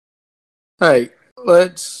Hey,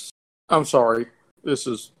 I'm sorry. This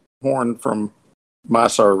is Horn from my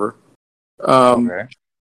server. Okay.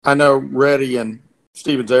 I know Reddy and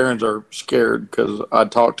Stevens Aarons are scared because I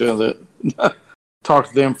talked to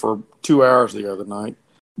them for 2 hours the other night.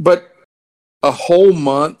 But a whole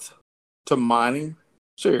month to mining?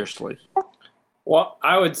 Seriously. Well,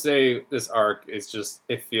 I would say this arc is just,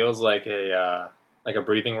 it feels like a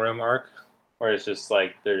breathing room arc, where it's just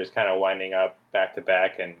like they're just kind of winding up back to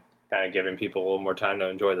back and kind of giving people a little more time to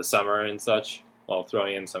enjoy the summer and such, while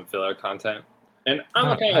throwing in some filler content. And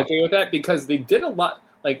I'm kind of okay with that because they did a lot.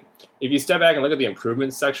 Like, if you step back and look at the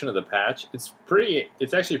improvements section of the patch, it's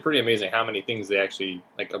actually pretty amazing how many things they actually,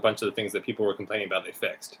 like a bunch of the things that people were complaining about, they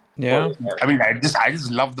fixed. Yeah. I mean, I just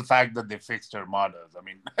love the fact that they fixed Armadas. I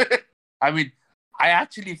mean, I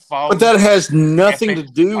actually found. But that has nothing to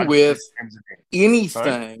do with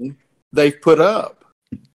anything they've put up.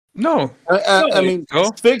 No. I mean,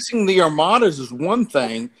 fixing the Armadas is one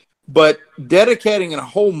thing, but dedicating a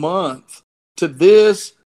whole month to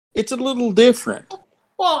this, it's a little different.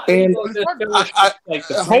 Well, and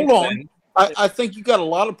hold on. I think you got a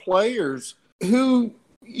lot of players who,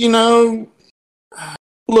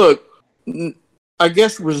 look, I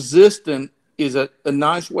guess resistant is a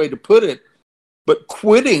nice way to put it, but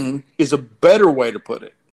quitting is a better way to put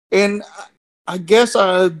it. And I guess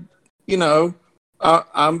I'm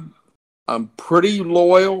pretty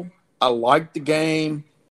loyal. I like the game.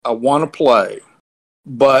 I want to play.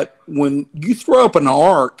 But when you throw up an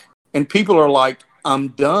arc and people are like, I'm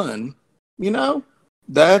done,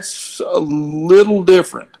 that's a little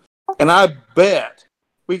different. And I bet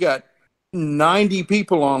we got 90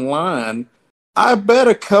 people online. I bet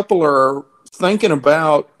a couple are thinking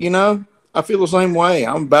about, I feel the same way.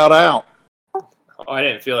 I'm about out. Oh, I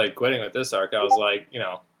didn't feel like quitting with this arc. I was like,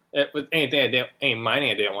 with any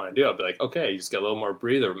mining I didn't want to do, I'd be like, okay, you just get a little more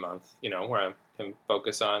breather month, where I can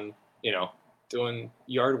focus on, doing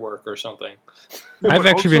yard work or something. I've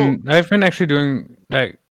been actually doing,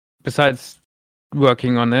 like, besides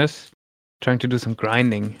working on this, trying to do some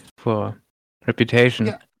grinding for reputation.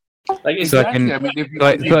 Yeah. Like, exactly.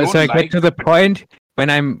 So I get to the point when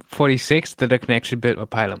I'm 46 that I can actually build a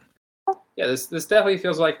pylon. Yeah, this definitely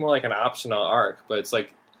feels like more like an optional arc, but it's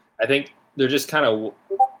like, I think they're just kind of,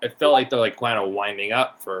 it felt like they're like kind of winding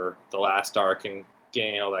up for the last arc and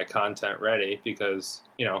getting all that content ready because,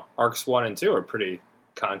 arcs 1 and 2 are pretty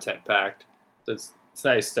content packed. So it's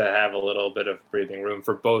nice to have a little bit of breathing room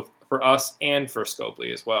for us and for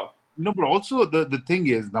Scopely as well. No, but also the thing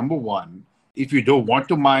is, number one, if you don't want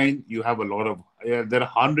to mine, you have a lot of, there are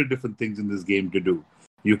 100 different things in this game to do.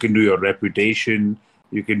 You can do your reputation,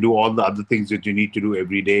 you can do all the other things that you need to do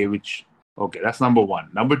every day, that's number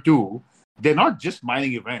one. Number two, they're not just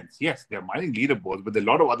mining events. Yes, they're mining leaderboards, but there's a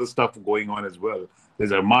lot of other stuff going on as well.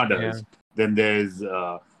 There's Armadas, then there's,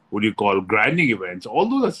 grinding events. All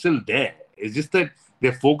those are still there. It's just that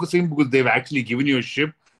they're focusing because they've actually given you a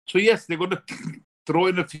ship. So yes, they're going to throw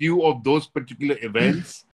in a few of those particular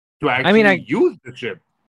events to actually use the ship.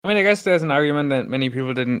 I guess there's an argument that many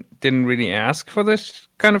people didn't really ask for this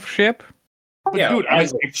kind of ship. But dude,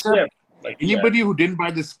 except anybody who didn't buy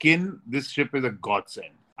the skin, this ship is a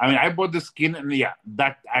godsend. I bought the skin, and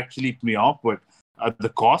that actually put me off, but the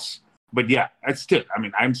cost. But it's still.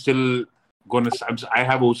 I'm still gonna. I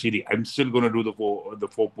have OCD. I'm still gonna do the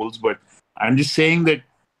four pulls. But I'm just saying that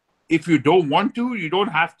if you don't want to, you don't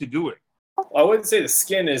have to do it. I wouldn't say the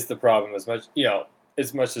skin is the problem as much.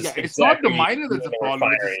 As much as it's not the miner that's the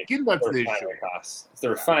problem. It's the skin that's the issue. Costs. It's the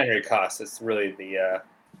refinery cost. It's really the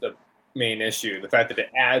main issue. The fact that it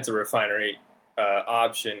adds a refinery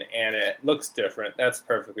option and it looks different, that's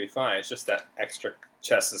perfectly fine. It's just that extra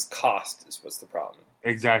chest's cost is what's the problem.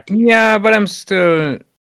 Exactly. Yeah, but I'm still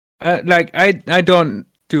I don't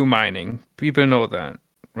do mining. People know that,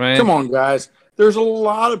 right? Come on, guys. There's a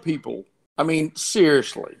lot of people.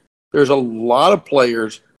 Seriously, there's a lot of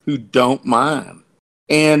players who don't mine,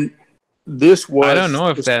 and this was. I don't know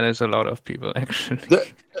if that is a lot of people actually.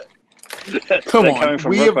 Come on,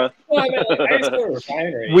 we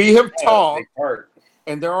have talked,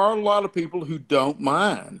 and there are a lot of people who don't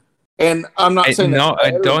mind. And I'm not saying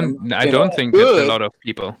I don't think it's a lot of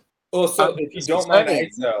people. Well, so if you don't mind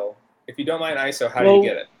ISO, how do you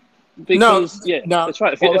get it? Because that's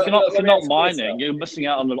right. If you're not mining, you're missing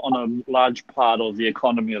out on a large part of the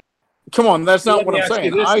economy. Come on, that's not what I'm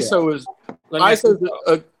saying. ISO is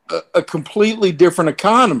a completely different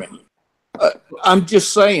economy. I'm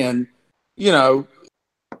just saying. Well,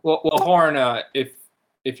 Horn, if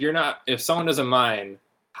someone doesn't mine,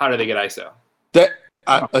 how do they get ISO?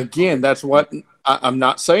 That's what I'm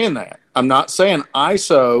not saying that. I'm not saying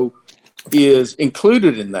ISO is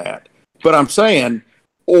included in that. But I'm saying,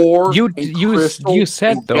 or you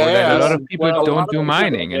said though that a lot of people don't do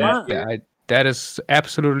mining, and that is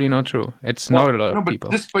absolutely not true. It's not a lot of people.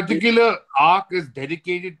 But this particular arc is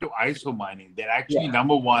dedicated to ISO mining. They're actually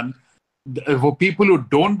number one. For people who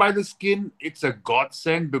don't buy the skin, it's a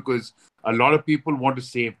godsend because a lot of people want to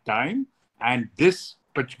save time, and this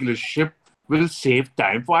particular ship will save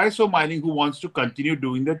time for ISO mining who wants to continue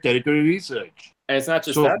doing their territory research. And it's not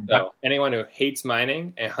just that though. Anyone who hates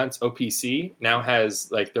mining and hunts OPC now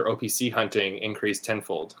has like their OPC hunting increased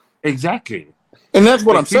tenfold. Exactly. And that's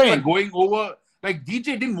what I'm saying. Going over, like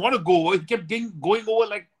DJ didn't want to go over. He kept going over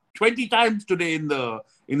like 20 times today in the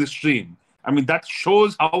stream. I mean, that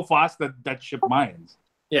shows how fast that ship mines.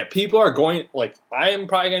 Yeah, people are going, like, I am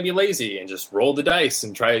probably going to be lazy and just roll the dice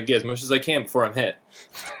and try to get as much as I can before I'm hit.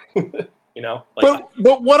 You know? Like,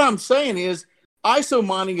 but what I'm saying is, ISO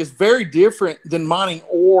mining is very different than mining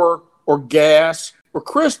ore or gas or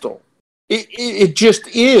crystal. It just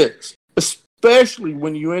is, especially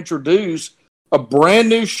when you introduce a brand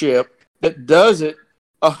new ship that does it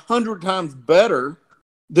 100 times better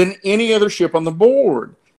than any other ship on the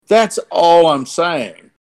board. That's all I'm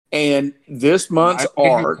saying. And this month's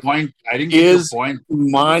arc is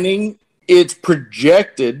mining. It's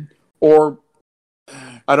projected, or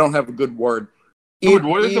I don't have a good word. It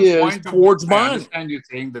what is the point towards mining. I understand you're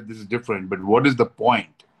saying that this is different, but what is the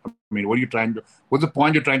point? I mean, what's the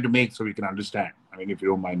point you're trying to make so we can understand? I mean, if you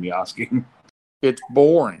don't mind me asking. It's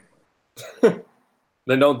boring.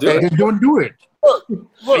 Then don't do it. Then don't do it.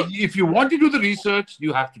 Look. If you want to do the research,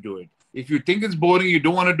 you have to do it. If you think it's boring, you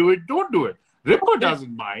don't want to do it, don't do it. Ripper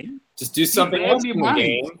doesn't mind. Just do something else in the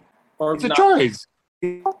game. Or it's a choice.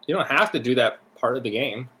 You don't have to do that part of the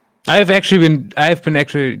game. I've been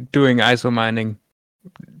actually doing ISO mining.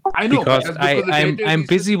 I know because I'm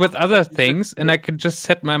busy with other things, and I could just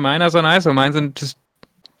set my miners on ISO mines and just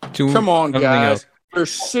do. Come on, guys!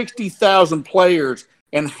 There's 60,000 players,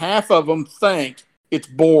 and half of them think it's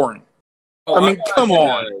boring. Oh, I mean, come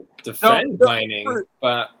on. Defend mining,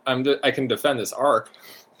 but I can defend this arc.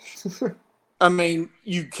 I mean,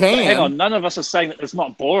 you can. But hang on, none of us are saying that it's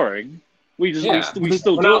not boring. We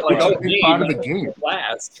still do it. Like part of the game.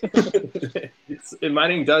 Last.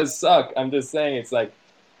 Mining does suck. I'm just saying it's like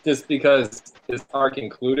just because this arc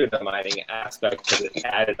included a mining aspect because it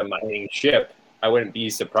added a mining ship, I wouldn't be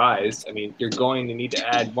surprised. I mean, you're going to need to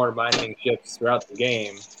add more mining ships throughout the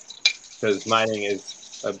game because mining is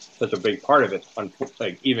such a big part of it.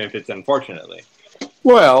 Like even if it's unfortunately.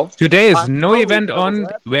 Well, today is no event on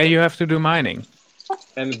where you have to do mining,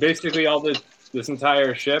 and basically all this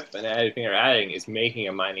entire ship and everything they're adding is making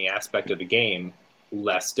a mining aspect of the game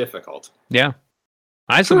less difficult. Yeah,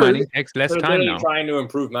 ISO mining takes less time now. Trying to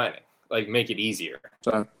improve mining, like make it easier.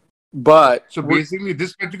 So basically,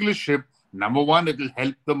 this particular ship, number one, it will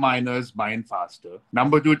help the miners mine faster.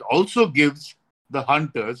 Number two, it also gives the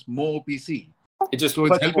hunters more OPC. It just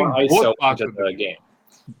puts more ISO into the game.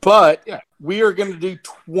 But we are going to do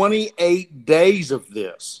 28 days of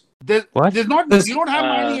this. You don't have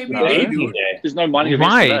mining every day, dude. There's no mining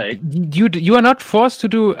every day. You are not forced to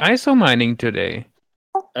do ISO mining today.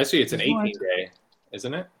 Actually, it's an 18-day,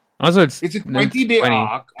 isn't it? Also, it's a 20-day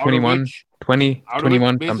arc. 21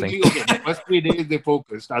 something. Okay, the first 3 days they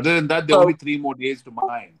focused. Other than that, there are only 3 more days to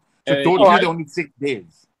mine. So totally, there are only 6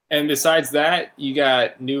 days. And besides that, you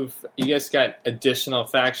guys got additional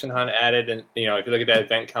faction hunt added, and if you look at that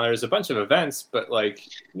event calendar, there's a bunch of events. But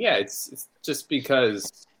it's just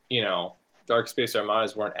because Dark Space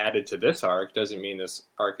Armadas weren't added to this arc doesn't mean this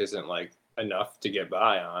arc isn't enough to get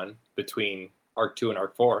by on between Arc 2 and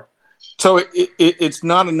Arc 4. So it's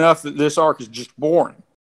not enough that this arc is just boring.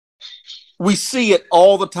 We see it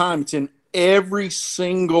all the time. It's in every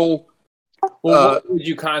single. What would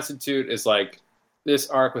you constitute as this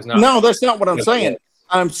arc was not? No, that's not what I'm saying.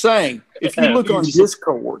 I'm saying if you look on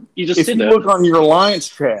Discord, if you look on your Alliance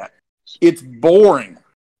chat, it's boring,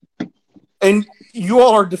 and you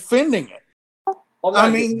all are defending it. Well,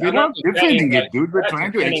 we're not defending it, dude. We're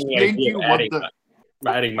trying to explain to you what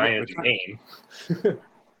adding mining to the game.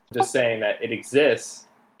 Just saying that it exists,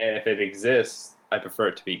 and if it exists, I prefer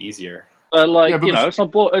it to be easier. It's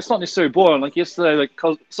not necessarily boring. Like yesterday,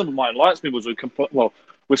 some of my Alliance members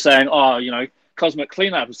were saying, Cosmic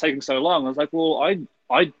Cleanup is taking so long. I was like, well,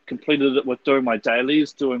 I completed it with doing my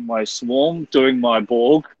dailies, doing my swarm, doing my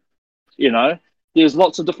Borg. There's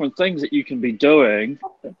lots of different things that you can be doing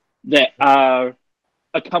that are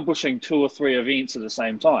accomplishing 2 or 3 events at the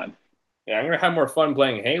same time. Yeah, I'm going to have more fun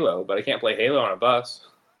playing Halo, but I can't play Halo on a bus.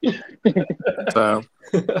 So,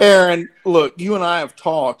 Aaron, look, you and I have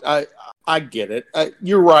talked. I get it.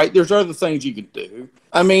 You're right. There's other things you can do.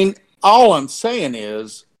 I mean, all I'm saying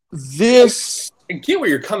is this, I get where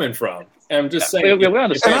you're coming from. And I'm just saying. We and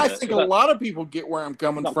understand I that, think a but lot of people get where I'm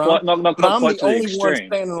coming not from, quite, not but I'm quite the to the only one extreme.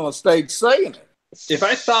 standing on the stage saying it. If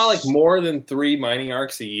I saw like more than 3 mining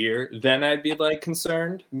arcs a year, then I'd be like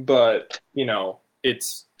concerned. But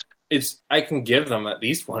it's I can give them at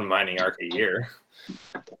least 1 mining arc a year.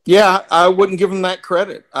 Yeah, I wouldn't give them that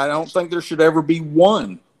credit. I don't think there should ever be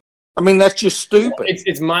one. I mean, that's just stupid.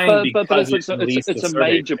 It's mining But because it's a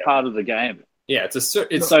major part of the game. Yeah, it's So,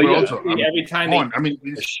 every time they I mean,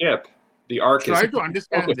 the ship, the arc try is to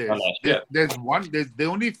understand focused this. on that ship.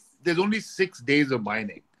 There's only 6 days of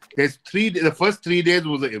mining. There's 3. The first 3 days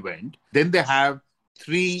was the event. Then they have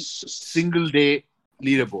 3 single day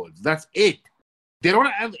leaderboards. That's it. They don't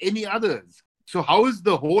have any others. So how is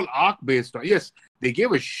the whole arc based on? Yes, they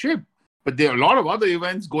gave a ship, but there are a lot of other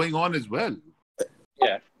events going on as well.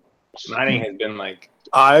 Yeah. Mining has been like.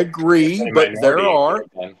 I agree, a but there minority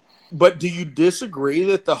are. But do you disagree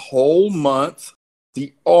that the whole month,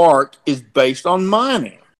 the arc is based on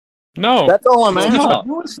mining? No. That's all I'm asking.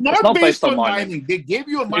 No, it's not based on mining. They gave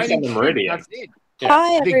you a Based mining on the ship. Meridian. That's it.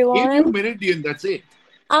 Hi, They gave you everyone. Meridian. That's it.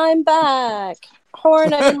 I'm back.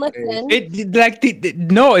 Horn, I've been listening.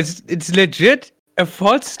 No, it's legit a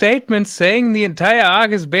false statement saying the entire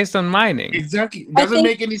arc is based on mining. Exactly. It I doesn't think-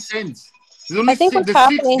 make any sense. There's only I think what's the 6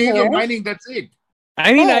 happening days here- of mining. That's it.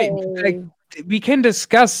 I mean, Hey. we can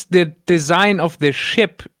discuss the design of the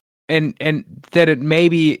ship and that it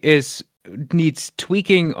maybe needs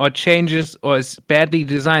tweaking or changes or is badly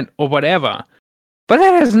designed or whatever, but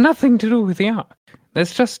that has nothing to do with the arc.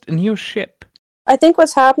 That's just a new ship. I think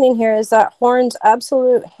what's happening here is that Horn's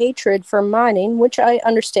absolute hatred for mining, which I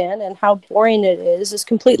understand, and how boring it is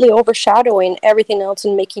completely overshadowing everything else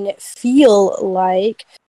and making it feel like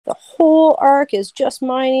the whole arc is just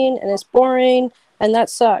mining and it's boring, and that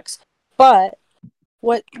sucks. But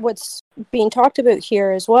what's being talked about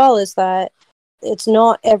here as well is that it's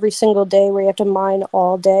not every single day where you have to mine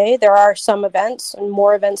all day. There are some events, and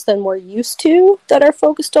more events than we're used to, that are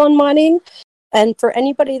focused on mining. And for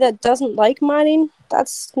anybody that doesn't like mining,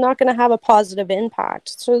 that's not going to have a positive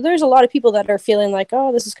impact. So there's a lot of people that are feeling like,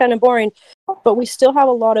 oh, this is kind of boring. But we still have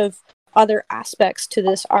a lot of other aspects to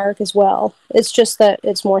this arc as well. It's just that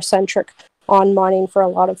it's more centric on mining for a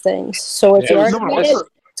lot of things. So if you are doing it,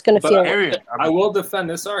 it's going to feel Arian, I will defend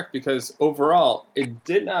this arc because overall, it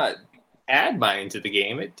did not add mining to the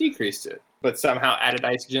game. It decreased it, but somehow added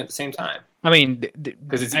Isogen at the same time. I mean,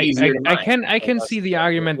 Because it's easier to mine. I can see the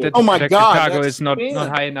argument that Oh my the God, cargo that's is not spin.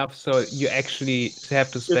 high enough, so you actually have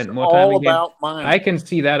to It's spend more time all in game. about mining. I can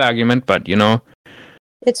see that argument, but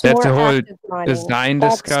it's that's more a whole active mining. design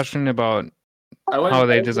That's- discussion about I wouldn't- how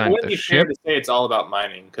they it designed wouldn't the be fair ship. to say it's all about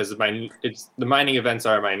mining because the mining events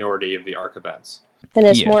are a minority of the arc events. And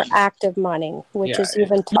it's Yes. more active mining, which Yeah, is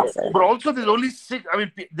even tougher. But also, there's only 6. I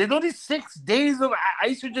mean, there's only 6 days of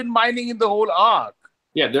Isogen mining in the whole arc.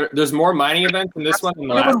 Yeah, there's more mining events in this one than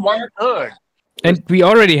the last Even one. 1/3. And we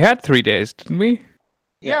already had 3 days, didn't we?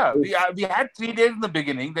 Yeah, we had 3 days in the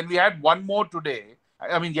beginning. Then we had 1 more today.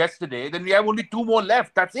 I mean, yesterday. Then we have only 2 more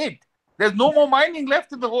left. That's it. There's no more mining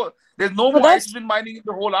left in the whole. There's no more that's- Isogen mining in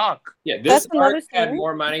the whole arc. Yeah, this That's another arc had thing.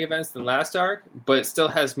 more mining events than last arc, but it still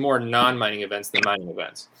has more non-mining events than mining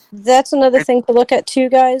events. That's another thing to look at too,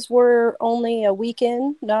 guys. We're only a week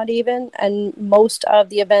in, not even, and most of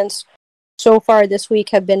the events so far this week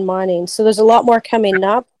have been mining. So there's a lot more coming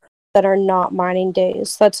up that are not mining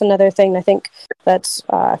days. That's another thing I think that's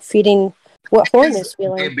feeding what Horn is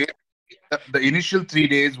feeling. The initial 3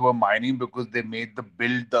 days were mining because they made the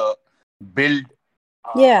build.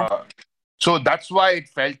 Yeah. So that's why it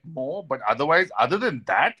felt more. But otherwise, other than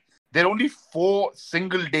that, there are only 4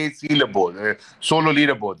 single day solo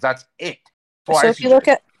leaderboards. That's it. So if you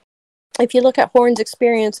look at Horn's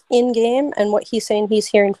experience in game and what he's saying he's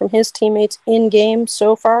hearing from his teammates in game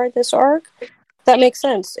so far this arc, that makes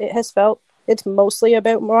sense. It has felt it's mostly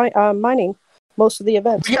about mining most of the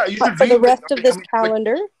events. Yeah, you But should for the read rest of this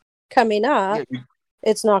calendar coming up,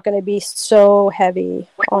 it's not going to be so heavy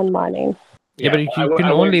on mining. Yeah, but you I can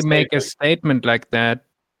wouldn't only say make a that- statement like that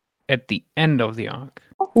at the end of the arc.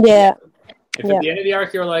 Yeah. If at the end of the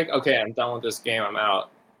arc you're like, okay, I'm done with this game, I'm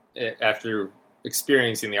out. After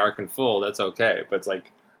experiencing the arc in full, that's okay. But it's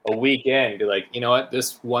like a week in, be like, you know what?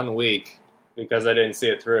 This 1 week, because I didn't see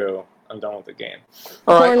it through, I'm done with the game.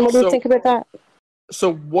 All right. Horn, what do you think about that?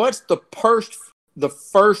 So what's the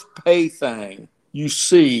first pay thing you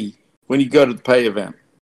see when you go to the pay event?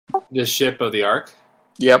 The ship of the arc?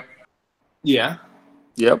 Yep. Yeah.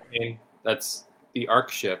 Yep. I mean, that's the arc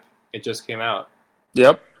ship. It just came out.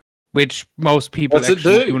 Yep. Which most people What's it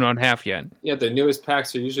actually do? do not have yet. Yeah, the newest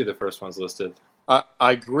packs are usually the first ones listed. I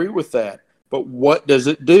agree with that. But what does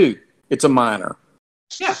it do? It's a miner.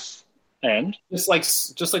 Yeah. And just like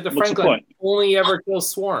the What's the Franklin point? only ever kills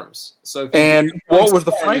swarms. So if And you're what was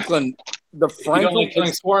the killing Franklin? The swarms, if you're only Franklin killing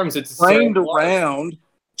is swarms. It's framed around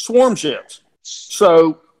swarm ships.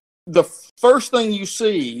 So the first thing you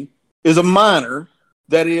see is a miner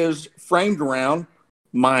that is framed around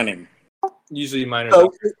mining. usually miners.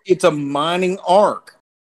 So it's a mining arc.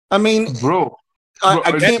 I mean, Bro, I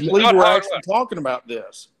can't believe not we're how it actually talking about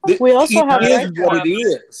this. We also It have is that- what it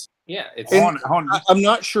is. Yeah, it's And Hon, I'm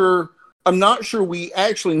not sure we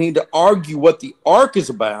actually need to argue what the arc is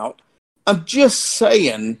about. I'm just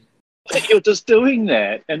saying. you're just doing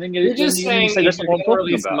that, and then you're just saying say if that's you're not what I'm going to talking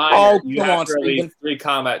release about. miners, Oh, you come have on, to release Stephen. 3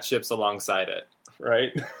 combat ships alongside it,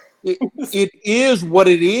 right? It is what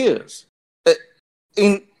it is.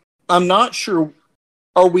 And I'm not sure.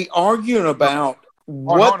 Are we arguing about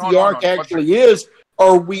what the arc actually is?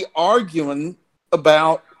 Or are we arguing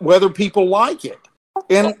about whether people like it?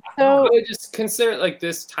 And I So would just consider it like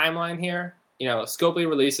this timeline here. You know, Scopely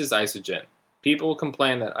releases Isogen. People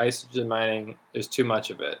complain that Isogen mining, there's too much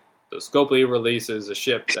of it. So Scopely releases a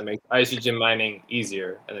ship that makes Isogen mining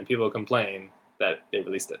easier, and then people complain that they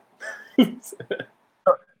released it.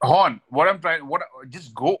 Hon,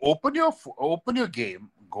 just go open your game,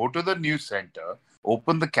 go to the news center,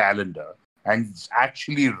 open the calendar, and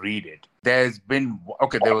actually read it. There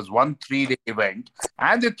was one 3-day event,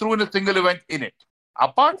 and they threw in a single event in it.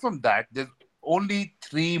 Apart from that, there's only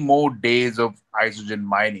 3 more days of Isogen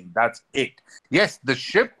mining. That's it. Yes, the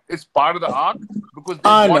ship is part of the arc because they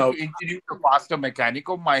I want know. to introduce a faster mechanic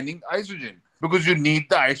of mining Isogen because you need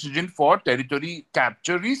the Isogen for territory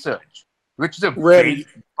capture research, which is a Ready. big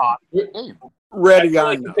part of the game. ready, I I feel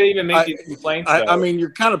like know. you could even make these complaints. I though. mean,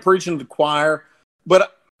 you're kind of preaching to the choir,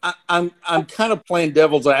 but I'm kind of playing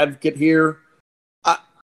devil's advocate here.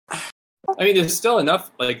 I mean, there's still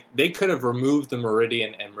enough. Like they could have removed the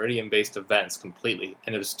Meridian and Meridian-based events completely,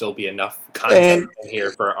 and there would still be enough content in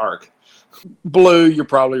here for Arc. Blue, you're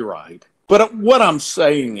probably right. But what I'm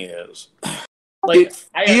saying is, it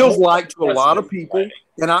feels like to a lot of people,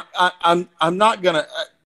 and I'm not gonna.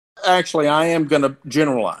 Actually, I am gonna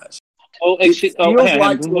generalize. Oh, actually, feels hang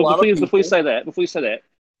like on. to a lot of Before you people- say that,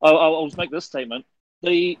 I'll just make this statement.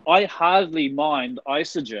 I hardly mind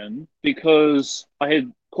Isogen because I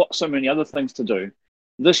had got so many other things to do.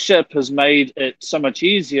 This ship has made it so much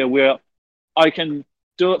easier where I can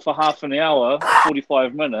do it for half an hour,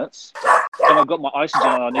 45 minutes, and I've got my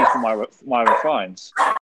Isogen I need for my refines.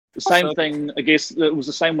 The same thing, I guess, it was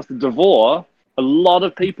the same with the Devore. A lot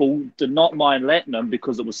of people did not mind Latinum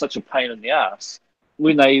because it was such a pain in the ass.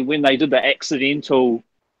 When they did the accidental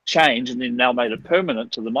change and then now made it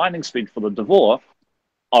permanent to the mining speed for the Devore,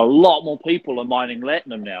 a lot more people are mining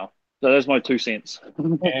Latinum now. So that's my 2 cents.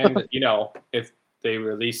 And if they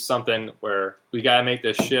release something where we gotta make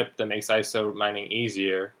this ship that makes ISO mining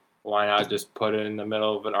easier, why not just put it in the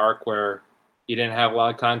middle of an arc where you didn't have a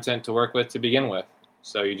lot of content to work with to begin with?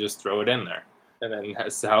 So you just throw it in there, and then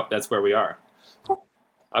that's where we are.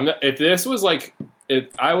 If this was like, if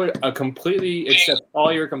I would completely accept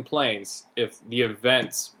all your complaints if the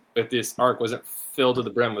events, if this arc wasn't filled to the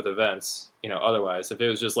brim with events, otherwise, if it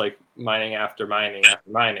was just like mining after mining after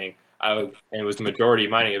mining, and it was majority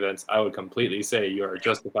mining events, I would completely say you are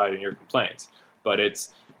justified in your complaints. But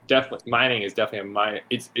it's definitely, mining is definitely a mine.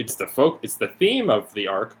 It's the theme of the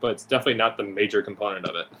arc, but it's definitely not the major component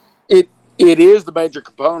of it. It is the major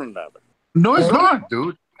component of it. No, it's not,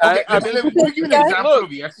 dude. Okay, let me give you an example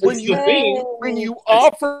of yesterday. When you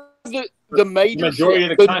offer the major Majority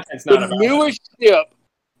ship, of the content's not the about newest ship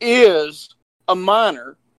is a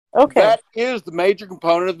miner. okay, That is the major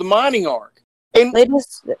component of the mining arc. And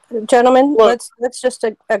ladies, gentlemen, Look. let's just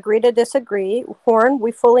agree to disagree. Horn,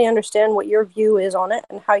 we fully understand what your view is on it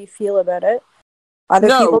and how you feel about it. Other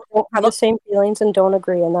No, people don't have the same feelings and don't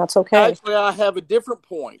agree, and that's okay. actually, I have a different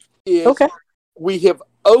point. Is Okay. we have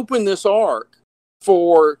opened this arc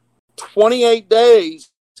for 28 days,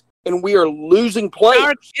 and we are losing players.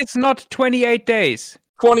 Art, it's not 28 days.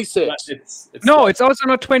 26. It's No, it's also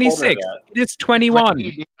not 26. older It is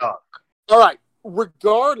 21. All right.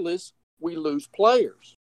 Regardless, we lose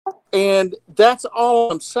players. And that's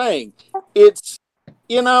all I'm saying. It's,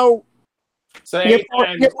 So Your anytime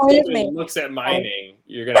point is somebody made. looks at mining,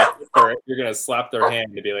 you're gonna slap their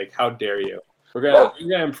hand and be like, "How dare you? You're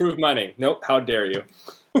gonna improve mining." Nope, how dare you?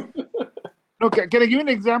 No, can I give you an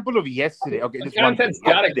example of yesterday? Okay, The just one thing. content's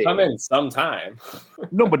gotta Yesterday- come in sometime.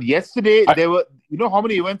 No, but yesterday there were. You know how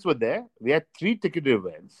many events were there? We had 3 ticketed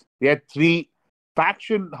events. We had 3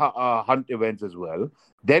 faction hunt events as well.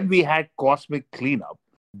 Then we had Cosmic Cleanup.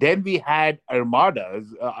 Then we had Armadas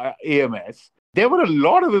AMS. There were a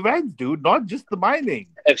lot of events, dude, not just the mining.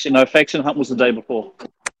 Actually, no, Faction Hunt was the day before.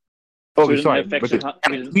 Oh, we didn't sorry. have Faction Hunt.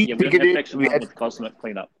 We didn't have Faction we Hunt had with Cosmic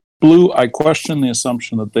Cleanup. Blue, I question the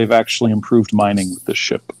assumption that they've actually improved mining with this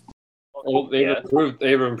ship. Well,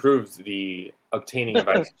 they've improved the obtaining of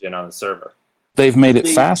oxygen on the server. They've made it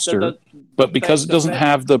faster, but because it doesn't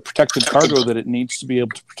have the protected cargo that it needs to be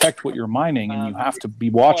able to protect what you're mining, and you have to be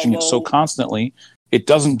watching it so constantly, it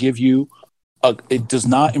doesn't give you it does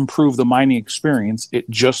not improve the mining experience. It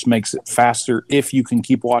just makes it faster if you can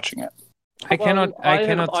keep watching it. I cannot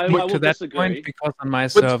speak to that point because on my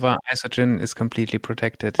server, Isogen is completely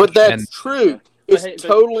protected. But that's true. It's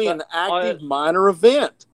totally an active minor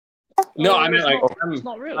event. No, I mean, like, it's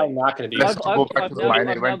not really. I'm not going to be. Let's go back to the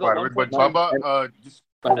mining event part of it. But Baba,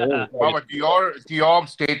 Baba, to your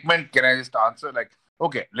statement, can I just answer? Like,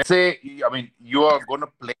 okay, let's say, I mean, you are going to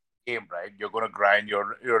play a game, right? You're going to grind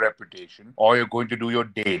your reputation, or you're going to do your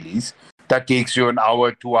dailies. That takes you an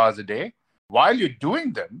hour, 2 hours a day. While you're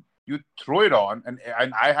doing them, you throw it on, and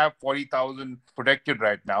I have 40,000 protected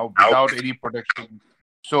right now without any protection.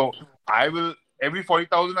 So I will. Every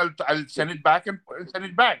 40,000, I'll send it back and send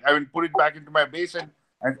it back. I will put it back into my base, and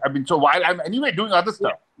I mean, so while I'm anyway doing other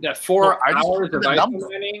stuff. Yeah, 4 hours of ISO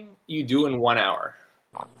mining you do in 1 hour.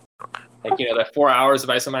 Like, you know, that 4 hours of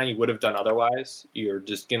ISO mining you would have done otherwise, you're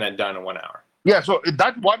just getting that done in 1 hour. Yeah, so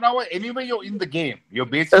that 1 hour, anyway, you're in the game. You're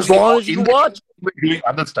basically as long as you watch, doing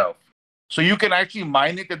other stuff, so you can actually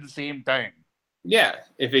mine it at the same time. Yeah,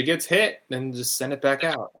 if it gets hit, then just send it back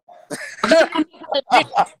out.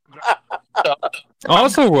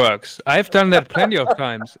 Also works. I've done that plenty of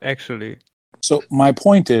times, actually. So my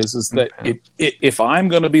point is that if I'm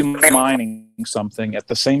going to be mining something at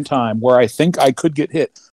the same time where I think I could get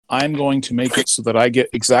hit, I'm going to make it so that I get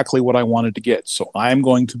exactly what I wanted to get. So I'm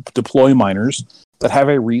going to deploy miners that have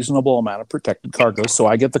a reasonable amount of protected cargo, so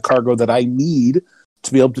I get the cargo that I need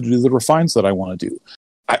to be able to do the refines that I want to do.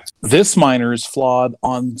 This miner is flawed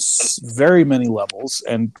on very many levels,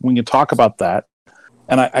 and we can talk about that.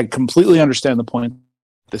 And I completely understand the point.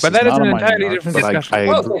 But that is an entirely different discussion. I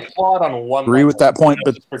flawed on one agree with that point,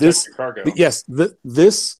 but this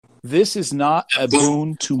is not a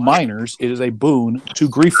boon to miners. It is a boon to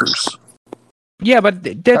griefers. Yeah, but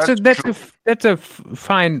that's a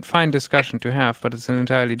fine discussion to have, but it's an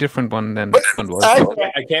entirely different one than this one was.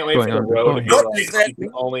 I can't wait for the road to be like, you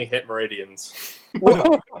can only hit meridians.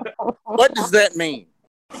 What does that mean?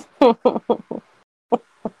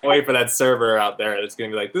 Wait for that server out there that's going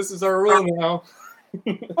to be like, this is our rule now.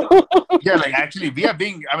 Yeah, like actually, we are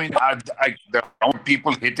being. I mean, the amount of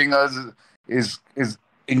people hitting us is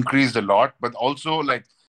increased a lot, but also like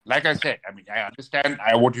I said, I mean, I understand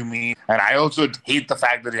what you mean, and I also hate the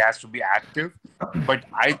fact that it has to be active. But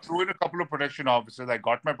I threw in a couple of protection officers. I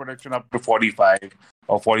got my protection up to 45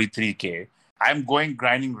 or 43K. I'm going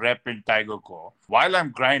grinding rep in Tiger Core. While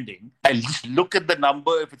I'm grinding, I just look at the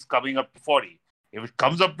number if it's coming up to 40. If it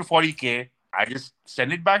comes up to 40K, I just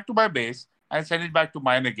send it back to my base and send it back to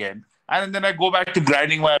mine again. And then I go back to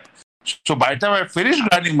grinding my... So by the time I finish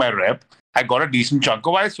grinding my rep, I got a decent chunk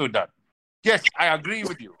of ISO done. Yes, I agree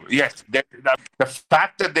with you. Yes, the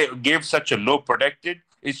fact that they gave such a low protected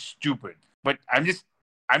is stupid. But I'm just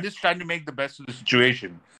trying to make the best of the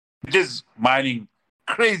situation. It is mining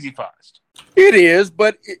crazy fast. It is,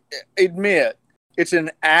 but admit it's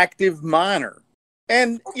an active miner,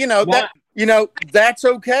 and that's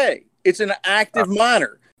okay. It's an active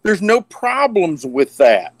miner. There's no problems with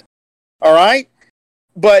that. All right,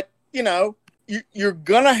 but you're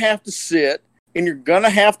gonna have to sit and you're gonna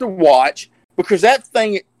have to watch, because that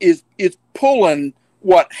thing is pulling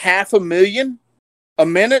what, 500,000 a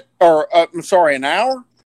minute, or an hour.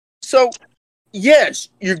 So yes,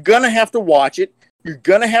 you're gonna have to watch it. You're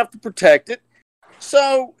going to have to protect it.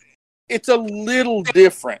 So it's a little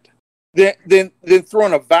different than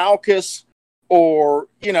throwing a Valkus or,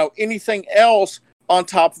 anything else on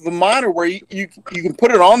top of the miner, where you can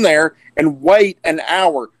put it on there and wait an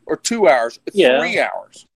hour or 2 hours, 3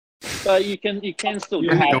 hours. But you can still do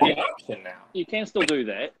have that. the option now. You can still do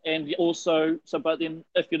that. And also, but then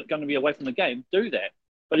if you're going to be away from the game, do that.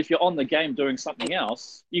 But if you're on the game doing something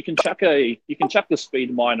else, you can chuck the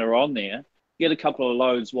speed miner on there, get a couple of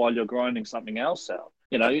loads while you're grinding something else out.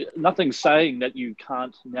 Nothing's saying that you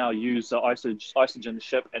can't now use the Isogen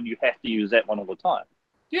ship and you have to use that one all the time.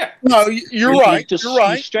 Yeah. No, you're right. You're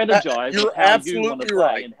right. You strategize. You're how absolutely you want to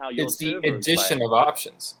right. play and how your It's the server is addition playing. of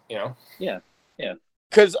options, Yeah.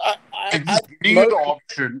 Because It's giving you the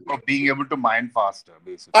option of being able to mine faster,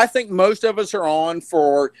 basically. I think most of us are on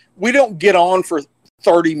we don't get on for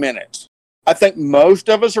 30 minutes. I think most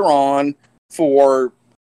of us are on for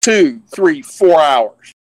 2, 3, 4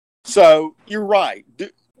 hours. So you're right.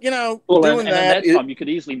 Well, doing and at that. that time, you could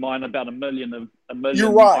easily mine about a million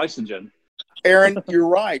You're right. isogen. Aaron, you're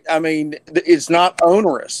right. I mean, it's not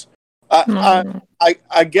onerous.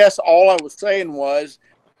 I guess all I was saying was,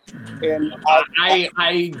 and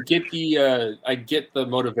I get the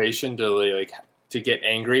motivation to get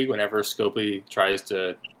angry whenever Scopely tries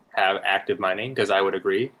to have active mining, because I would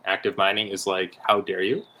agree, active mining is like, how dare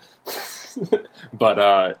you?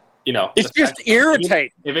 But it's just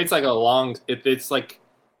irritating. If it's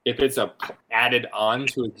added on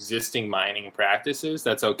to existing mining practices,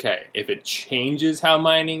 that's okay. If it changes how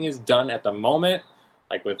mining is done at the moment,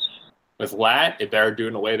 like with LAT, if they're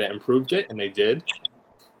doing a way that improved it, and they did,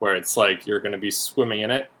 where it's like you're going to be swimming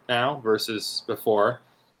in it now versus before.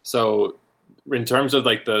 So in terms of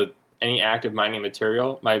like any active mining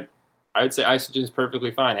material, I would say Isogen is perfectly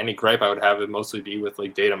fine. Any gripe I would have would mostly be with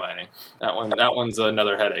like data mining. That one's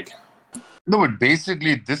another headache. No, but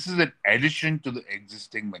basically, this is an addition to the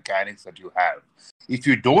existing mechanics that you have. If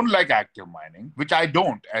you don't like active mining, which I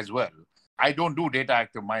don't as well, I don't do data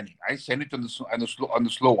active mining. I send it on the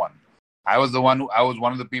slow one. I was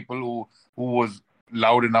one of the people who was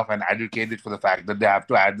loud enough and advocated for the fact that they have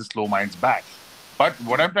to add the slow mines back. But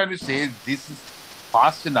what I'm trying to say is this is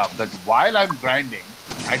fast enough that while I'm grinding,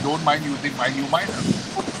 I don't mind using my new miner.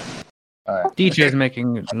 DJ is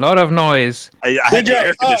making a lot of noise. I had the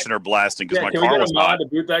air conditioner blasting because my car was hot. To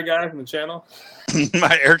boot that guy from the channel?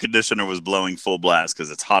 My air conditioner was blowing full blast because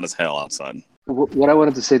it's hot as hell outside. What I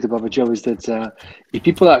wanted to say to Baba Joe is that if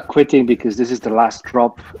people are quitting because this is the last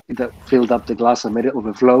drop that filled up the glass and made it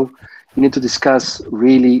overflow, you need to discuss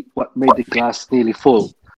really what made the glass nearly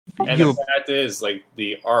full. And the fact is, like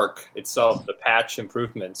the ARC itself, the patch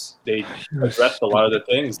improvements, they addressed a lot of the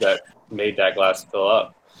things that made that glass fill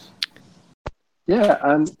up. Yeah,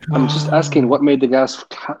 and I'm just asking what made the glass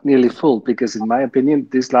nearly full, because in my opinion,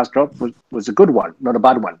 this last drop was a good one, not a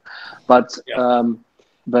bad one. But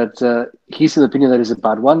he's in the opinion that it's a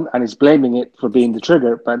bad one, and he's blaming it for being the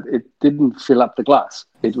trigger, but it didn't fill up the glass.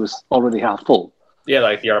 It was already half full. Yeah,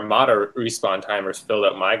 like the Armada respawn timers filled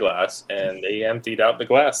up my glass, and they emptied out the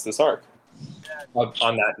glass, this ARC. On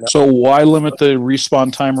that note. So why limit the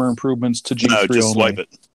respawn timer improvements to G3 No, just only? swipe it.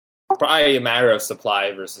 Probably a matter of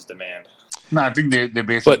supply versus demand. No, I think they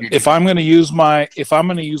basically. But if I'm going to use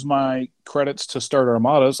my credits to start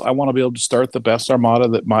armadas, I want to be able to start the best armada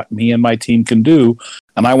that me and my team can do,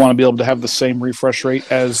 and I want to be able to have the same refresh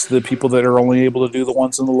rate as the people that are only able to do the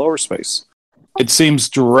ones in the lower space. It seems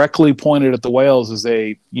directly pointed at the whales as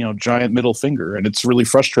a giant middle finger, and it's really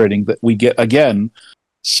frustrating that we get again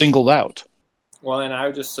singled out. Well, and I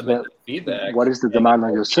would just submit feedback. What is the demand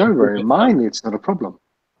on your server? In mine, it's not a problem.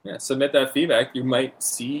 Yeah, submit that feedback. You might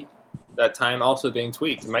see that time also being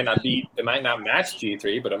tweaked. It might not match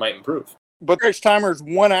G3, but it might improve. But the timer is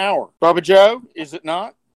 1 hour. Baba Joe, is it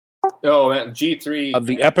not? Oh, man, G3.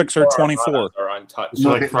 The epics are 24. Are untouched.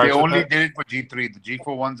 No, they only did it for G3. The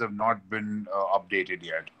G4 ones have not been updated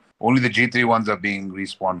yet. Only the G3 ones are being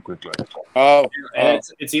respawned quickly. And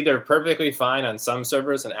it's either perfectly fine on some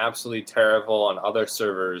servers and absolutely terrible on other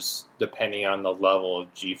servers, depending on the level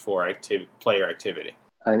of G4 player activity.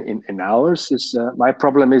 And in ours, my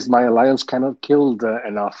problem is my alliance cannot kill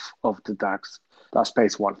enough of the dark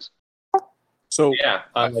space ones. So yeah,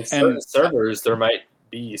 on certain servers, there might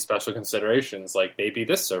be special considerations, like maybe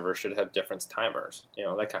this server should have different timers.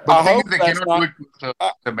 That kind of. But I think they cannot do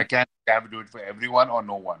it. The mechanics have to do it for everyone or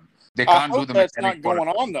no one. They can't do the mechanics. That's not going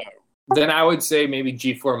on though. Then I would say maybe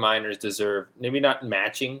G4 miners deserve maybe not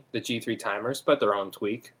matching the G3 timers, but their own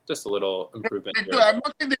tweak, just a little improvement. I'm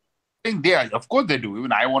not saying of course they do.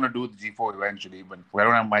 Even I want to do the G4 eventually, but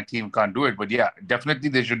my team can't do it. But yeah, definitely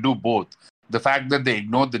they should do both. The fact that they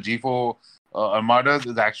ignored the G4 armadas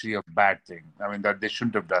is actually a bad thing. I mean, that they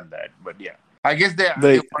shouldn't have done that. But yeah, I guess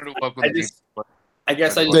they want to work with the G4. I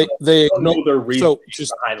guess I don't know their reason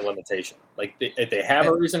behind the limitation. Like if they have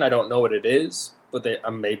a reason, I don't know what it is, but they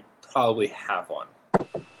probably have one.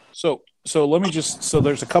 So let me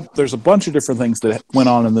there's a bunch of different things that went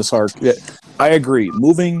on in this arc. I agree.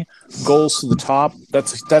 Moving goals to the top,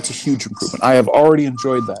 that's a huge improvement. I have already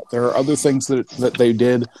enjoyed that. There are other things that they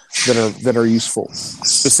did that are useful.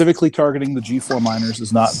 Specifically targeting the G4 miners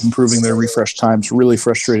is not improving their refresh times really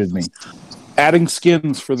frustrated me. Adding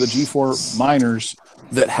skins for the G4 miners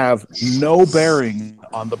that have no bearing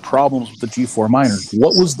on the problems with the G4 miners.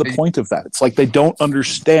 What was the point of that? It's like they don't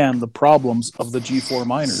understand the problems of the G4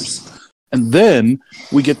 miners. And then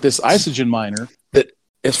we get this Isogen miner that,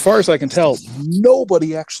 as far as I can tell,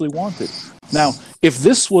 nobody actually wanted. Now, if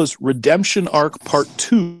this was Redemption Arc Part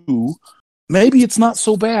 2, maybe it's not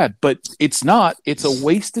so bad, but it's not. It's a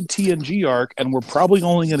wasted TNG arc, and we're probably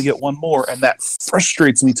only going to get one more, and that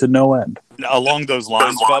frustrates me to no end. Along those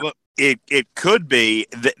lines, Bubba, it could be.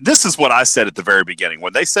 This is what I said at the very beginning.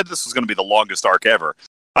 When they said this was going to be the longest arc ever,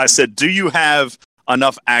 I said, do you have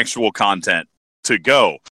enough actual content to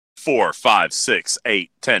go 4, 5, 6,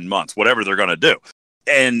 8, 10 months, whatever they're going to do?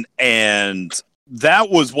 And that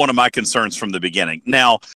was one of my concerns from the beginning.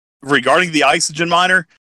 Now, regarding the Isogen Miner,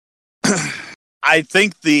 I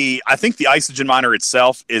think the Isogen Miner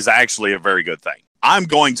itself is actually a very good thing. I'm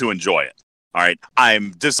going to enjoy it. All right.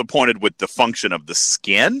 I'm disappointed with the function of the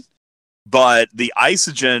skin, but the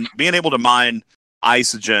Isogen, being able to mine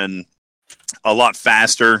Isogen a lot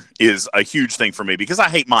faster is a huge thing for me because I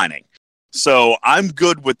hate mining. So I'm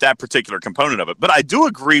good with that particular component of it. But I do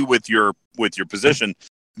agree with your position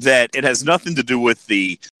that it has nothing to do with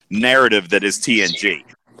the narrative that is TNG.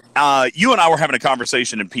 You and I were having a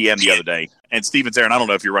conversation in PM the other day, and Steven's there, and I don't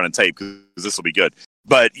know if you're running tape because this will be good,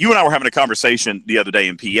 but you and I were having a conversation the other day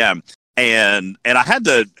in PM, and I had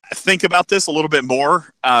to think about this a little bit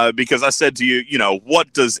more because I said to you,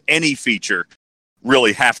 what does any feature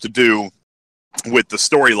really have to do with the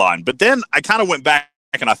storyline? But then I kind of went back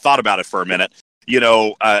and I thought about it for a minute.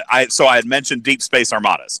 I had mentioned Deep Space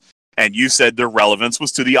Armadas. And you said their relevance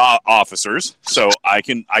was to the officers, so I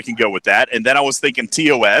can go with that. And then I was thinking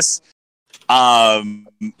TOS,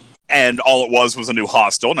 and all it was a new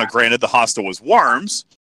hostile. Now, granted, the hostile was worms,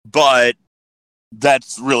 but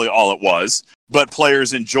that's really all it was. But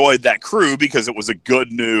players enjoyed that crew because it was a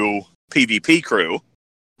good new PvP crew.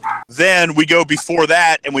 Then we go before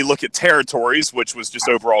that, and we look at territories, which was just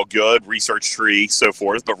overall good, research tree, so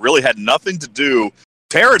forth, but really had nothing to do.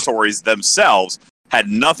 Territories themselves had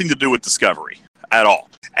nothing to do with Discovery at all.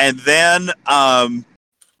 And then I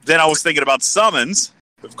was thinking about summons.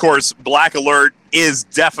 Of course, Black Alert is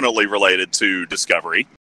definitely related to Discovery.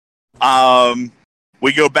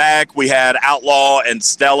 We go back, we had Outlaw and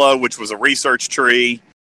Stella, which was a research tree.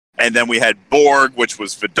 And then we had Borg, which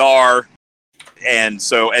was Vidar. And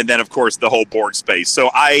then, of course, the whole Borg space. So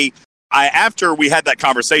I after we had that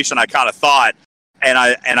conversation, I kind of thought, and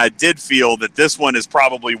I did feel that this one is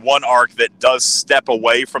probably one arc that does step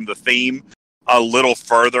away from the theme a little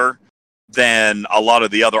further than a lot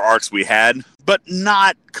of the other arcs we had, but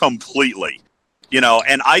not completely. And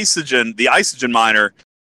the Isogen Miner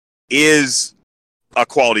is a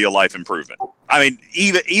quality of life improvement. I mean,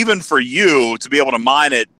 even for you to be able to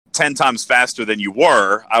mine it 10 times faster than you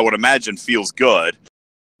were, I would imagine feels good.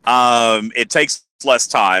 It takes less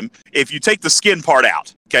time. If you take the skin part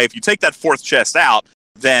out, okay, if you take that fourth chest out,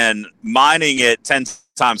 then mining it 10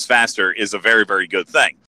 times faster is a very, very good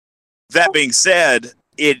thing. That being said,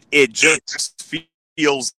 it just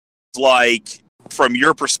feels like, from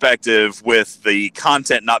your perspective, with the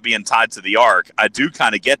content not being tied to the arc, I do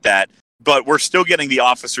kind of get that, but we're still getting the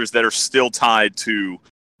officers that are still tied to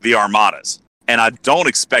the Armadas. And I don't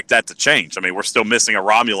expect that to change. I mean, we're still missing a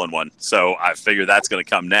Romulan one, so I figure that's going to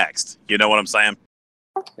come next. You know what I'm saying?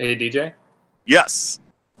 Hey, DJ? Yes.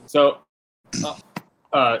 So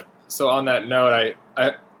on that note,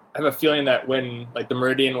 I have a feeling that when the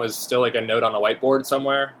Meridian was still a note on a whiteboard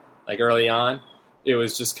somewhere, early on, it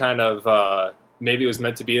was just kind of maybe it was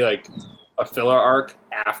meant to be a filler arc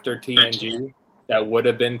after TNG that would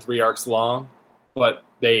have been 3 arcs long, but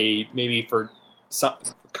they maybe for some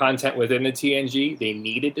content within the TNG, they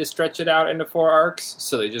needed to stretch it out into 4 arcs,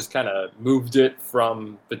 so they just kind of moved it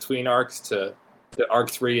from between arcs to arc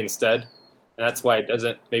 3 instead. And that's why it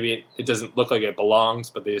doesn't look like it belongs,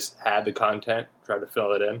 but they just had the content, tried to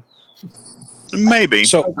fill it in. Maybe.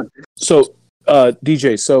 So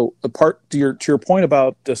DJ, so the part to your point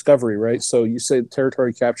about Discovery, right? So you say the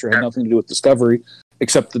territory capture had nothing to do with Discovery,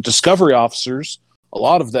 except the Discovery officers, a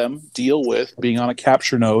lot of them deal with being on a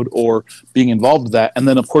capture node or being involved with that. And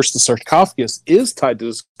then, of course, the sarcophagus is tied to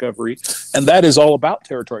Discovery, and that is all about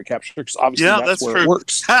territory capture, because obviously that's where true. It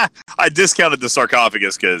works. I discounted the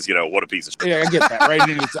sarcophagus because, what a piece of shit. Yeah, I get that, right?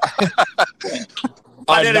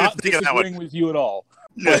 I'm not disagreeing with you at all.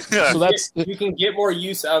 But, so that's you can get more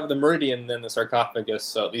use out of the Meridian than the sarcophagus,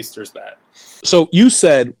 so at least there's that. So you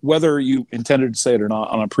said, whether you intended to say it or not,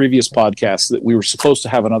 on a previous podcast that we were supposed to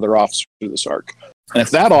have another officer for this arc. And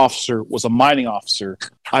if that officer was a mining officer,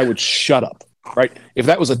 I would shut up, right? If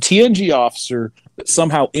that was a TNG officer that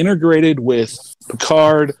somehow integrated with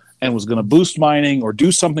Picard and was going to boost mining or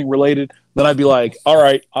do something related, then I'd be like, all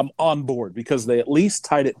right, I'm on board, because they at least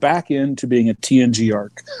tied it back into being a TNG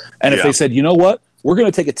arc. And if they said, you know what? We're going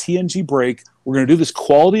to take a TNG break. We're going to do this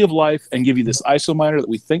quality of life and give you this ISO miner that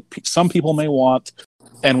we think some people may want.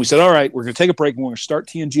 And we said, all right, we're going to take a break and we're going to start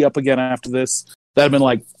TNG up again after this. that have been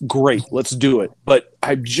like, great, let's do it. But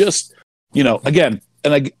I just, again,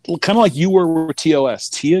 and I kind of like you were with TOS.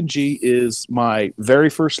 TNG is my very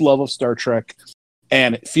first love of Star Trek,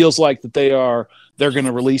 and it feels like that they're going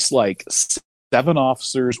to release like 7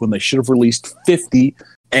 officers when they should have released 50.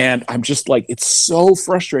 And I'm just like, it's so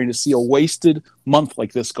frustrating to see a wasted month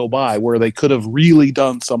like this go by where they could have really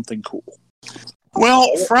done something cool.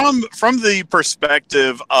 Well, from the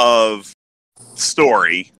perspective of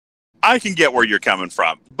story, I can get where you're coming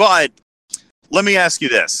from. But let me ask you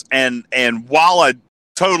this, and while I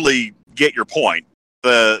totally get your point,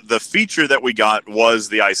 the feature that we got was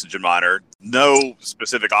the Isogen Miner. No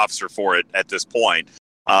specific officer for it at this point,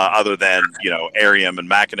 other than Arium and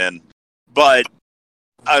Mackinnon. But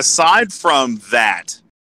aside from that,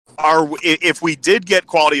 if we did get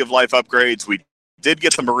quality of life upgrades, we did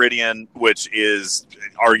get the Meridian, which is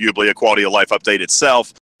arguably a quality of life update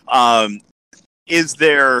itself. Is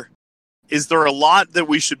there a lot that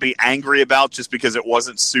we should be angry about just because it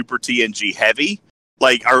wasn't super TNG heavy?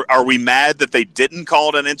 Like, are we mad that they didn't call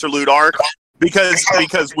it an interlude arc?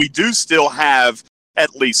 Because we do still have,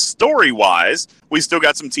 at least story-wise, we still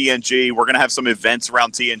got some TNG. We're going to have some events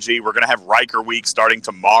around TNG. We're going to have Riker Week starting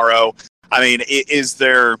tomorrow. I mean, is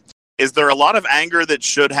there a lot of anger that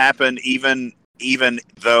should happen even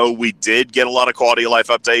though we did get a lot of quality of life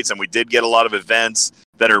updates and we did get a lot of events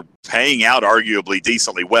that are paying out arguably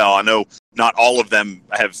decently well? I know not all of them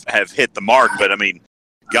have hit the mark, but I mean,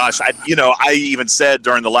 gosh, I even said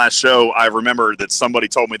during the last show, I remember that somebody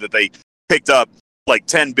told me that they picked up like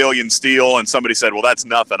 10 billion steel, and somebody said, well, that's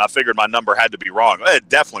nothing. I figured my number had to be wrong. It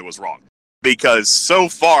definitely was wrong, because so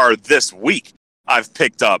far this week I've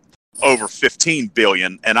picked up over 15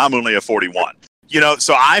 billion and I'm only a 41.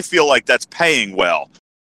 So I feel like that's paying well.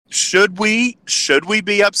 Should we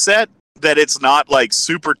be upset that it's not like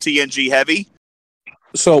super TNG heavy?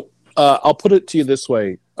 So I'll put it to you this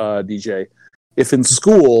way, DJ. If in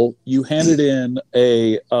school you handed in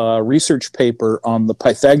a research paper on the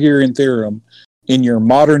Pythagorean theorem in your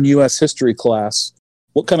modern U.S. history class,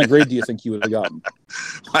 what kind of grade do you think you would have gotten?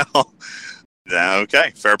 Well,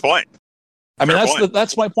 okay, fair point. I mean,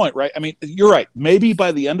 that's my point, right? I mean, you're right. Maybe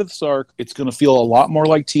by the end of this arc, it's going to feel a lot more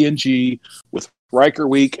like TNG with Riker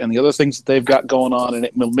Week and the other things that they've got going on, and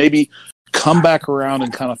it will maybe come back around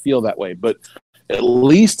and kind of feel that way. But at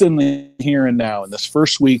least in the here and now, in this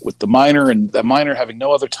first week with the Miner and the Miner having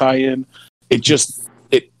no other tie-in,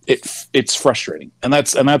 it's frustrating.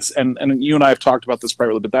 And you and I have talked about this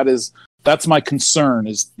privately, but that's my concern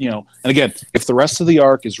is, and again, if the rest of the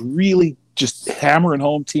arc is really just hammering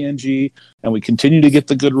home TNG and we continue to get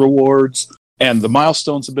the good rewards and the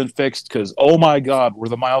milestones have been fixed, because oh my God, were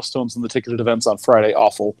the milestones and the ticketed events on Friday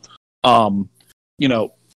awful. Then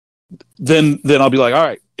I'll be like, all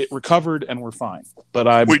right, it recovered and we're fine. But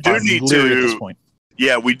I'm leery at this point.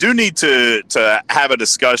 Yeah, we do need to have a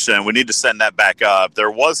discussion. We need to send that back up.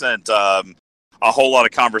 There wasn't a whole lot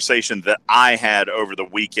of conversation that I had over the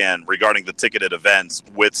weekend regarding the ticketed events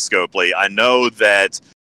with Scopely. I know that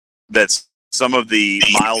some of the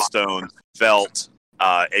milestones felt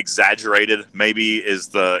exaggerated, maybe is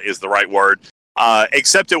the right word.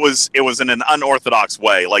 Except it was in an unorthodox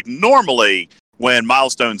way. Like normally when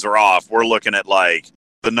milestones are off, we're looking at like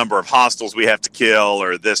the number of hostiles we have to kill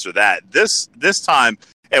or this or that. This time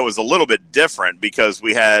it was a little bit different because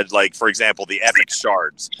we had, like, for example, the epic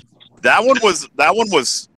shards. That one was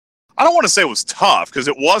I don't want to say it was tough, because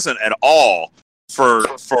it wasn't at all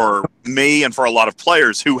for me and for a lot of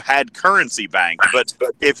players who had currency banked. But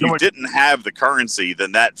if you didn't have the currency,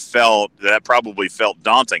 then that probably felt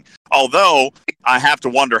daunting. Although I have to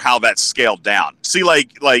wonder how that scaled down. See,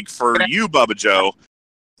 like for you, Bubba Joe,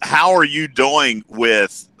 how are you doing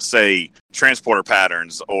with, say, transporter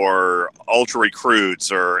patterns or ultra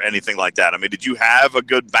recruits or anything like that? I mean, did you have a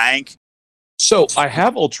good bank? So I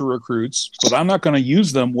have ultra recruits, but I'm not going to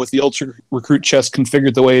use them with the ultra recruit chest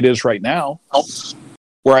configured the way it is right now,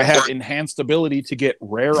 where I have enhanced ability to get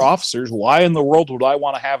rare officers. Why in the world would I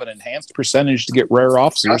want to have an enhanced percentage to get rare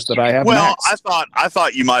officers that I have? Well, I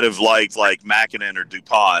thought you might have liked like Mackinnon or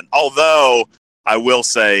DuPont. Although I will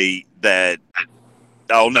say that,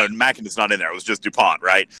 oh no, Mackinnon's not in there. It was just DuPont,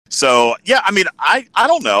 right? So yeah, I mean, I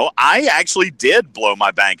don't know. I actually did blow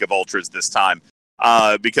my bank of ultras this time.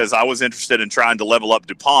 Because I was interested in trying to level up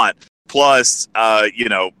DuPont. Plus, I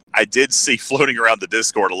did see floating around the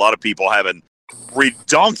Discord a lot of people having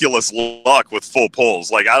redonkulous luck with full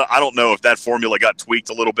pulls. Like, I don't know if that formula got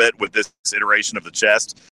tweaked a little bit with this iteration of the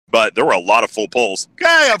chest, but there were a lot of full pulls.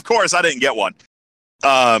 Okay, of course, I didn't get one.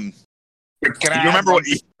 Remember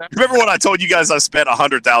when I told you guys I spent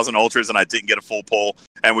 100,000 ultras and I didn't get a full pull?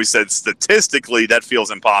 And we said statistically that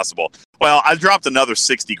feels impossible. Well, I dropped another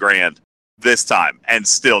 60 grand this time and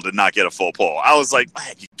still did not get a full pull. I was like,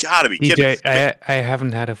 man, you gotta be kidding me. DJ, I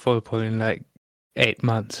haven't had a full pull in like 8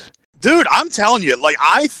 months. Dude, I'm telling you, like,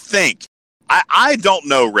 I think, I don't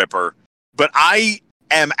know, Ripper, but I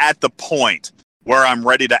am at the point where I'm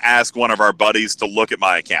ready to ask one of our buddies to look at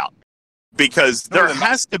my account. Because there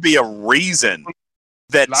has to be a reason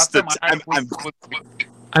that's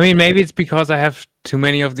I mean, maybe it's because I have too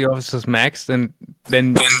many of the officers maxed, and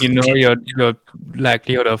then your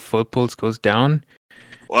likelihood of full pulls goes down.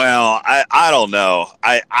 Well, I don't know.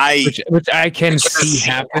 Which I can see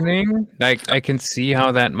happening. Like, I can see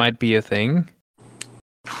how that might be a thing.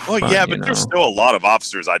 Well, yeah, but there's still a lot of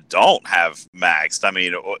officers I don't have maxed. I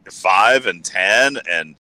mean, 5 and 10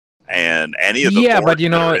 and any of the but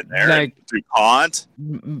in there, like DuPont.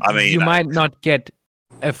 I mean, you might not get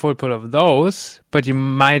a full pull of those, but you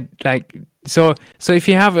might so if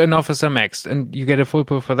you have an officer maxed and you get a full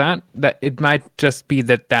pull for that it might just be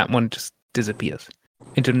that one just disappears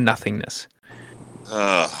into nothingness.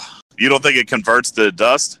 You don't think it converts to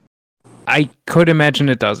dust? I could imagine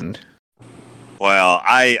it doesn't. Well,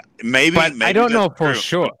 maybe I don't know for true.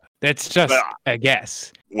 sure. That's just a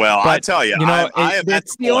guess. Well, I tell you,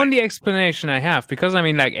 that's the only explanation I have, because I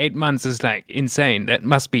mean, like 8 months is like insane. That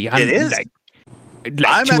must be like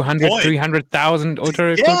 200, 300,000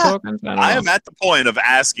 ultra tokens. I am at the point of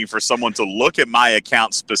asking for someone to look at my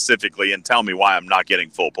account specifically and tell me why I'm not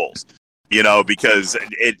getting full pulls. Because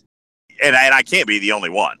and I can't be the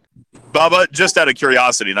only one. Bubba, just out of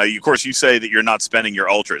curiosity, now, of course, you say that you're not spending your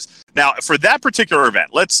ultras. Now, for that particular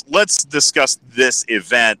event, let's discuss this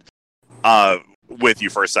event with you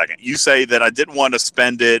for a second. You say that I didn't want to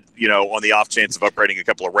spend it, on the off chance of upgrading a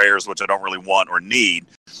couple of rares, which I don't really want or need,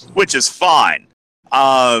 which is fine.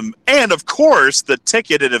 And of course, the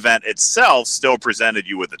ticketed event itself still presented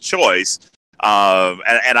you with a choice.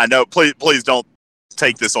 And I know, please don't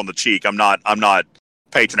take this on the cheek. I'm not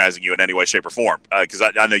patronizing you in any way, shape, or form, because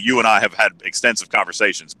I know you and I have had extensive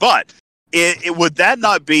conversations. But would that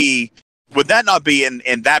not be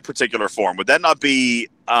in that particular form? Would that not be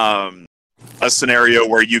a scenario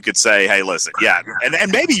where you could say, hey, listen, yeah,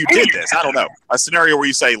 and maybe you did this, I don't know, a scenario where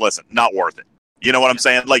you say, listen, not worth it. You know what I'm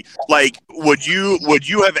saying? Like would you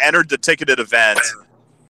have entered the ticketed event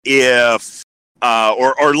if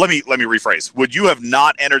or let me rephrase. Would you have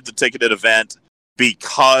not entered the ticketed event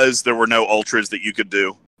because there were no ultras that you could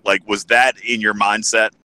do? Like, was that in your mindset?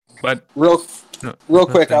 But real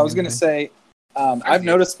quick, I was going to say, I've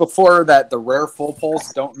noticed before that the rare full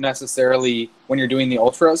pulls don't necessarily, when you're doing the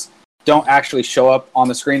ultras, don't actually show up on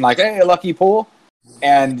the screen like, hey, lucky pull,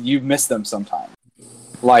 and you miss them sometimes.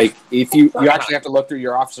 Like, if you actually have to look through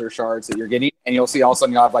your officer shards that you're getting, and you'll see all of a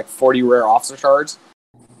sudden you'll have like 40 rare officer shards,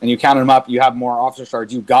 and you count them up, you have more officer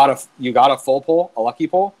shards. You got a full pull, a lucky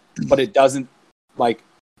pull, but it doesn't like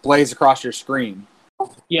blaze across your screen.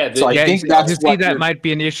 Yeah, so I think that's that might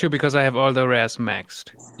be an issue because I have all the rares maxed.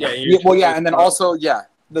 And then also,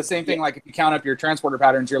 the same thing. Like, if you count up your transporter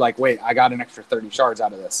patterns, you're like, wait, I got an extra 30 shards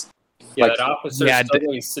out of this. Yeah, that officer is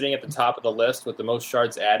totally sitting at the top of the list with the most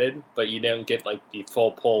shards added, but you don't get like the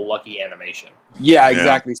full pull lucky animation. Yeah,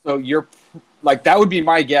 exactly. So you're like, that would be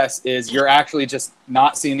my guess, is you're actually just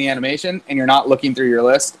not seeing the animation and you're not looking through your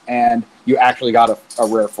list, and you actually got a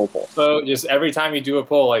rare full pull. So just every time you do a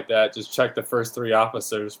pull like that, just check the first 3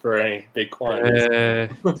 officers for any big coins.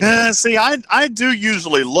 See, I do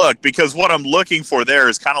usually look, because what I'm looking for there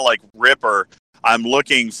is kind of like Ripper. I'm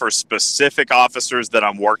looking for specific officers that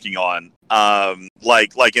I'm working on.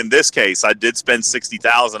 Like in this case, I did spend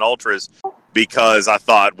 60,000 ultras because I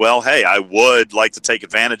thought, well, hey, I would like to take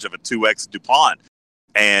advantage of a 2x DuPont.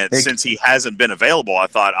 And since he hasn't been available, I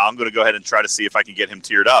thought I'm going to go ahead and try to see if I can get him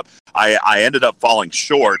tiered up. I ended up falling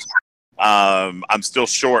short. I'm still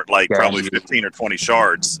short, like probably 15 or 20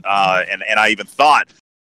 shards. And I even thought,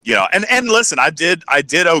 and listen, I did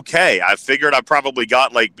okay. I figured I probably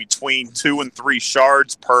got like between 2 and 3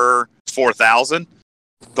 shards per 4,000.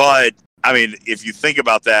 But I mean, if you think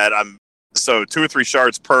about that, 2 or 3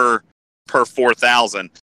 shards per 4,000.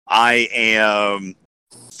 I am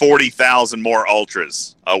 40,000 more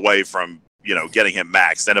ultras away from getting him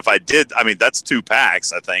maxed. And if I did, I mean, that's 2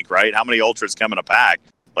 packs, I think, right? How many ultras come in a pack?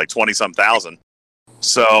 Like 20-some thousand.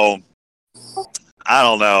 So I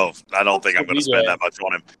don't know. I don't think I'm going to spend that much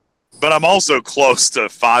on him. But I'm also close to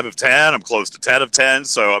 5 of 10. I'm close to 10 of 10.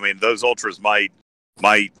 So I mean, those ultras might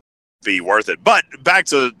be worth it. But back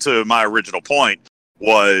to my original point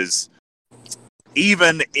was,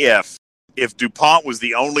 even if DuPont was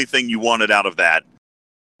the only thing you wanted out of that,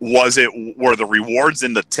 were the rewards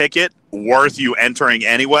in the ticket worth you entering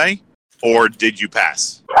anyway, or did you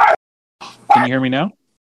pass? Can you hear me now?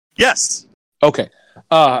 Yes. Okay.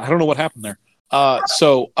 I don't know what happened there.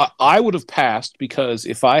 So I would have passed because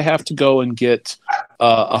if I have to go and get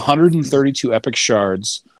 132 epic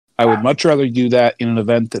shards, I would much rather do that in an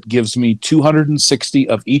event that gives me 260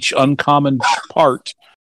 of each uncommon part,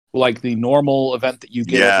 like the normal event that you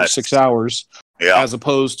get over 6 hours, as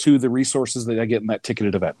opposed to the resources that I get in that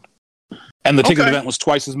ticketed event. And the ticketed event was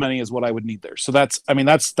twice as many as what I would need there. So that's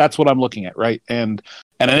what I'm looking at, right? And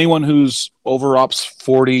anyone who's over Ops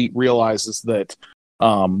 40 realizes that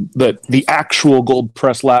that the actual Gold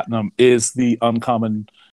Press Latinum is the uncommon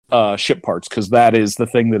ship parts, because that is the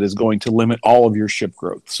thing that is going to limit all of your ship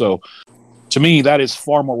growth. So to me, that is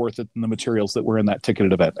far more worth it than the materials that were in that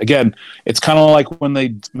ticketed event. Again, it's kind of like when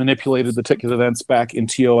they manipulated the ticketed events back in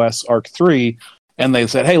TOS Arc 3, and they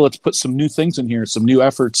said, hey, let's put some new things in here, some new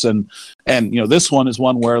efforts. And this one is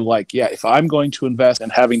one where, like, if I'm going to invest in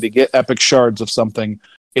having to get epic shards of something,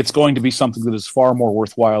 it's going to be something that is far more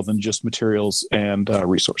worthwhile than just materials and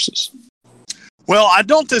resources. Well, I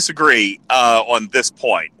don't disagree on this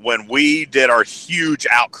point. When we did our huge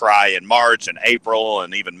outcry in March and April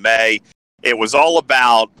and even May, it was all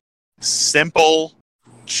about simple,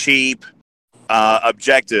 cheap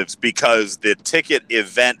objectives, because the ticket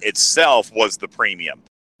event itself was the premium.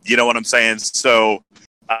 You know what I'm saying? So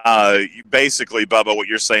basically, Bubba, what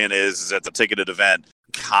you're saying is that the ticketed event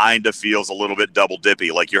kind of feels a little bit double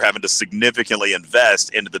dippy, like you're having to significantly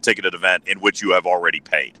invest into the ticketed event in which you have already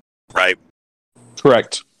paid, right?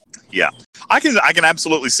 Correct. Yeah, I can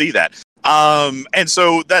absolutely see that. And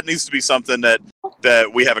so that needs to be something that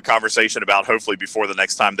we have a conversation about, hopefully before the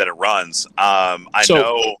next time that it runs.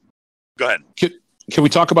 Go ahead. Can we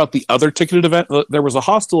talk about the other ticketed event? There was a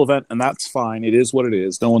hostile event, and that's fine. It is what it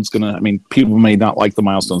is. No one's gonna. I mean, people may not like the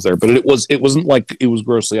milestones there, but it wasn't like it was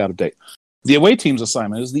grossly out of date. The away teams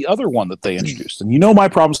assignment is the other one that they introduced, and you know my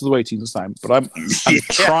problems with the away teams assignment, but I'm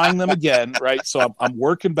trying them again, right? So I'm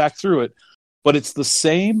working back through it. But it's the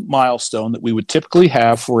same milestone that we would typically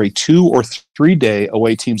have for a 2 or 3 day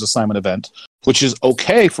away teams assignment event, which is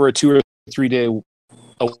okay for a 2 or 3 day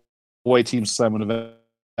away teams assignment event,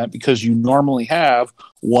 because you normally have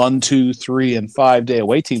 1, 2, 3, and 5 day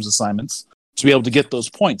away teams assignments to be able to get those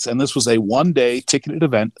points. And this was a 1 day ticketed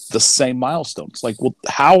event, the same milestones. Like, well,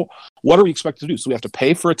 what are we expected to do? So we have to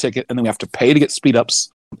pay for a ticket, and then we have to pay to get speed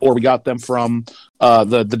ups, or we got them from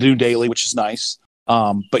the new daily, which is nice.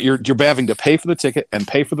 But you're having to pay for the ticket and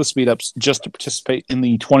pay for the speed ups just to participate in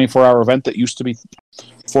the 24-hour event that used to be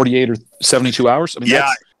 48 or 72 hours. I mean,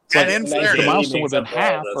 the milestone would have been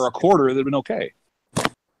half or a quarter. That would have been okay.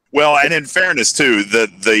 Well, and in fairness, too,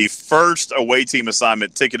 the first away team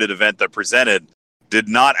assignment ticketed event that presented did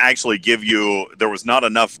not actually give you, there was not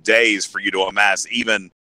enough days for you to amass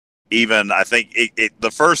even I think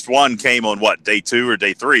the first one came on day 2 or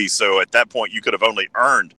day 3. So at that point, you could have only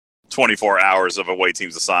earned 24 hours of away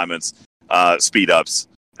teams assignments, speed ups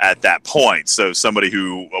at that point. So somebody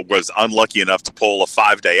who was unlucky enough to pull a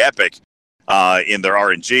 5-day epic in their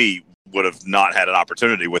RNG would have not had an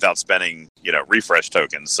opportunity without spending, refresh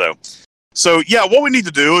tokens. So yeah, what we need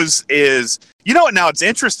to do is now it's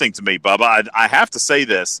interesting to me, Bubba. I have to say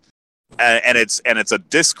this, and it's a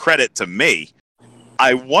discredit to me.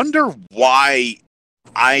 I wonder why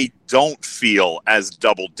I don't feel as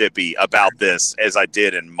double dippy about this as I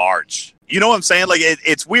did in March. You know what I'm saying? Like,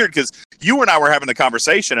 it's weird because you and I were having a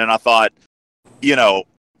conversation, and I thought,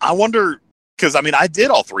 I wonder, because I did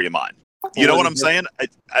all 3 of mine. You know what I'm saying?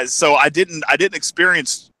 So I didn't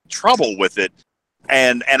experience trouble with it,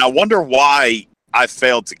 and I wonder why I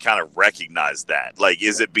failed to kind of recognize that. Like,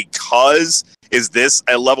 is this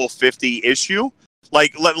a level 50 issue?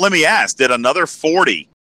 Like, let me ask, did another 40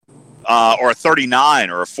 or a 39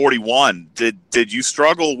 or a 41, did you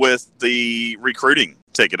struggle with the recruiting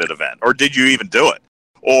ticketed event, or did you even do it?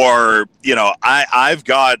 Or, I've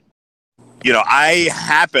got, I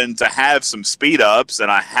happen to have some speed ups, and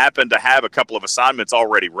I happen to have a couple of assignments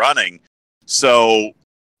already running. So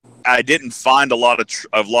I didn't find a lot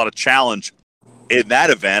of challenge in that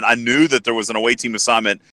event. I knew that there was an away team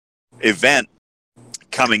assignment event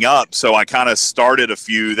coming up, so I kind of started a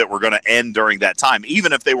few that were going to end during that time,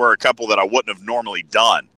 even if they were a couple that I wouldn't have normally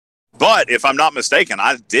done. But if I'm not mistaken,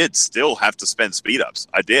 I did still have to spend speed ups.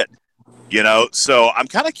 I did, so I'm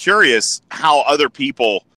kind of curious how other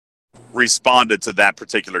people responded to that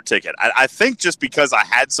particular ticket. I think just because I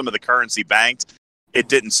had some of the currency banked, it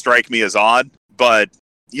didn't strike me as odd. But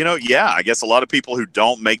I guess a lot of people who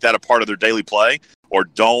don't make that a part of their daily play, or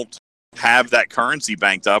don't have that currency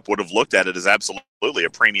banked up, would have looked at it as absolutely a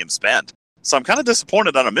premium spend. So I'm kind of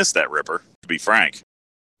disappointed that I missed that, Ripper, to be frank.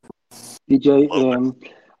 DJ,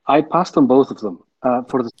 I passed on both of them.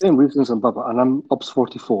 for the same reasons as Bubba, and I'm Ops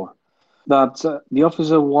 44. That the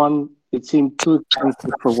Officer one, it seemed too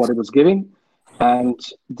expensive for what it was giving, and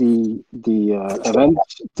the event,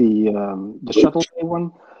 the shuttle day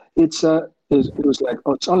one, it was like,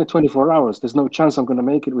 oh, it's only 24 hours. There's no chance I'm going to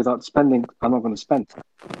make it without spending. I'm not going to spend.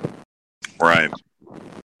 Right.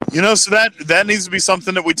 So that needs to be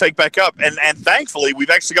something that we take back up, and thankfully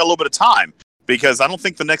we've actually got a little bit of time, because I don't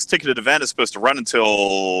think the next ticketed event is supposed to run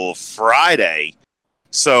until Friday.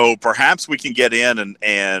 So perhaps we can get in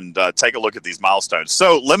and take a look at these milestones.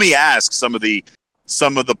 So let me ask some of the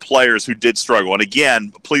players who did struggle. And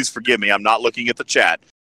again, please forgive me, I'm not looking at the chat.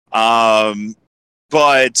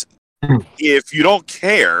 But if you don't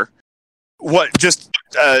care,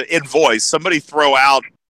 in voice, somebody throw out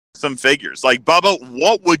some figures. Like, Bubba,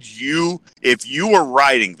 what would you, if you were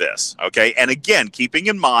writing this, okay? And again, keeping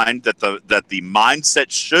in mind that the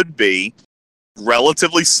mindset should be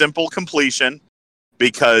relatively simple completion,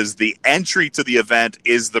 because the entry to the event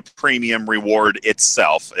is the premium reward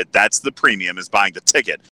itself. That's the premium, is buying the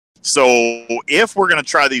ticket. So if we're going to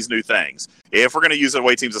try these new things, if we're going to use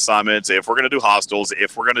away teams assignments, if we're going to do hostels,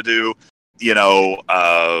 if we're going to do,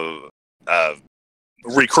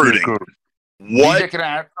 recruiting, what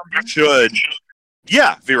should...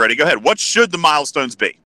 Yeah, if you're ready, go ahead. What should the milestones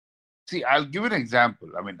be? See, I'll give an example.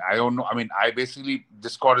 I don't know.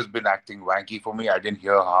 Discord has been acting wanky for me. I didn't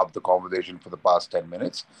hear half the conversation for the past 10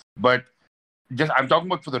 minutes. But I'm talking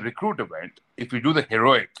about for the recruit event. If you do the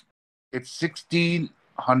heroic, it's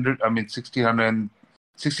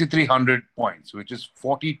 6,300 points, which is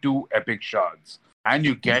 42 epic shards. And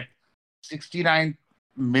you get 69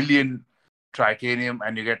 million tritanium,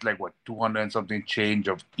 and you get 200 and something change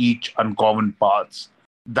of each uncommon parts.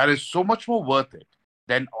 That is so much more worth it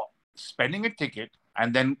than spending a ticket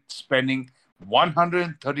and then spending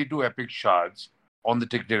 132 epic shards on the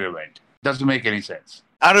ticketed event. Doesn't make any sense.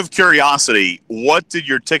 Out of curiosity, what did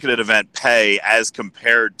your ticketed event pay as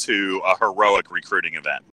compared to a heroic recruiting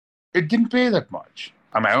event? It didn't pay that much.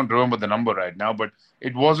 I don't remember the number right now, but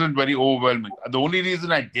it wasn't very overwhelming. The only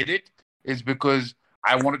reason I did it is because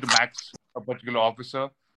I wanted to max a particular officer.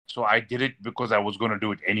 So I did it because I was going to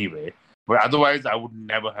do it anyway. But otherwise, I would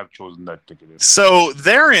never have chosen that ticket. So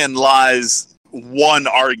therein lies one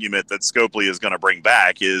argument that Scopely is going to bring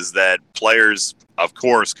back, is that players, of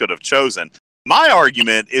course, could have chosen. My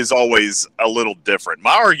argument is always a little different.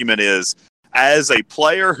 My argument is, as a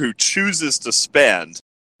player who chooses to spend,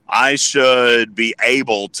 I should be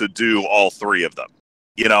able to do all three of them.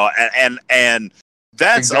 And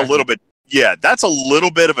that's exactly. That's a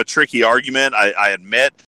little bit of a tricky argument, I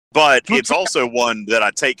admit. But it's also one that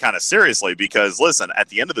I take kind of seriously, because, listen, at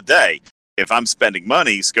the end of the day, if I'm spending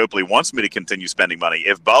money, Scopely wants me to continue spending money.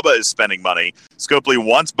 If Bubba is spending money, Scopely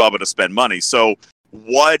wants Bubba to spend money. So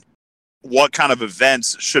what kind of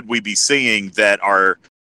events should we be seeing that are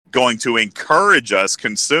going to encourage us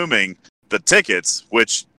consuming the tickets,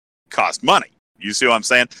 which cost money? You see what I'm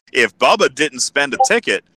saying? If Bubba didn't spend a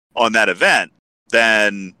ticket on that event,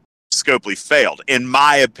 then Scopely failed, in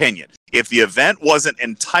my opinion. If the event wasn't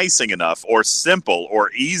enticing enough or simple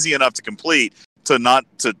or easy enough to complete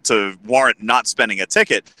to warrant not spending a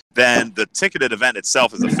ticket, then the ticketed event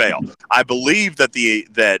itself is a fail. I believe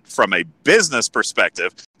that from a business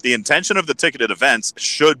perspective, the intention of the ticketed events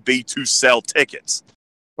should be to sell tickets.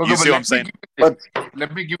 Okay, you see what I'm saying?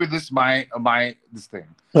 Let me give you this this thing.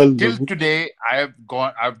 Till today,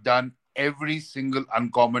 I've done every single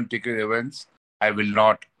uncommon ticket events. I will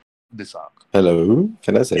not this arc. Hello,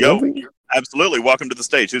 can I say something? Absolutely. Welcome to the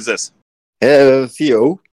stage. Who's this?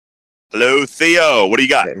 Theo. Hello, Theo. What do you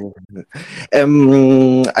got?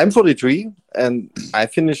 I'm 43, and I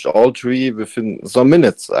finished all three within some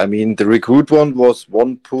minutes. The recruit one was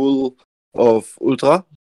one pool of Ultra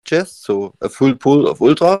chests, so a full pool of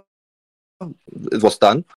Ultra. It was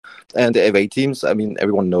done. And the away teams,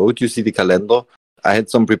 everyone knows. You see the calendar. I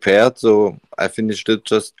had some prepared, so I finished it,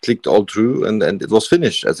 just clicked all through, and it was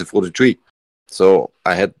finished as a 43. So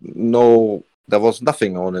I had there was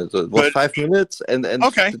nothing on it. It was 5 minutes, and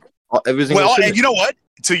okay. Everything. Well, and you know what?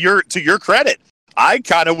 To your credit, I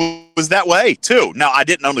kind of was that way too. Now, I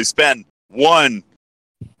didn't only spend one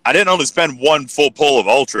full pull of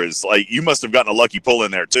ultras. Like, you must have gotten a lucky pull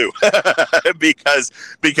in there too, because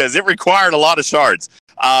it required a lot of shards.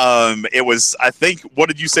 It was, I think, what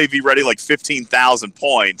did you say, V-Ready? Like 15,000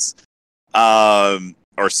 points,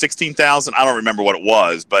 or 16,000. I don't remember what it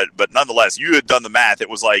was, but nonetheless, you had done the math. It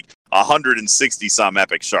was like 160 some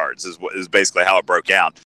epic shards is basically how it broke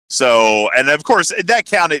out. So, and of course, it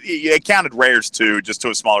counted rares too, just to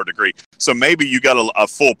a smaller degree. So maybe you got a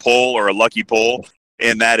full pull or a lucky pull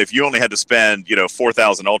in that if you only had to spend,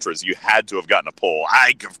 4,000 ultras, you had to have gotten a pull.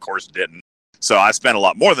 I, of course, didn't. So I spent a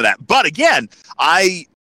lot more than that. But again, I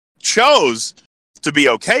chose to be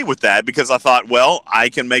okay with that because I thought, well, I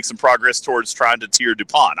can make some progress towards trying to tier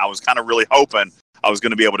DuPont. I was kind of really hoping I was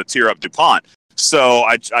going to be able to tier up DuPont. So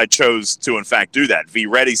I chose to, in fact, do that. V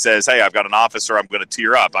Ready says, hey, I've got an officer. I'm going to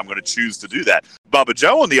tier up. I'm going to choose to do that. Bubba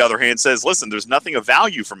Joe, on the other hand, says, listen, there's nothing of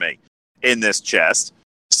value for me in this chest.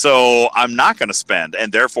 So I'm not going to spend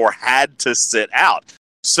and therefore had to sit out.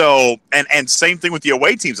 So, and same thing with the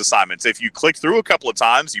away team's assignments. If you click through a couple of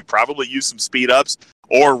times, you probably use some speed ups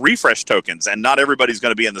or refresh tokens, and not everybody's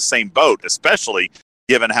going to be in the same boat, especially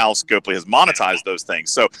given how Scopely has monetized those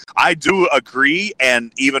things. So I do agree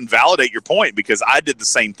and even validate your point because I did the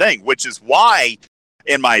same thing, which is why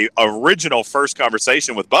in my original first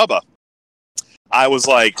conversation with Bubba, I was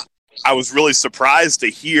really surprised to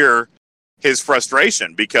hear his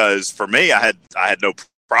frustration because for me, I had no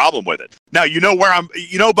problem with it. Now,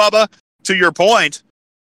 Bubba, to your point,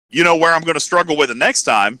 where I'm going to struggle with it next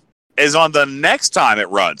time is on the next time it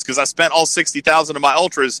runs because I spent all 60,000 of my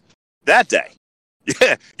ultras that day.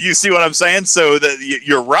 Yeah, you see what I'm saying? So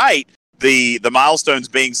you're right. The milestones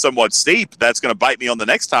being somewhat steep, that's going to bite me on the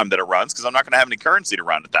next time that it runs because I'm not going to have any currency to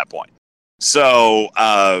run at that point. So,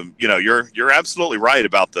 you're absolutely right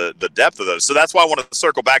about the depth of those. So that's why I wanted to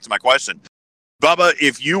circle back to my question. Bubba,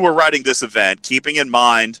 if you were writing this event, keeping in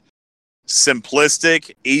mind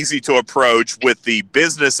simplistic, easy to approach with the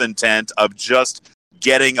business intent of just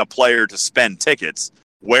getting a player to spend tickets,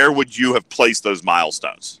 where would you have placed those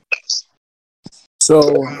milestones?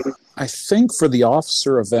 So I think for the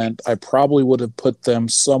officer event, I probably would have put them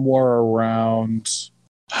somewhere around,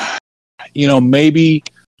 maybe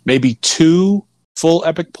 2 full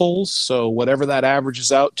epic pulls. So whatever that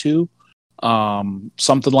averages out to,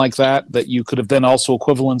 something like that you could have then also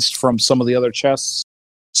equivalenced from some of the other chests.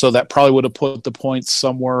 So that probably would have put the points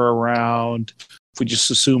somewhere around, if we just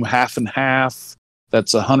assume half and half,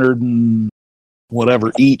 that's 100 and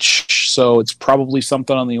whatever each. So it's probably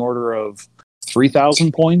something on the order of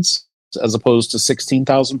 3,000 points as opposed to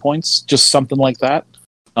 16,000 points, just something like that.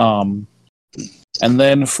 And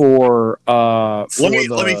then for let me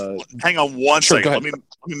hang on one second. Let me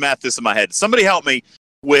math this in my head. Somebody help me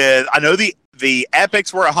with. I know the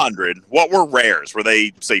epics were 100. What were rares? Were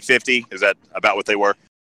they say 50? Is that about what they were?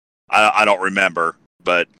 I don't remember.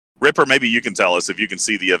 But Ripper, maybe you can tell us if you can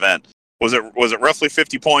see the event. Was it roughly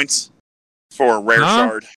 50 points for a rare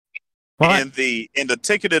shard? What? In the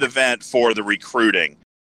ticketed event for the recruiting,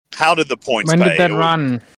 how did the points pay? When did that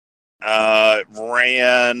run?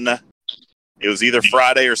 It was either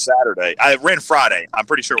Friday or Saturday. I ran Friday. I'm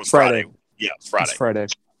pretty sure it was Friday. Yeah, it was Friday. It's Friday.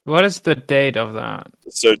 What is the date of that?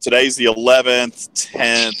 So today's the 11th,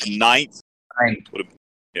 10th, 9th.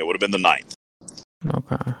 It would have been the 9th.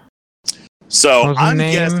 Okay. So I'm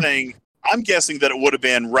guessing that it would have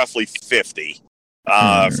been roughly 50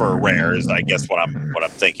 for rares. I guess what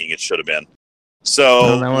I'm thinking it should have been.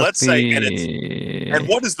 So let's say, and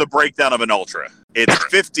what is the breakdown of an ultra? It's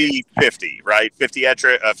 50-50, right?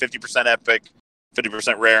 50% epic,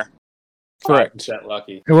 50% rare. Correct. 5%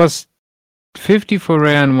 lucky. It was 50 for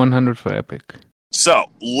rare and 100 for epic. So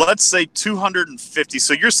let's say 250.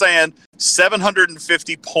 So you're saying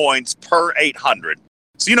 750 points per 800.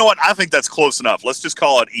 So you know what? I think that's close enough. Let's just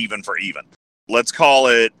call it even for even. Let's call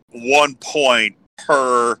it 1 point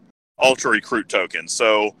per ultra recruit token.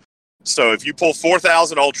 So if you pull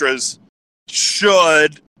 4,000 ultras,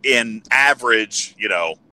 should in average,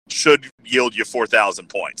 should yield you 4,000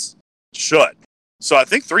 points. Should. So I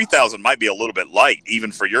think 3,000 might be a little bit light,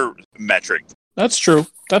 even for your metric. That's true.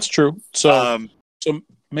 So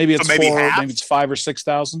maybe it's maybe 5 or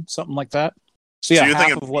 6,000, something like that. So yeah, you're half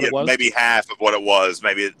thinking of what it was. Maybe half of what it was.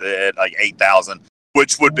 Maybe at like 8,000,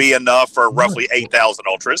 which would be enough for roughly 8,000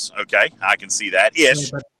 ultras. Okay, I can see that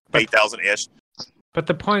ish, 8,000 ish. But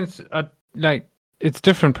the points are it's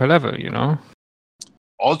different per level,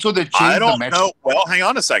 Also, they changed I don't the know. Well, hang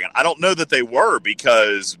on a second. I don't know that they were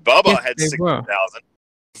because Bubba had 16,000.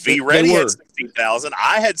 V Ready had 16,000.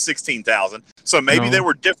 I had 16,000. So maybe they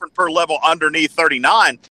were different per level underneath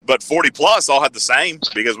 39, but 40 plus all had the same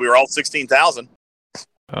because we were all 16,000.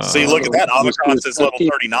 See, look at that. Omicron says level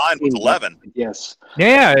 39 with 11. Yes.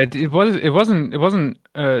 Yeah, it wasn't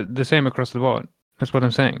the same across the board. That's what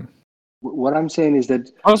I'm saying. What I'm saying is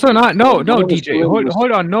that also no, DJ.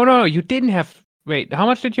 Hold on. No, you didn't have. Wait, how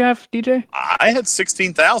much did you have, DJ? I had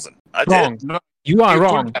 16,000. I wrong. did. No, you are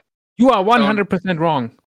wrong. You are 100%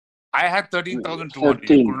 wrong. I had 13,200.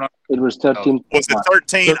 It was 13. Was it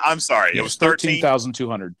 13? I'm sorry. It was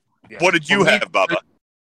 13,200. What did you have, Bubba?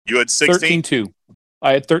 You had 16? 13,200.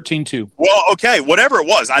 I had 13-2. Well, okay, whatever it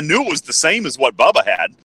was, I knew it was the same as what Bubba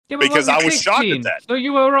had Yeah, but because it I wasn't was shocked 16, at that. So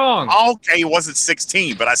you were wrong. Okay, it wasn't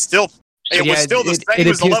 16, but it was still the same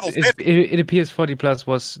as the level 50. It appears 40 plus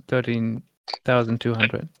was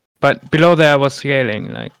 13,200. But below there was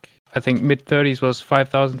scaling. Like, I think mid 30s was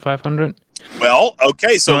 5,500. Well,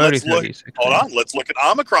 okay, so Early let's look. 30s, Hold on, let's look at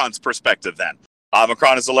Omicron's perspective then.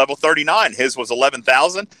 Omicron is a level 39. His was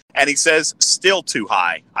 11,000, and he says still too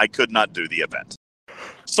high. I could not do the event.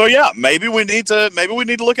 So yeah, maybe we need to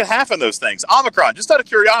look at half of those things. Omicron, just out of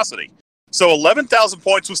curiosity. So 11,000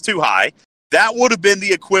 points was too high. That would have been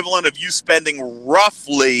the equivalent of you spending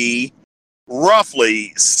roughly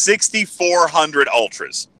 6,400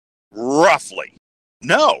 ultras. Roughly.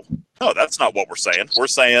 No, that's not what we're saying. We're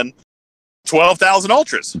saying 12,000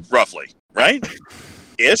 ultras, roughly, right?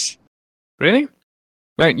 Ish. Really?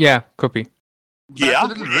 Right, yeah, could be. Yeah,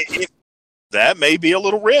 that may be a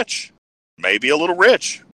little rich. Maybe a little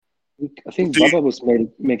rich. I think Bubba was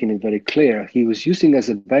making it very clear. He was using as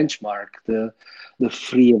a benchmark the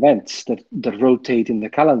free events that rotate in the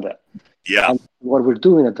calendar. Yeah. And what we're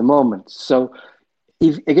doing at the moment. So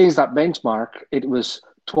if against that benchmark, it was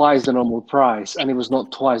twice the normal price, and it was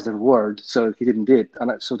not twice the reward. So he didn't do it.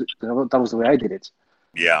 And so that was the way I did it.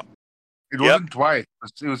 Yeah. It wasn't twice.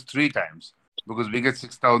 It was 3 times because we get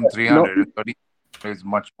 6,300. No. 30 is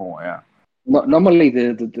much more. Yeah. Normally,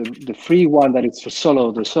 the free one that is for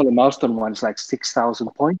solo, the solo milestone one is like 6,000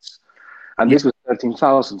 points, and this was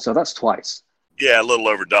 13,000. So that's twice. Yeah, a little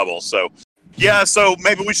over double. So, yeah. So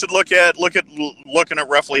maybe we should looking at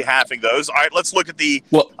roughly halving those. All right, let's look at the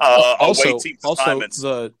away team assignments.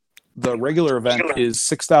 The regular event is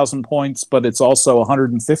 6,000 points, but it's also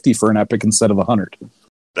 150 for an epic instead of 100.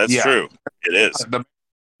 That's true. It is.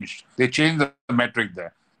 They changed the metric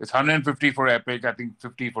there. It's 150 for epic. I think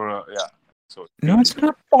 50 for So no, it's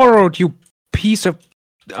not borrowed. You piece of.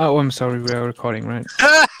 Oh, I'm sorry. We are recording, right?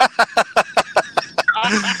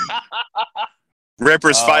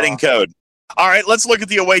 Ripper's fighting code. All right, let's look at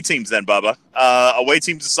the away teams then, Bubba. Away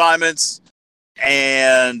teams assignments,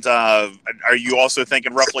 and are you also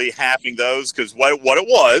thinking roughly halving those? Because what it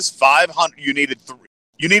was, 500. You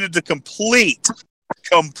needed to complete,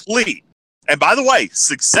 and by the way,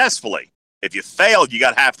 successfully. If you failed, you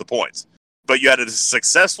got half the points. But you had to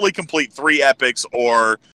successfully complete 3 epics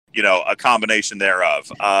or, a combination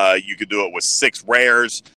thereof. You could do it with 6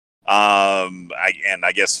 rares, and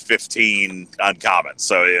I guess 15 uncommons.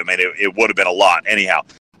 So, I mean, it would have been a lot. Anyhow,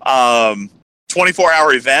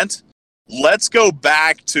 24-hour event. Let's go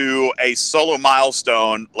back to a solo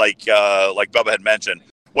milestone like Bubba had mentioned,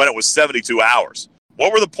 when it was 72 hours.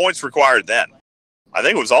 What were the points required then? I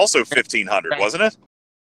think it was also 1,500, wasn't it?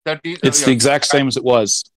 It's the exact same as it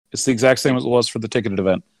was. It's the exact same as it was for the ticketed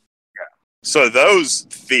event. So those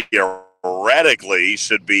theoretically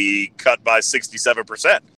should be cut by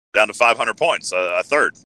 67%, down to 500 points, a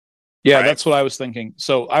third. Yeah, right? That's what I was thinking.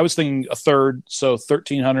 So I was thinking a third, so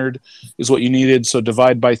 1,300 is what you needed. So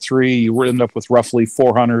divide by 3, you would end up with roughly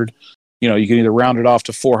 400. You can either round it off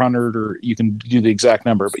to 400 or you can do the exact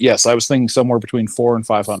number. But yes, I was thinking somewhere between 400 and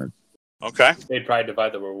 500. Okay. They'd probably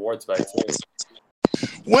divide the rewards by 2.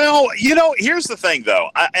 Well, here's the thing, though,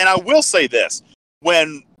 and I will say this: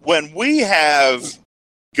 when we have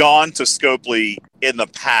gone to Scopely in the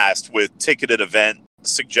past with ticketed event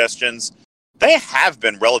suggestions, they have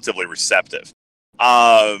been relatively receptive.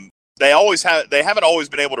 They haven't always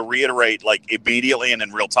been able to reiterate like immediately and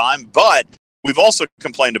in real time, but we've also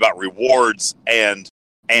complained about rewards and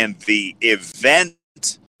the event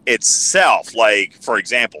itself. Like, for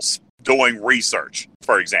example, doing research,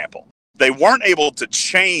 for example. They weren't able to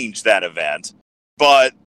change that event,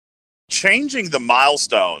 but changing the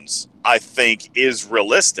milestones, I think, is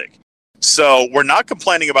realistic. So we're not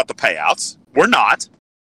complaining about the payouts. We're not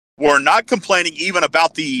complaining even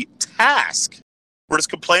about the task. We're just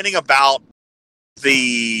complaining about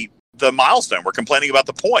the milestone. We're complaining about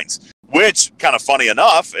the points, which, kind of funny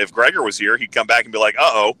enough, if Gregor was here, he'd come back and be like,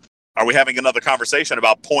 uh-oh, are we having another conversation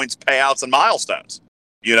about points, payouts, and milestones?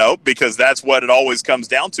 Because that's what it always comes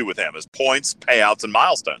down to with him is points, payouts, and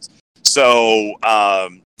milestones. So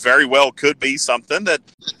very well could be something that,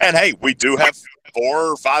 and hey, we do have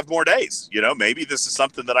 4 or 5 more days. Maybe this is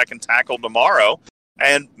something that I can tackle tomorrow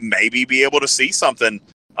and maybe be able to see something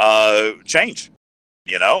change,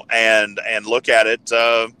 and look at it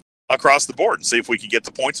across the board and see if we can get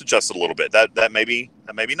the points adjusted a little bit. That may be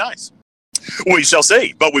nice. We shall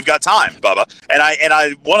see, but we've got time, Bubba. And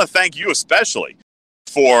I want to thank you especially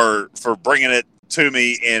for bringing it to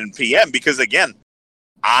me in PM, because again,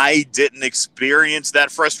 I didn't experience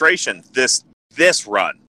that frustration this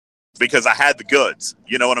run because I had the goods.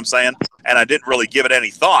 You know what I'm saying? and I didn't really give it any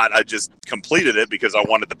thought. I just completed it because I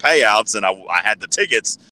wanted the payouts, and I had the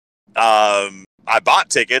tickets. I bought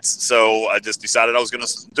tickets, so I just decided I was going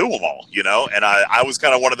to do them all, and I was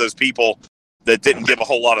kind of one of those people that didn't give a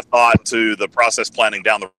whole lot of thought to the process planning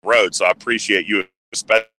down the road. So I appreciate you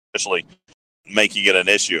especially making it an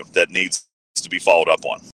issue that needs to be followed up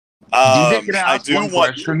on. I do want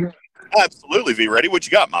question. Absolutely, V Ready. What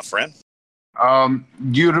you got, my friend?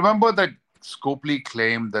 Do you remember that Scopely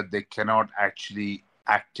claimed that they cannot actually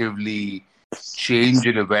actively change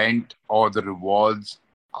an event or the rewards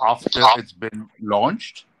after it's been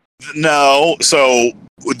launched? No, so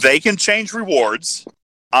they can change rewards.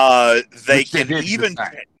 They can even.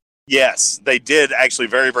 Yes, they did actually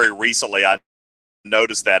very, very recently. I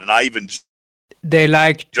noticed that, and I even. They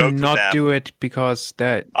like to not do it because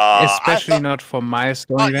that, especially not for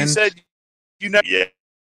milestone events. You said,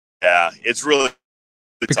 yeah, it's really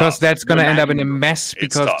because tough. That's going to end up in a mess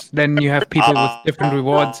because then you have people with different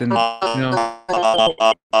rewards and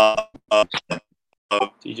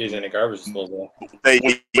DJ's in a garbage disposal.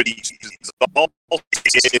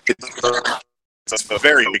 It's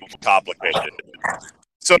very complicated.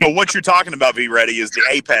 So what you're talking about, V Ready, is the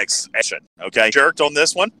Apex action. Okay, jerked on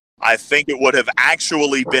this one. I think it would have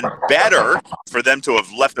actually been better for them to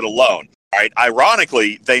have left it alone. Right?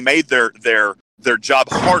 Ironically, they made their job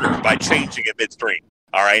harder by changing it midstream.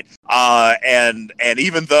 All right, and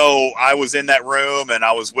even though I was in that room and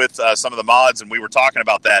I was with some of the mods and we were talking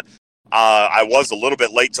about that, I was a little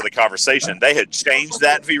bit late to the conversation. They had changed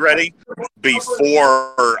that, V Ready,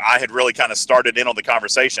 before I had really kind of started in on the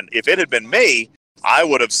conversation. If it had been me, I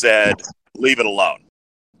would have said, leave it alone.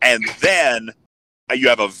 And then you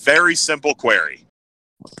have a very simple query.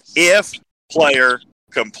 If player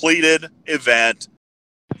completed event,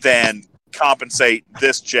 then compensate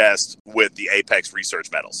this chest with the Apex research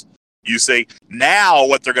medals. You see, now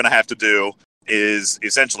what they're going to have to do is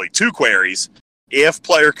essentially two queries. If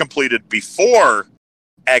player completed before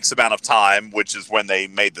X amount of time, which is when they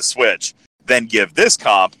made the switch, then give this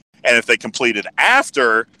comp. And if they completed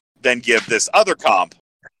after, then give this other comp.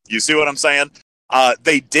 You see what I'm saying?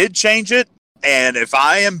 They did change it. And if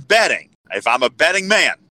I'm a betting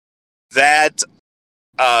man, that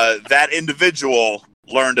individual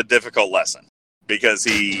learned a difficult lesson because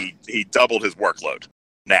he doubled his workload.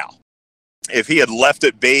 Now, if he had left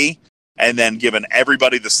it be and then given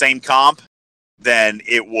everybody the same comp, then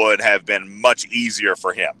it would have been much easier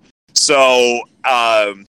for him. So,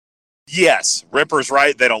 yes, Ripper's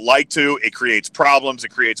right. They don't like to. It creates problems. It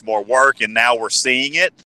creates more work, and now we're seeing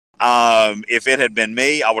it. If it had been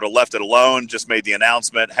me, I would have left it alone, just made the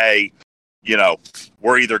announcement, hey,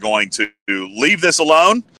 we're either going to leave this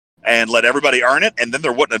alone and let everybody earn it, and then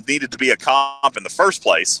there wouldn't have needed to be a comp in the first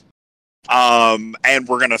place, and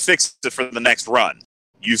we're going to fix it for the next run.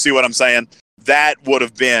 You see what I'm saying? That would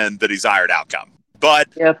have been the desired outcome. But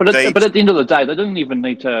at the end of the day, they didn't even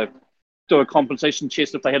need to do a compensation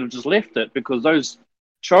chest if they had just left it, because those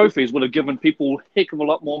trophies would have given people a heck of a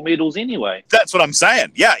lot more medals anyway. That's what I'm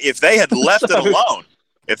saying. Yeah, if they had left it alone,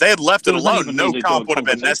 no comp would have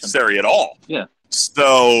been necessary at all. Yeah.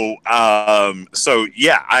 So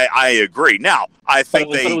yeah, I agree. Now, I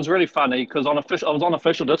think but it was really funny because I was on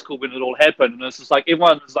official Discord when it all happened, and it's just like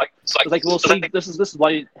everyone was like, well, see, this is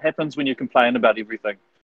why it happens when you complain about everything.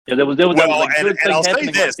 Yeah, there was and I'll say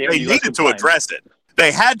this: they needed to address it.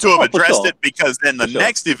 They had to have addressed it because then the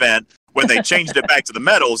next event, when they changed it back to the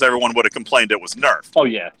medals, everyone would have complained it was nerfed. Oh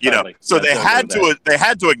yeah, totally. So they had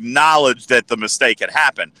to acknowledge that the mistake had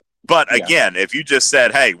happened. But again, if you just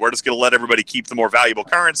said, hey, we're just going to let everybody keep the more valuable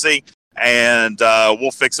currency and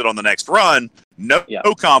we'll fix it on the next run, no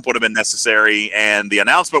comp would have been necessary and the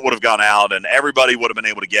announcement would have gone out and everybody would have been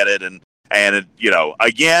able to get it. And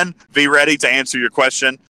again, be ready to answer your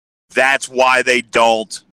question. That's why they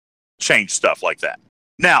don't change stuff like that.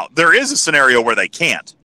 Now, there is a scenario where they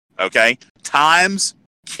can't. Okay? Times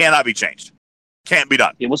cannot be changed. Can't be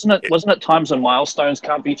done. Yeah, wasn't it times and milestones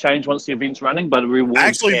can't be changed once the event's running, but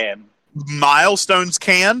rewards can? Milestones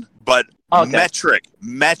can, but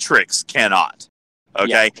metrics cannot.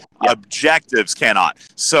 Okay? Yeah. Objectives cannot.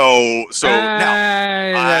 So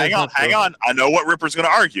now, hang on. I know what Ripper's going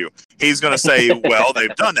to argue. He's going to say, well,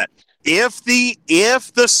 they've done that. If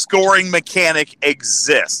the scoring mechanic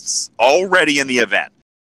exists already in the event,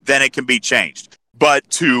 then it can be changed. But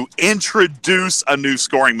to introduce a new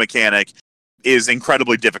scoring mechanic is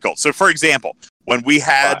incredibly difficult. So, for example, when we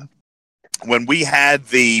had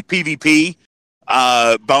the PvP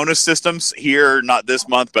bonus systems here, not this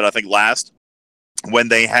month, but I think last, when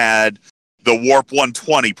they had the Warp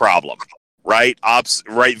 120 problem, right?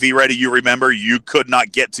 V Ready, you remember you could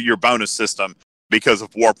not get to your bonus system because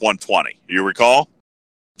of Warp 120. You recall?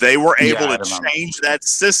 They were able I to remember. change that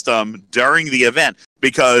system during the event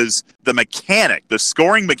because the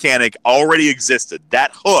scoring mechanic already existed.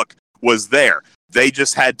 That hook was there. They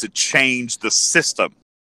just had to change the system.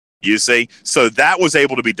 You see? So that was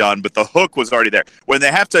able to be done, but the hook was already there. When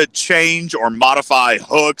they have to change or modify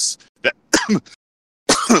hooks,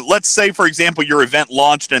 let's say, for example, your event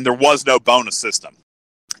launched and there was no bonus system.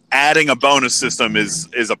 Adding a bonus system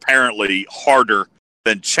is apparently harder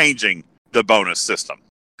than changing the bonus system.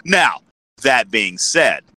 Now, that being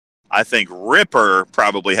said, I think Ripper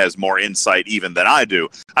probably has more insight even than I do.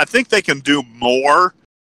 I think they can do more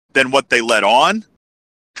than what they let on.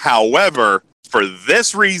 However, for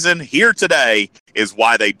this reason here today is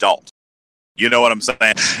why they don't. You know what I'm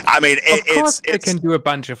saying? I mean, Of course they can do a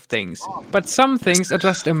bunch of things, but some things are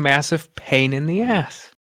just a massive pain in the ass.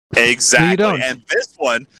 Exactly. don't. And this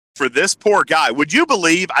one, for this poor guy, would you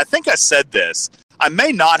believe, I think I said this. I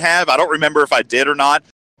may not have. I don't remember if I did or not.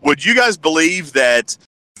 Would you guys believe that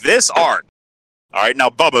this arc, all right, now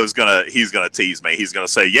Bubba's he's gonna tease me. He's gonna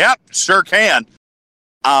say, yep, sure can.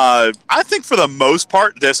 I think for the most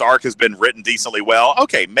part, this arc has been written decently well.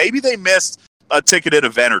 Okay, maybe they missed a ticketed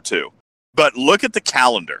event or two, but look at the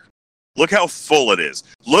calendar. Look how full it is.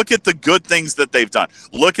 Look at the good things that they've done.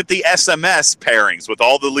 Look at the SMS pairings with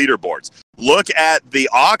all the leaderboards. Look at the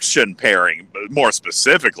auction pairing, more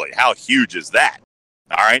specifically. How huge is that?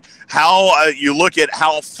 All right. How you look at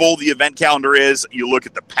how full the event calendar is. You look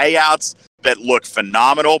at the payouts that look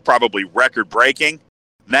phenomenal, probably record breaking.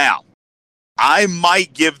 Now, I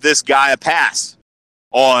might give this guy a pass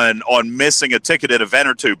on missing a ticketed event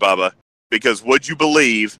or two, Bubba, because would you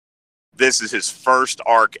believe this is his first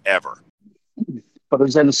arc ever? But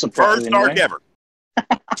there's any surprise. First arc ever.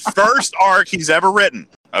 First arc he's ever written.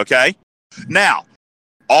 Okay. Now,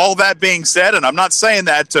 all that being said, and I'm not saying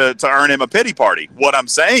that to earn him a pity party. What I'm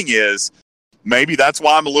saying is maybe that's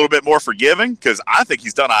why I'm a little bit more forgiving, because I think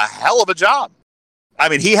he's done a hell of a job. I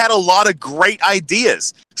mean, he had a lot of great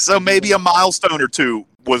ideas, so maybe a milestone or two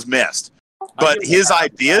was missed. But his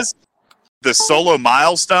ideas, the solo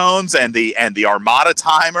milestones and the Armada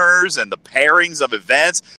timers and the pairings of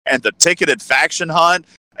events and the ticketed faction hunt.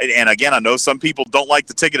 And again, I know some people don't like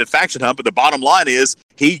the ticketed faction hunt, but the bottom line is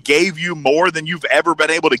he gave you more than you've ever been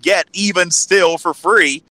able to get, even still for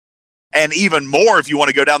free, and even more if you want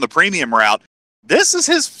to go down the premium route. This is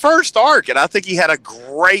his first arc, and I think he had a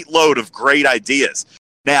great load of great ideas.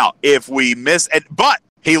 Now, if we miss it, but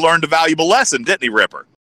he learned a valuable lesson, didn't he, Ripper?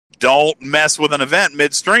 Don't mess with an event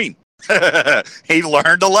midstream. He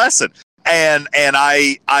learned a lesson, and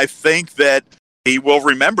I think that he will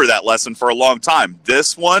remember that lesson for a long time.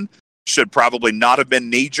 This one should probably not have been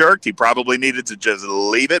knee-jerked. He probably needed to just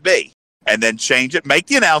leave it be and then change it, make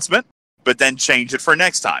the announcement, but then change it for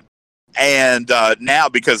next time. And now,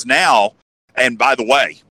 and by the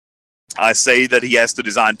way, I say that he has to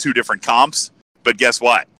design 2 different comps, but guess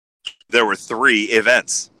what? There were 3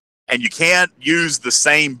 events, and you can't use the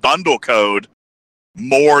same bundle code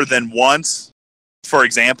more than once. For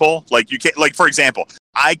example, for example,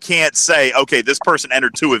 I can't say, okay, this person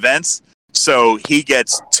entered 2 events, so he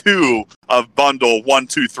gets 2 of bundle 1,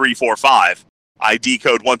 2, 3, 4, 5. ID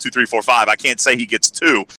code 1, 2, 3, 4, 5. I can't say he gets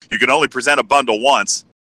 2. You can only present a bundle once.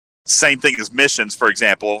 Same thing as missions, for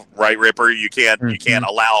example, right, Ripper? You can't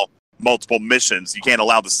allow multiple missions. You can't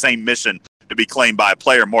allow the same mission to be claimed by a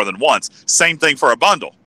player more than once. Same thing for a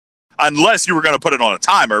bundle. Unless you were going to put it on a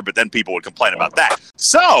timer, but then people would complain about that.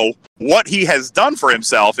 So what he has done for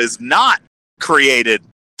himself is not created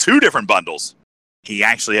 2 different bundles. He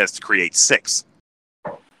actually has to create 6.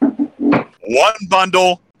 1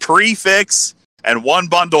 bundle pre-fix and 1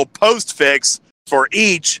 bundle post-fix for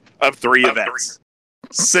each of 3 events.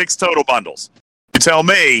 6 total bundles. You tell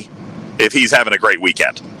me if he's having a great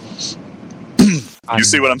weekend. You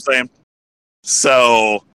see what I'm saying?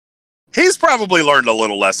 So he's probably learned a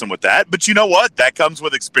little lesson with that, but you know what? That comes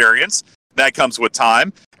with experience. That comes with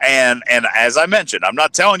time. And as I mentioned, I'm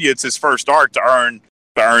not telling you it's his first arc to earn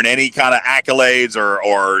any kind of accolades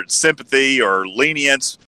or sympathy or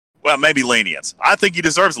lenience. Well, maybe lenience. I think he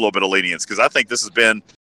deserves a little bit of lenience because I think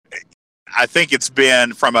it's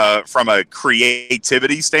been from a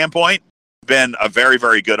creativity standpoint, been a very,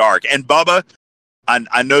 very good arc. And Bubba,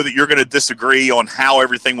 I know that you're going to disagree on how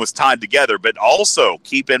everything was tied together, but also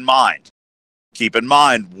keep in mind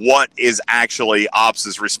what is actually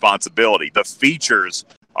Ops' responsibility. The features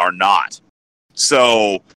are not.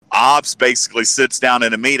 So Ops basically sits down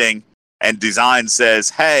in a meeting and design says,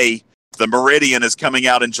 hey, the Meridian is coming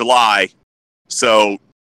out in July. So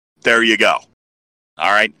there you go.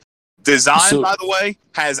 All right. Design, by the way,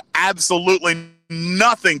 has absolutely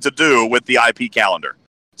nothing to do with the IP calendar.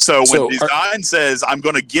 So when design says, I'm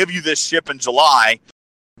going to give you this ship in July,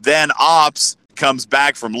 then ops comes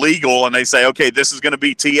back from legal and they say, okay, this is going to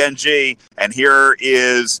be TNG, and here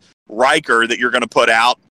is Riker that you're going to put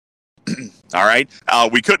out. All right.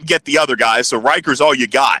 We couldn't get the other guy, so Riker's all you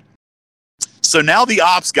got. So now the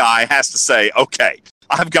ops guy has to say, okay,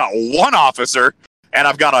 I've got one officer and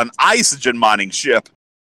I've got an isogen mining ship.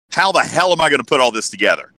 How the hell am I going to put all this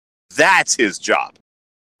together? That's his job.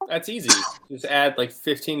 That's easy. Just add like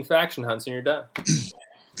 15 faction hunts and you're done.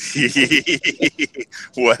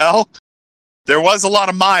 Well, there was a lot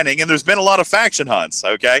of mining and there's been a lot of faction hunts,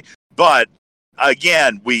 okay? But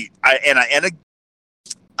again,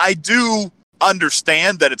 I do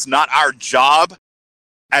understand that it's not our job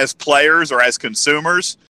as players or as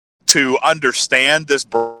consumers to understand this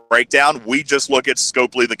breakdown. We just look at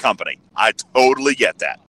Scopely, the company. I totally get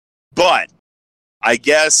that. But I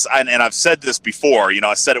guess, and I've said this before,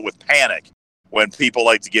 I said it with Panic when people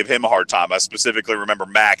like to give him a hard time. I specifically remember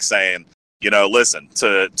Max saying, listen,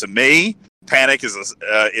 to me, Panic is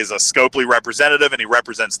a Scopely representative and he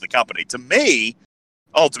represents the company. To me,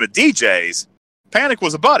 Ultimate DJs, Panic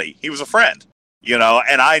was a buddy. He was a friend, and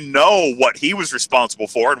I know what he was responsible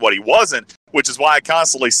for and what he wasn't, which is why I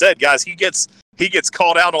constantly said, guys, he gets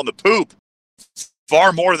called out on the poop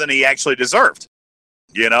far more than he actually deserved.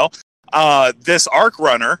 This Arc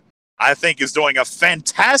Runner, I think, is doing a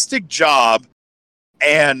fantastic job,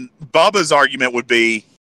 and Bubba's argument would be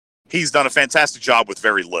he's done a fantastic job with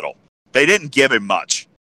very little. They didn't give him much.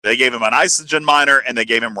 They gave him an isogen miner, and they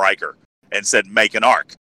gave him Riker, and said, make an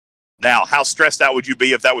arc. Now, how stressed out would you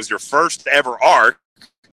be if that was your first ever arc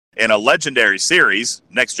in a legendary series,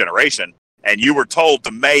 Next Generation, and you were told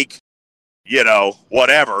to make,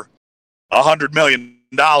 whatever, $100 million,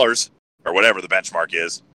 or whatever the benchmark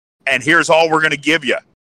is, and here's all we're going to give you.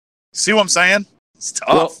 See what I'm saying? It's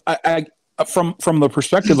tough. Well, I from the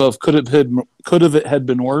perspective of could it had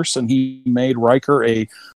been worse, and he made Riker a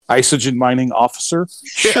isogen mining officer?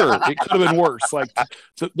 Sure, it could have been worse. Like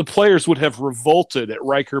the players would have revolted at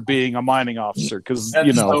Riker being a mining officer because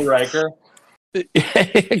so Riker.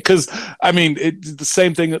 Because it's the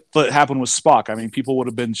same thing that happened with Spock. I mean, people would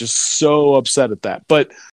have been just so upset at that.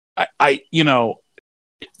 But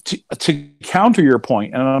to counter your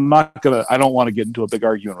point, and I don't want to get into a big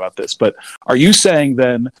argument about this, but are you saying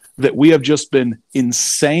then that we have just been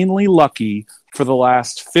insanely lucky for the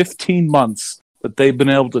last 15 months that they've been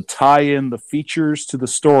able to tie in the features to the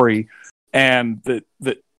story, and that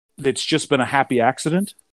it's just been a happy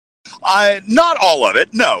accident? Not all of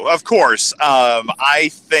it. No, of course. I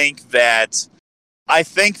think that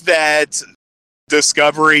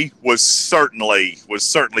Discovery was certainly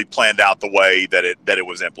planned out the way that it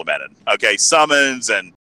was implemented. Okay, summons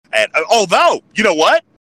and although, you know what?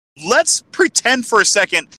 Let's pretend for a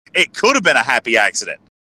second it could have been a happy accident.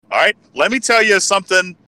 All right, let me tell you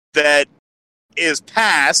something that is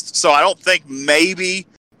past, so I don't think maybe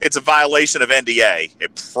it's a violation of NDA.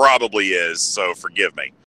 It probably is, so forgive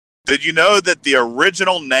me. Did you know that the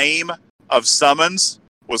original name of summons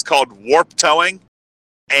was called Warp Towing?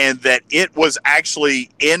 And that it was actually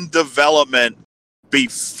in development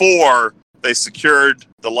before they secured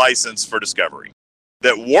the license for Discovery.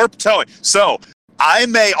 That Warp Towing. So I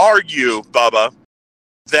may argue, Bubba,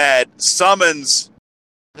 that Summons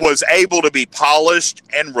was able to be polished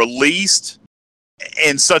and released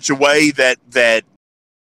in such a way that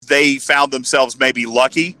they found themselves maybe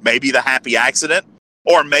lucky, maybe the happy accident,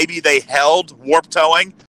 or maybe they held Warp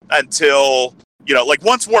Towing until,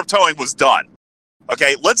 once Warp Towing was done.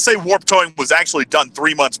 Okay, let's say Warp Towing was actually done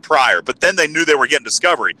 3 months prior, but then they knew they were getting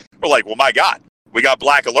Discovery. We're like, well, my God, we got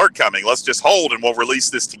Black Alert coming. Let's just hold and we'll release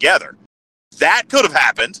this together. That could have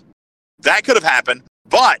happened.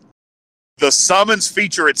 But the summons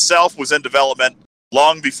feature itself was in development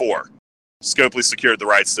long before Scopely secured the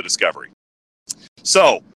rights to Discovery.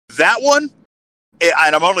 So that one,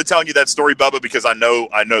 and I'm only telling you that story, Bubba, because I know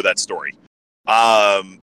that story.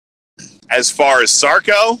 As far as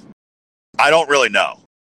Sarko, I don't really know.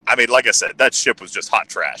 I mean, like I said, that ship was just hot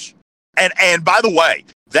trash. And by the way,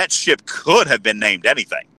 that ship could have been named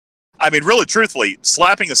anything. I mean, really, truthfully,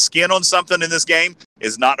 slapping a skin on something in this game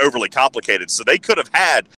is not overly complicated. So they could have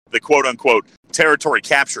had the quote-unquote territory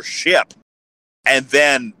capture ship and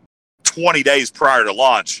then 20 days prior to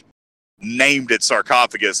launch named it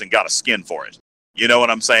Sarcophagus and got a skin for it. You know what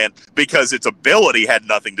I'm saying? Because its ability had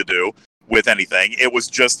nothing to do with anything. It was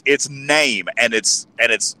just its name and its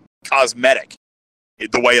cosmetic,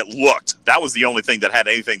 the way it looked. That was the only thing that had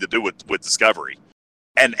anything to do with Discovery.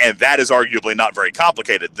 And that is arguably not very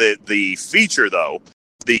complicated. The feature, though,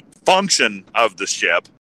 the function of the ship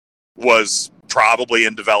was probably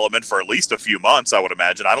in development for at least a few months, I would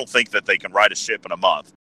imagine. I don't think that they can write a ship in a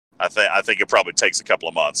month. I think it probably takes a couple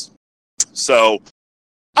of months. So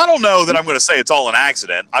I don't know that I'm going to say it's all an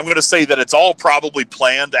accident. I'm going to say that it's all probably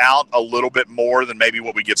planned out a little bit more than maybe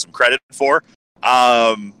what we give some credit for.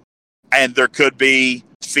 And there could be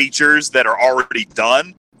features that are already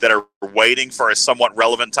done that are waiting for a somewhat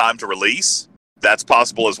relevant time to release. That's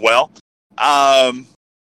possible as well.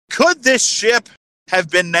 Could this ship have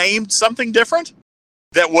been named something different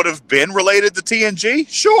that would have been related to TNG?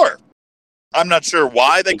 Sure. I'm not sure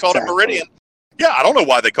why they called it Meridian. Yeah, I don't know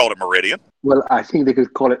why they called it Meridian. Well, I think they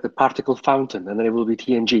could call it the Particle Fountain, and then it will be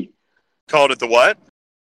TNG. Called it the what?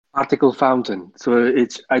 Particle Fountain. So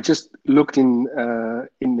I just looked in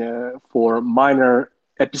for minor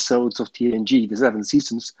episodes of TNG, the 7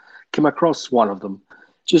 seasons, came across one of them.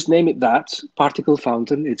 Just name it that, Particle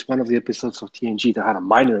Fountain. It's one of the episodes of TNG that had a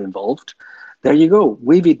minor involved. There you go.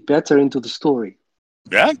 Weave it better into the story.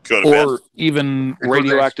 Yeah, could have been. Or even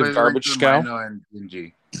radioactive garbage scow.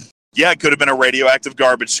 Yeah, it could have been a radioactive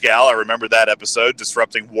garbage scow. I remember that episode,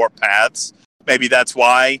 disrupting warp paths. Maybe that's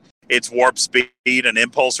why its warp speed and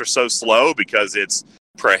impulse are so slow, because it's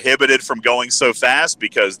prohibited from going so fast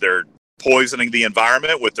because they're poisoning the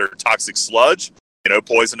environment with their toxic sludge,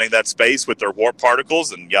 poisoning that space with their warp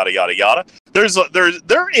particles and yada, yada, yada.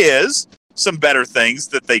 There is some better things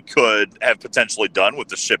that they could have potentially done with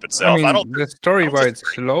the ship itself. The story why it's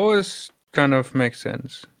slow is kind of makes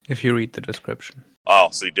sense if you read the description. Oh,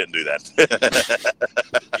 so you didn't do that.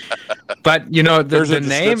 But, the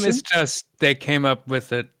name is just, they came up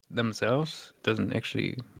with it themselves. It doesn't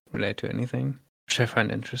actually relate to anything, which I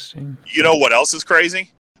find interesting. You know what else is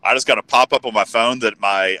crazy? I just got a pop-up on my phone that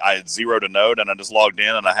I had zeroed a node, and I just logged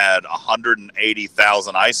in, and I had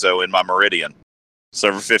 180,000 ISO in my Meridian.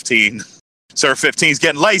 Server 15 is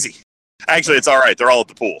getting lazy. Actually, it's all right. They're all at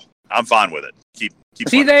the pool. I'm fine with it. Keep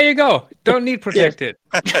See, there you go. Don't need protected.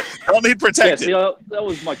 Don't need protected. Yeah, see, that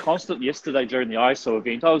was my constant yesterday during the ISO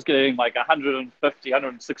event. I was getting like 150,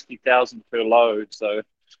 160,000 per load. So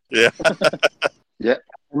yeah, yeah,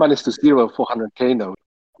 I managed to zero 400K node.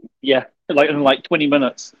 Yeah, in 20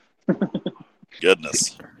 minutes.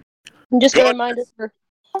 Goodness. And just a reminder for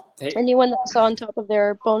anyone that's on top of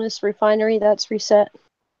their bonus refinery, that's reset.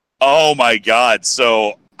 Oh my God!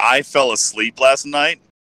 So I fell asleep last night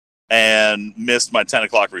and missed my 10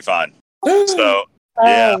 o'clock refine. So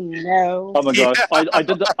yeah. Oh no! Oh my gosh!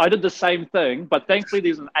 I did the same thing, but thankfully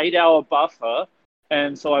there's an 8-hour buffer,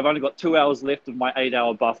 and so I've only got 2 hours left of my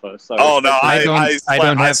 8-hour buffer. So I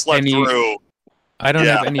don't have any. Through. I don't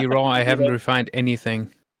have any raw. I haven't refined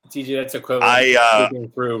anything. TJ, that's equivalent. I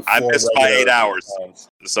missed my 8 hours,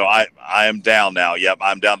 so I am down now. Yep,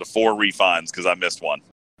 I'm down to 4 refines because I missed one.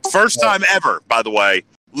 First time ever, by the way.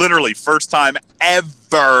 Literally, first time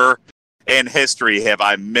ever in history have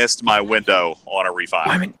I missed my window on a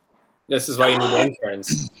refine. This is why you need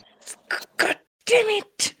insurance. God damn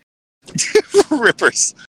it!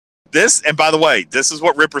 Rippers. And by the way, this is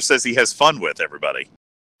what Ripper says he has fun with, everybody.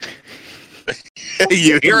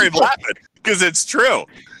 You hear him laughing because it's true.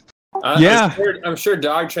 Yeah. I'm sure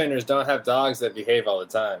dog trainers don't have dogs that behave all the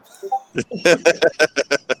time.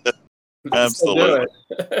 Absolutely.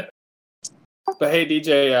 But hey,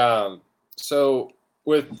 DJ, so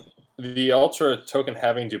with the Ultra token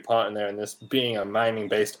having DuPont in there and this being a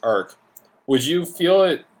mining-based arc, would you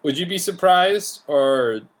be surprised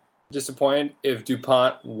or disappointed if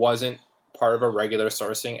DuPont wasn't part of a regular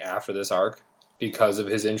sourcing after this arc because of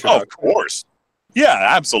his introduction? Oh, of course. Yeah,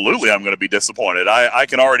 absolutely. I'm going to be disappointed. I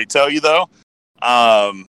can already tell you, though,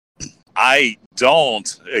 I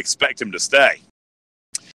don't expect him to stay.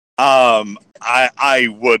 I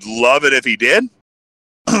would love it if he did,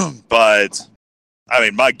 but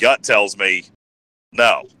my gut tells me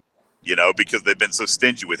no, because they've been so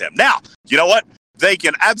stingy with him. Now, you know what? They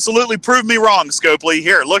can absolutely prove me wrong, Scopely.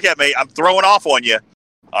 Here, look at me. I'm throwing off on you.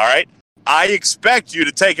 All right? I expect you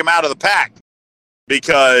to take him out of the pack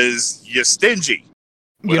because you're stingy.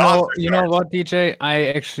 You know what, DJ? I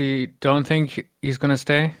actually don't think he's going to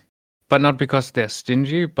stay, but not because they're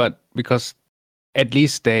stingy, but because at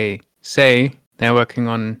least they say they're working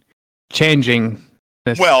on changing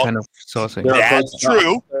this kind of sourcing. That's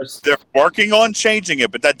true. They're working on changing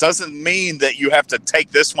it, but that doesn't mean that you have to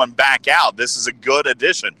take this one back out. This is a good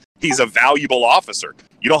addition. He's a valuable officer.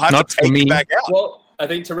 You don't have to take him back out. Well, I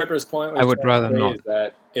think to Ripper's point, I would rather not. Is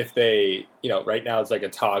that if they, right now it's like a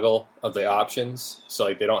toggle of the options. So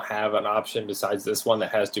like they don't have an option besides this one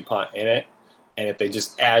that has DuPont in it. And if they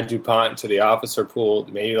just add DuPont to the officer pool,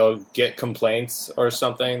 maybe they'll get complaints or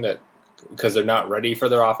something that because they're not ready for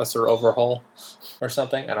their officer overhaul or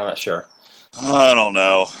something. I'm not sure. I don't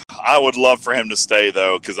know. I would love for him to stay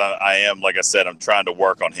though, because I am, like I said, I'm trying to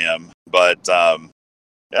work on him. But I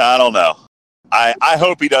don't know. I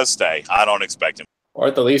hope he does stay. I don't expect him. Or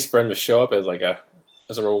at the least for him to show up as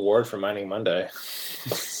a reward for Mining Monday.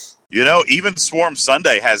 Even Swarm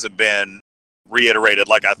Sunday hasn't been reiterated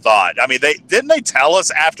like I thought. I mean, didn't they tell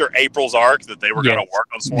us after April's arc that they were going to work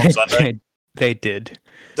on Swarm Sunday? They did.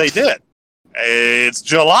 They did. It's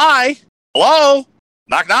July. Hello?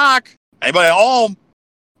 Knock, knock. Anybody home?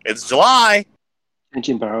 It's July.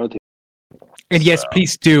 Changing priority. And yes,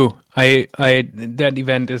 please do. That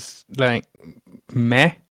event is like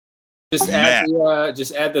meh. Just add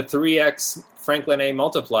the 3x Franklin A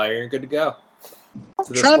multiplier. You're good to go.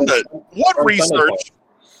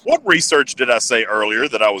 What research did I say earlier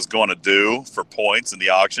that I was going to do for points in the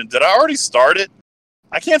auction? Did I already start it?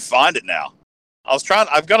 I can't find it now.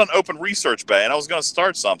 I've got an open research bay, and I was going to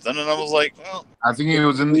start something, and I was like, well. I think it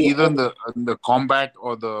was either in the combat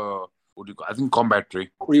or the, I think combat tree.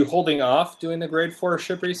 Were you holding off doing the grade 4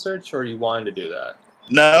 ship research, or you wanted to do that?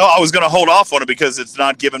 No, I was going to hold off on it because it's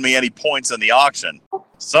not giving me any points in the auction.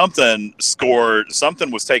 Something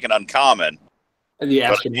was taken uncommon. And the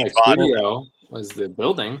astronaut studio was the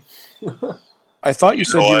building. I thought you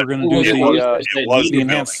said you were going to do the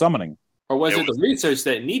enhanced summoning. Or was it the research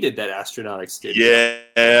that needed that astronautics studio?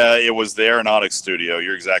 Yeah, it was the aeronautics studio.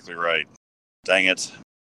 You're exactly right. Dang it.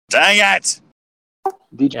 I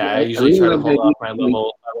usually try to hold off my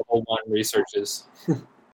level 1 researches.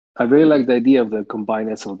 I really like the idea of the combined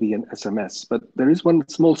SLB and SMS, but there is one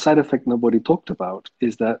small side effect nobody talked about,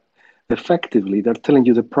 is that effectively they're telling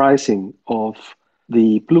you the pricing of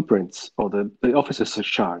the blueprints or the officers'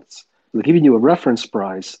 charts. They're giving you a reference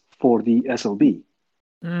price for the SLB.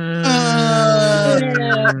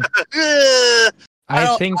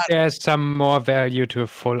 I think there's some more value to a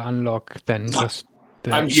full unlock than just.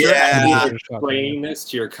 I'm sure if you're explaining this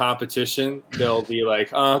to your competition, they'll be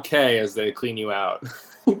like, "Okay," as they clean you out.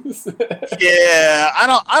 Yeah,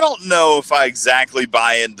 I don't know if I exactly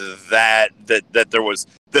buy into that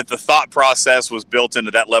the thought process was built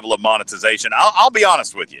into that level of monetization. I'll be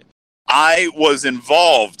honest with you. I was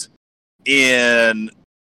involved in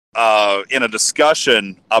a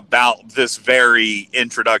discussion about this very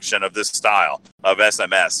introduction of this style of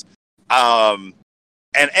SMS. And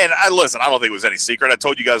I listen, I don't think it was any secret. I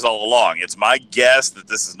told you guys all along. It's my guess that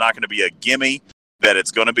this is not going to be a gimme, that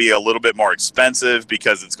it's going to be a little bit more expensive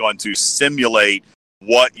because it's going to simulate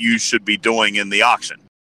what you should be doing in the auction.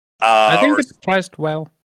 I think it's priced well.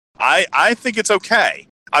 I think it's okay.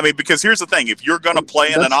 I mean, because here's the thing. If you're going to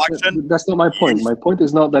play in an auction... That's not my point. My point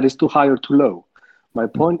is not that it's too high or too low. My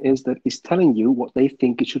point is that it's telling you what they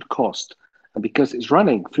think it should cost. And because it's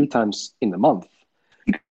running 3 times in a month,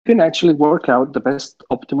 you can actually work out the best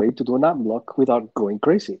optimal way to do an unlock without going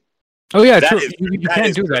crazy. Oh yeah, true. You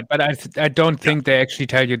can do that, but I don't think they actually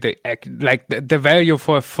tell you the value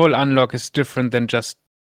for a full unlock is different than just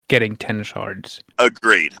getting 10 shards.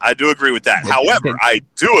 Agreed. I do agree with that. However, I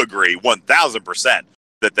do agree 1,000%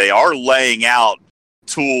 that they are laying out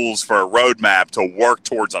tools for a roadmap to work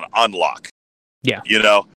towards an unlock. Yeah.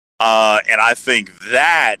 And I think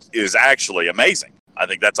that is actually amazing. I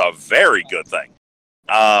think that's a very good thing.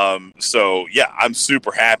 So yeah, I'm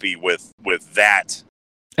super happy with that.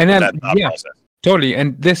 And then, process. Totally.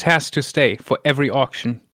 And this has to stay for every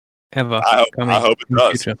auction ever. I hope it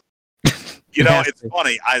does. It's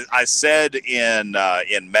funny. I said in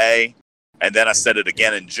May, and then I said it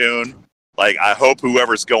again in June. Like, I hope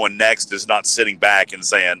whoever's going next is not sitting back and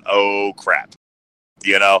saying, "Oh crap."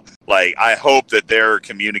 Like, I hope that they're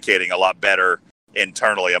communicating a lot better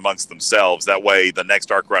internally amongst themselves. That way, the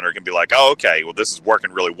next arc runner can be like, "Oh, okay. Well, this is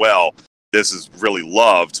working really well. This is really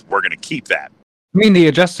loved. We're going to keep that." I mean, the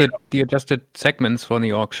adjusted segments for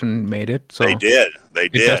the auction made it. So they did.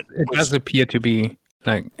 It does appear to be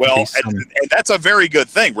like and that's a very good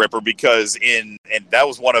thing, Ripper, because and that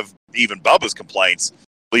was one of even Bubba's complaints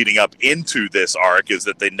leading up into this arc, is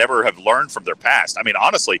that they never have learned from their past. I mean,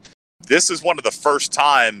 honestly, this is one of the first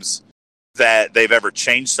times that they've ever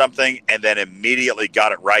changed something and then immediately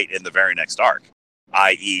got it right in the very next arc,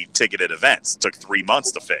 i.e. ticketed events. It took 3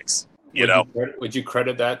 months to fix. Would you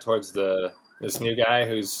credit that towards this new guy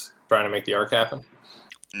who's trying to make the arc happen?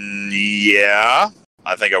 Yeah,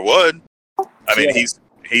 I think I would. I mean,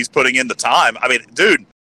 he's putting in the time. I mean, dude,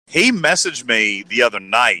 he messaged me the other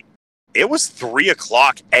night. It was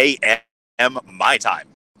 3:00 a.m. my time.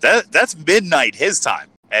 That's midnight his time,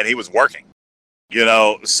 and he was working.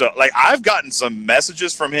 So like, I've gotten some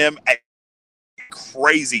messages from him at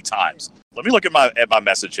crazy times. Let me look at my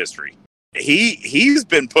message history. He's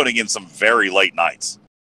been putting in some very late nights.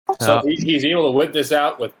 So if he's able to whip this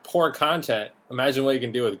out with poor content. Imagine what you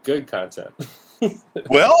can do with good content.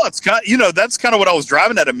 Well, it's kind of, that's kind of what I was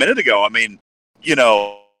driving at a minute ago. I mean,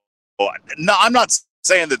 no, I'm not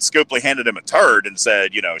saying that Scopely handed him a turd and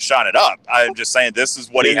said, shine it up. I'm just saying this is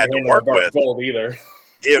what he had to work with. Either.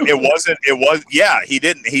 He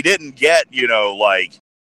didn't get,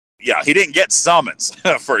 he didn't get summons,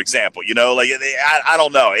 for example, I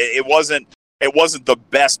don't know. It wasn't the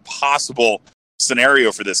best possible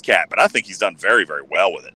scenario for this cat, but I think he's done very, very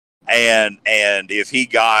well with it. And if he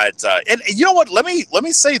got, and you know what, let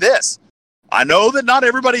me say this. I know that not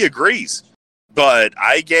everybody agrees, but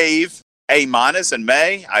I gave A- in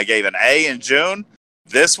May. I gave an A in June.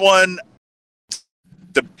 This one,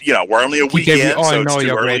 we're only a week in, so it's too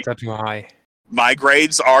your early. grades are too high. My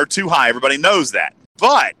grades are too high. Everybody knows that.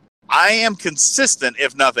 But I am consistent,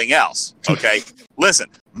 if nothing else. Okay? Listen,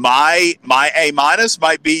 my A-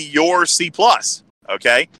 might be your C+.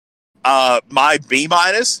 Okay? My B-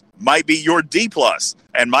 might be your D+.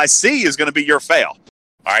 And my C is going to be your fail.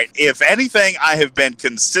 All right? If anything, I have been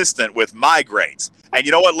consistent with my grades. And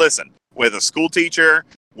you know what? Listen, with a school teacher,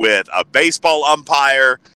 with a baseball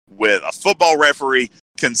umpire, with a football referee,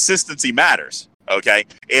 consistency matters. Okay?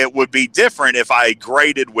 It would be different if I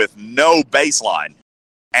graded with no baseline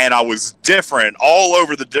and I was different all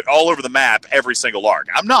over the map every single arc.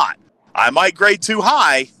 I'm not. I might grade too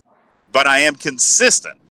high, but I am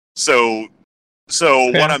consistent. So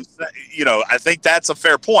what I'm saying, I think that's a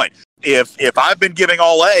fair point. If I've been giving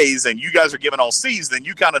all A's and you guys are giving all C's, then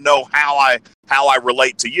you kind of know how I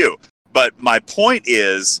relate to you. But my point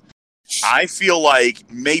is, I feel like,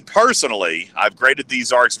 me personally, I've graded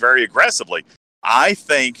these arcs very aggressively. I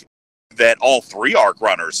think that all 3 arc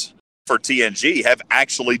runners for TNG have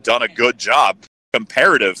actually done a good job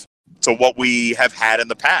comparative to what we have had in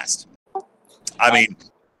the past. I mean,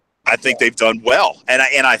 I think they've done well. And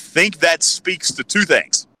I think that speaks to 2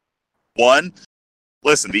 things. One,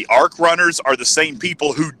 listen, the arc runners are the same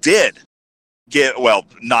people who did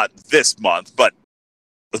not this month, but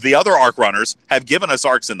the other arc runners have given us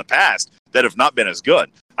arcs in the past that have not been as good.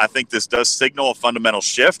 I think this does signal a fundamental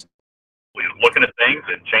shift. Looking at things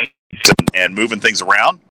and changing and moving things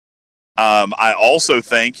around. I also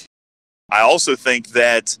think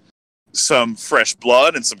that some fresh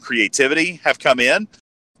blood and some creativity have come in,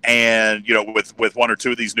 and with 1 or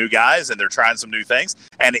 2 of these new guys, and they're trying some new things.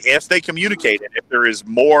 And if they communicate it, if there is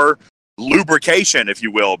more lubrication, if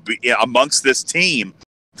you will, amongst this team,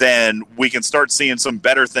 then we can start seeing some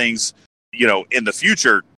better things, in the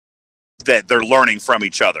future that they're learning from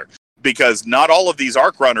each other. Because not all of these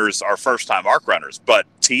arc runners are first-time arc runners, but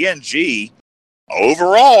TNG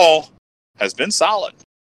overall has been solid.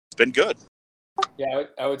 It's been good. Yeah,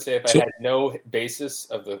 I would say if I had no basis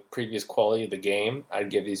of the previous quality of the game, I'd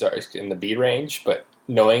give these arcs in the B range. But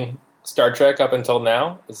knowing Star Trek up until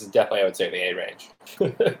now, this is definitely, I would say, the A range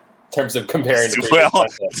in terms of comparing the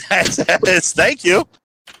previous thank you.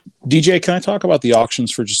 DJ, can I talk about the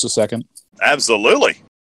auctions for just a second? Absolutely.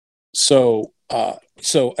 So,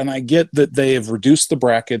 and I get that they have reduced the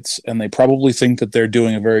brackets, and they probably think that they're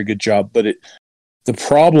doing a very good job. But the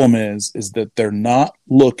problem is that they're not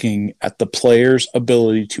looking at the player's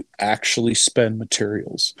ability to actually spend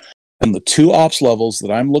materials. And the 2 ops levels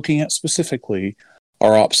that I'm looking at specifically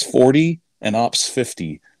are ops 40 and ops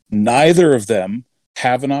 50. Neither of them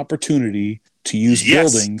have an opportunity to use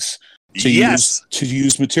buildings to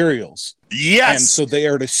use materials. Yes. And so they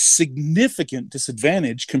are at a significant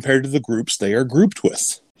disadvantage compared to the groups they are grouped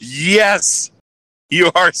with. Yes.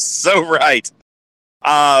 You are so right.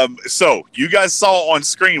 So you guys saw on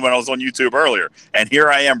screen when I was on YouTube earlier, and here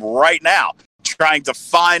I am right now trying to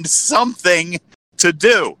find something to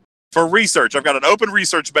do for research. I've got an open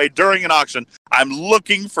research bay during an auction. I'm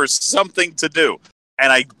looking for something to do,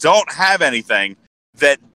 and I don't have anything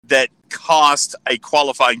that cost a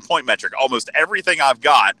qualifying point metric. Almost everything I've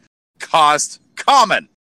got cost common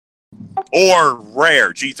or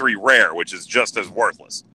rare, G3 rare, which is just as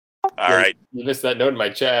worthless. All right. You missed that note in my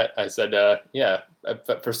chat. I said,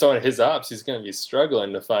 for someone at his ops, he's going to be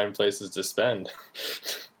struggling to find places to spend.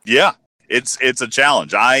 Yeah, it's a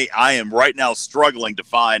challenge. I am right now struggling to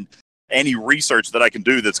find any research that I can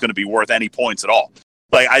do that's going to be worth any points at all.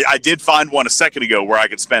 Like I did find one a second ago where I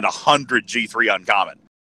could spend 100 G3 uncommon.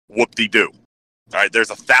 Whoop-de-doo. All right, there's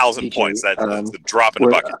 1,000 points. That's a drop in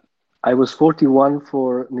the bucket. I was 41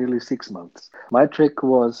 for nearly 6 months. My trick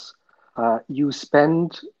was you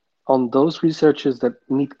spend on those researchers that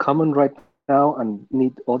need common right now and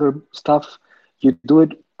need other stuff. You do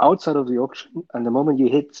it outside of the auction, and the moment you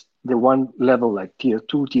hit the one level, like tier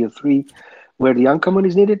 2, tier 3, where the uncommon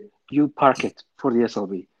is needed, you park it for the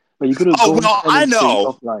SLB. But you could have Oh, well, I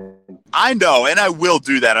know. offline. I know, and I will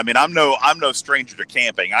do that. I mean, I'm no stranger to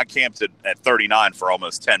camping. I camped at 39 for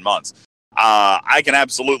almost 10 months. I can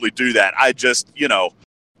absolutely do that. I just,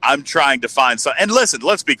 I'm trying to find some. And listen,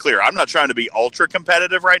 let's be clear. I'm not trying to be ultra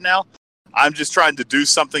competitive right now. I'm just trying to do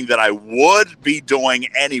something that I would be doing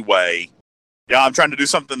anyway. Yeah, I'm trying to do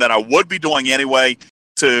something that I would be doing anyway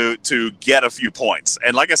to get a few points.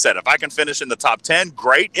 And like I said, if I can finish in the top 10,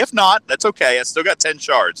 great. If not, that's okay. I still got 10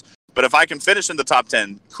 shards. But if I can finish in the top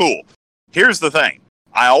 10, cool. Here's the thing.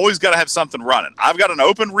 I always got to have something running. I've got an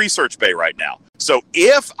open research bay right now. So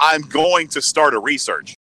if I'm going to start a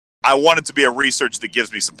research, I want it to be a research that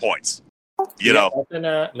gives me some points. You know?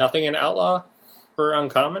 Nothing in Outlaw for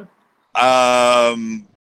uncommon?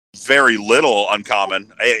 Very little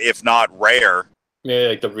uncommon, if not rare. Yeah,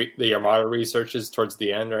 like the Armada researches towards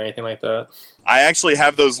the end or anything like that? I actually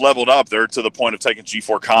have those leveled up. They're to the point of taking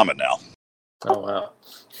G4 common now. Oh,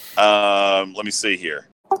 wow. Let me see here.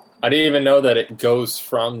 I didn't even know that it goes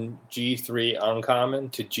from G3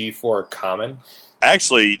 uncommon to G4 common.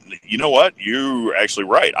 Actually, you know what? You're actually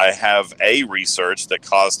right. I have a research that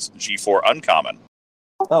costs G4 uncommon.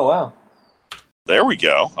 Oh, wow. There we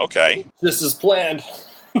go. Okay. This is planned.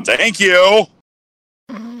 Thank you.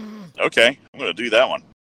 Okay, I'm going to do that one.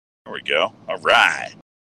 There we go. All right.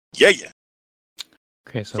 Yeah.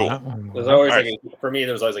 Okay, so cool. that one. There's always for me,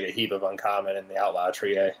 there's always like a heap of uncommon in the Outlaw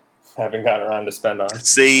tree I haven't gotten around to spend on.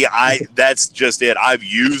 See, that's just it. I've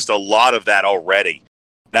used a lot of that already.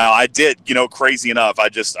 Now, I did, crazy enough, I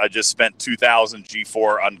just spent 2,000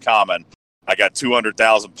 G4 uncommon. I got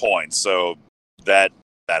 200,000 points, so that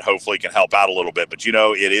hopefully can help out a little bit. But,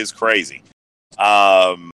 it is crazy.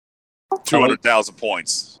 200,000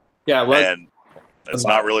 points. Yeah, well, and it's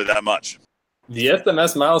not really that much. The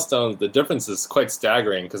FMS milestones, the difference is quite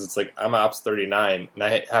staggering because it's like I'm Ops 39 and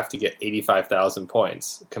I have to get 85,000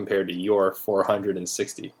 points compared to your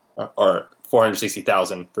 460 or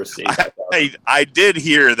 460,000 versus 85,000. I did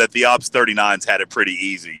hear that the Ops 39s had it pretty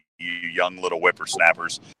easy, you young little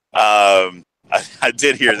whippersnappers. I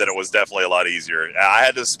did hear that it was definitely a lot easier. I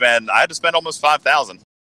had to spend almost 5,000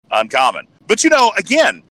 uncommon. But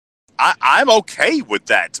again, I'm okay with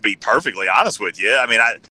that, to be perfectly honest with you. I mean,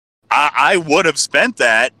 I would have spent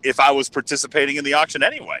that if I was participating in the auction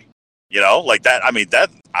anyway. Like that. I mean, that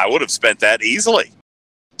I would have spent that easily.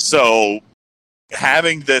 So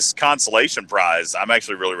having this consolation prize, I'm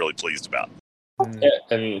actually really, really pleased about. Yeah,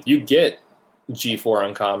 and you get G4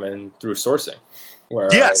 uncommon through sourcing.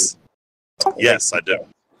 Yes, I do.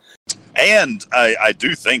 And I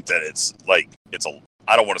do think that it's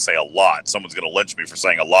I don't want to say a lot. Someone's going to lynch me for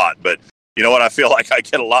saying a lot, but you know what? I feel like I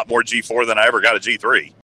get a lot more G4 than I ever got a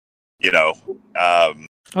G3.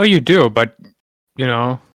 Oh, you do, but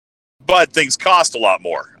But things cost a lot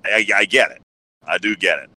more. I get it. I do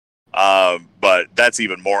get it. But that's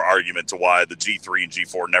even more argument to why the G3 and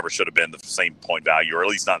G4 never should have been the same point value, or at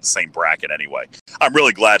least not the same bracket anyway. I'm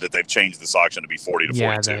really glad that they've changed this auction to be 40 to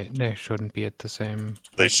 42. Yeah, they shouldn't be at the same.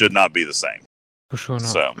 They should not be the same. For sure not.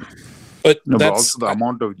 So, but also the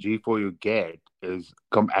amount of G4 you get is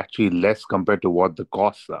actually less compared to what the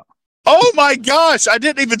costs are. Oh my gosh, I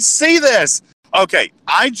didn't even see this. Okay,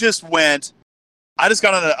 I just got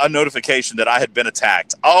a notification that I had been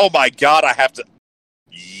attacked. Oh my God, I have to.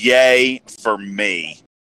 Yay for me.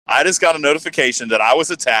 I just got a notification that I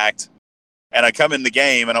was attacked, and I come in the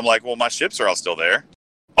game, and I'm like, well, my ships are all still there.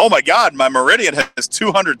 Oh my God, my Meridian has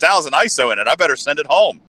 200,000 ISO in it. I better send it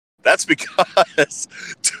home. That's because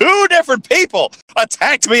 2 different people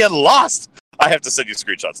attacked me and lost. I have to send you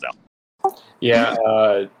screenshots now. Yeah.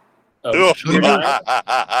 Wait, aren't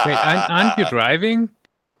you driving?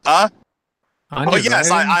 Huh? Aren't you yes,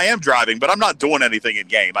 driving? I am driving, but I'm not doing anything in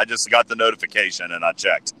game. I just got the notification and I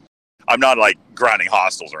checked. I'm not like grinding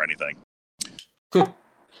hostels or anything.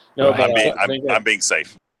 No, I'm being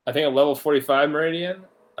safe. I think a level 45 Meridian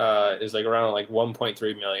is like around like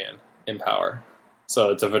 1.3 million in power.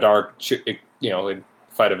 So it's a Vidar,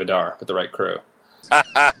 fight a Vidar with the right crew.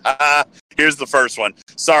 Here's the first one.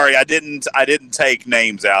 Sorry, I didn't take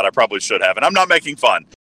names out. I probably should have, and I'm not making fun.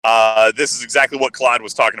 This is exactly what Clyde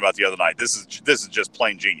was talking about the other night. This is just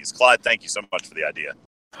plain genius. Clyde, thank you so much for the idea.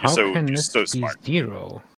 You're so smart.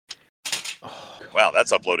 0? Wow,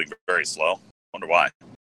 that's uploading very slow. Wonder why.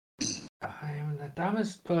 I am the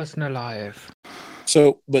dumbest person alive.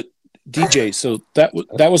 So, but DJ, so that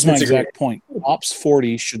was my exact point. Ops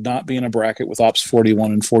 40 should not be in a bracket with Ops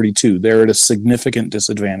 41 and 42. They're at a significant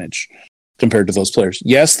disadvantage compared to those players.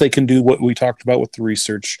 Yes, they can do what we talked about with the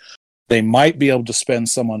research. They might be able to spend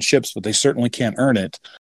some on ships, but they certainly can't earn it.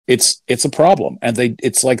 it's a problem, and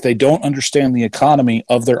it's like they don't understand the economy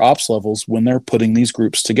of their ops levels when they're putting these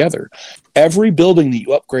groups together. Every building that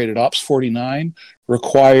you upgrade at Ops 49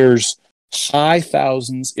 requires high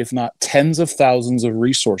thousands, if not tens of thousands of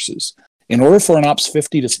resources. In order for an Ops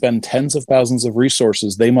 50 to spend tens of thousands of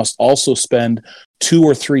resources, they must also spend 2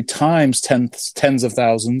 or 3 times tens of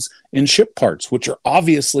thousands in ship parts, which are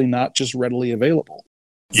obviously not just readily available.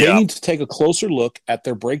 They need to take a closer look at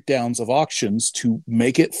their breakdowns of auctions to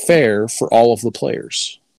make it fair for all of the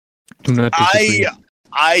players.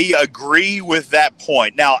 I agree with that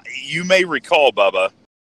point. Now, you may recall, Bubba,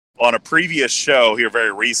 on a previous show here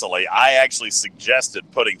very recently, I actually suggested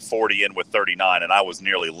putting 40 in with 39, and I was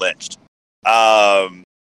nearly lynched. The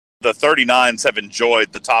 39s have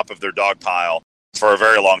enjoyed the top of their dog pile for a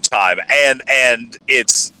very long time, and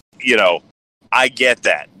it's, you know, I get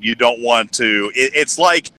that. You don't want to. It's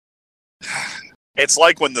like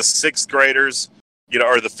when the 6th graders, you know,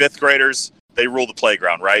 or the 5th graders, they rule the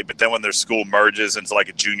playground, right? But then when their school merges into like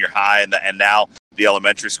a junior high, and now the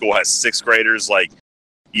elementary school has 6th graders, like,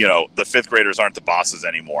 you know, the 5th graders aren't the bosses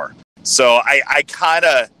anymore. So I kind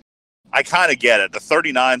of get it. The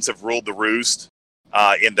 39s have ruled the roost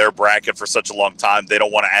in their bracket for such a long time. They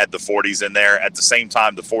don't want to add the 40s in there. At the same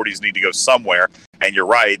time, the 40s need to go somewhere. And you're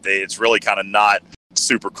right, it's really kind of not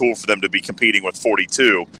super cool for them to be competing with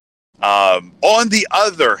 42. On the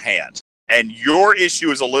other hand, and your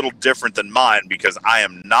issue is a little different than mine because I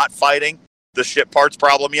am not fighting the ship parts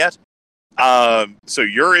problem yet. So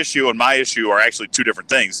your issue and my issue are actually 2 different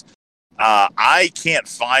things. I can't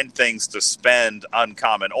find things to spend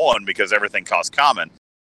uncommon on because everything costs common.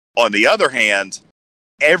 On the other hand,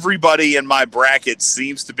 everybody in my bracket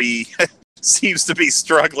seems to be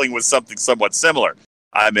struggling with something somewhat similar.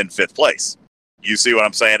 I'm in 5th place. You see what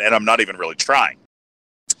I'm saying? And I'm not even really trying.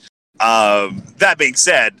 That being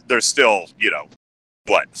said, there's still,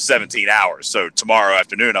 17 hours. So tomorrow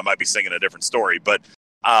afternoon, I might be singing a different story. But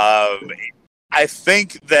I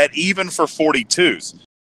think that even for 42s,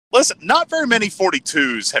 listen, not very many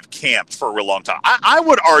 42s have camped for a real long time. I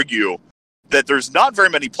would argue that there's not very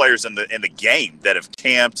many players in the game that have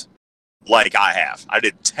camped like I have. I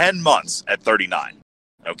did 10 months at 39.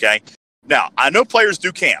 Okay? Now, I know players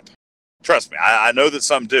do camp. Trust me, I know that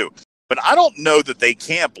some do. But I don't know that they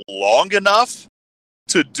camp long enough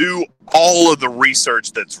to do all of the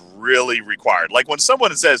research that's really required. Like when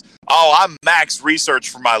someone says, oh, I'm max research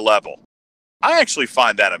for my level, I actually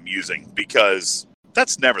find that amusing because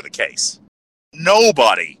that's never the case.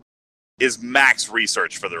 Nobody is max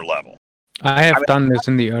research for their level. I have done this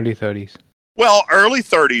in the early 30s. Well, early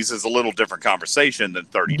 30s is a little different conversation than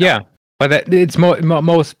 39. Yeah, but it's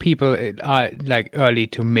most people are like early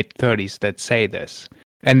to mid 30s that say this,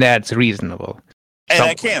 and that's reasonable. And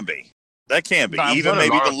that can be. No, even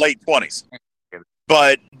maybe the late 20s.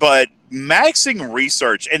 But maxing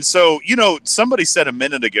research, and so, somebody said a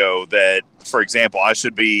minute ago that, for example, I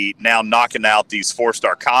should be now knocking out these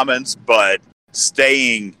 4-star commons, but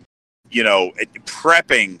staying,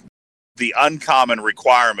 prepping the uncommon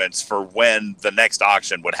requirements for when the next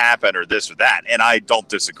auction would happen or this or that. And I don't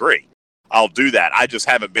disagree. I'll do that. I just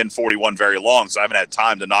haven't been 41 very long, so I haven't had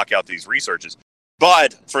time to knock out these researches.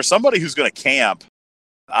 But for somebody who's going to camp,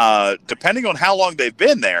 depending on how long they've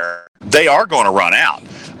been there, they are going to run out.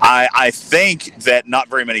 I think that not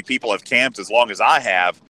very many people have camped as long as I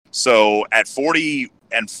have. So at 40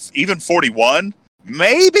 and even 41,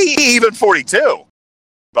 maybe even 42,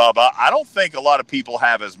 Bubba, I don't think a lot of people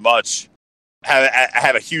have as much,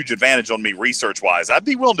 have a huge advantage on me research-wise. I'd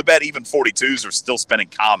be willing to bet even 42s are still spending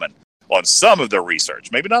common on some of their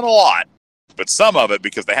research. Maybe not a lot, but some of it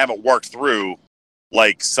because they haven't worked through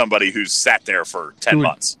like somebody who's sat there for 10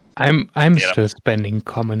 months. I'm still spending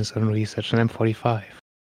commons on research, and I'm 45.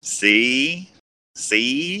 See?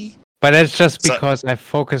 But that's just because I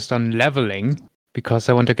focused on leveling, because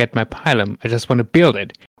I want to get my pylum. I just want to build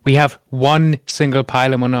it. We have one single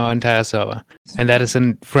pylum on our entire server, and that is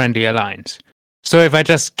in Friendly Alliance. So if I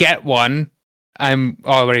just get one, I'm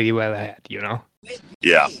already well ahead,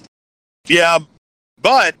 Yeah,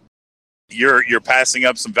 but you're passing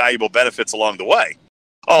up some valuable benefits along the way.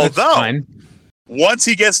 Although, once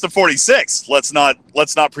he gets to 46, let's not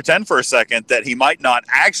pretend for a second that he might not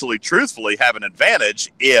actually, truthfully, have an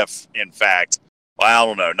advantage if, in fact, well, I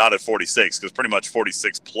don't know, not at 46, because pretty much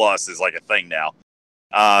 46 plus is like a thing now.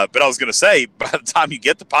 But I was going to say, by the time you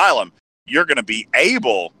get the pylum, you're going to be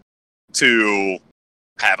able to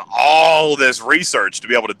have all this research to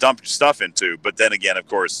be able to dump your stuff into. But then again, of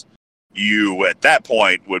course, you at that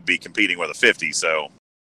point would be competing with a 50. So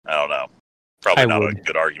I don't know. Probably not a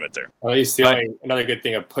good argument there. Well, at least another good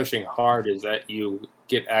thing of pushing hard is that you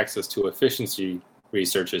get access to efficiency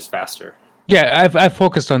researches faster. Yeah, I've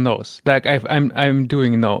focused on those. Like I'm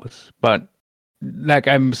doing those, but like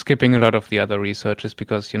I'm skipping a lot of the other researches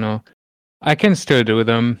because I can still do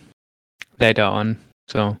them later on.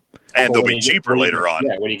 So and they'll be cheaper later on.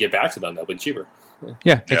 Yeah, when you get back to them, they'll be cheaper.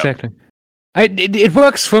 Yeah, exactly. It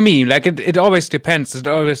works for me. Like it always depends. It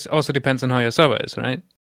always also depends on how your server is, right?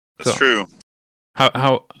 That's true.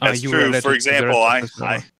 How That's you true. For example,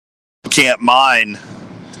 I can't mine.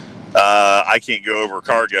 I can't go over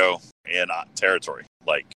cargo in territory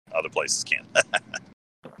like other places can.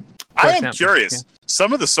 I am curious. Yeah.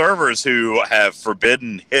 Some of the servers who have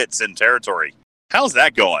forbidden hits in territory, how's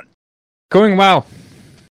that going? Going well.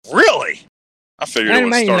 Really? I figured it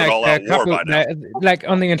would start all out war by now. Like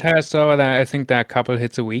on the entire server, I think there are a couple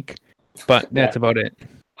hits a week, but that's about it.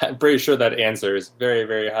 I'm pretty sure that answer is very,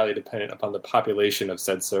 very highly dependent upon the population of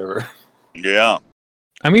said server. Yeah.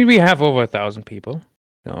 I mean, we have over 1,000 people.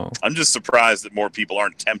 So. I'm just surprised that more people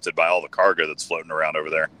aren't tempted by all the cargo that's floating around over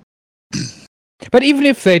there. But even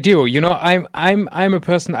if they do, I'm a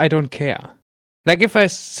person, I don't care. Like if I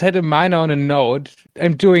set a miner on a node,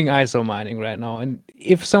 I'm doing ISO mining right now, and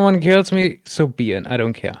if someone kills me, so be it. I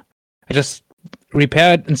don't care. I just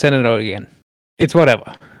repair it and send it out again. It's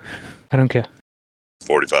whatever. I don't care.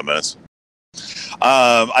 45 minutes.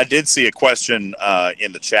 I did see a question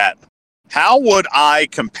in the chat. How would I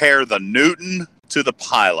compare the Newton to the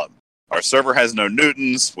Pylum? Our server has no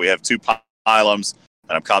Newtons. We have 2 Pylums,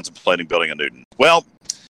 and I'm contemplating building a Newton. Well,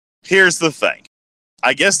 here's the thing.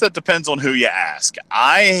 I guess that depends on who you ask.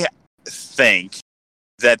 I think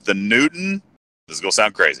that the Newton, this is going to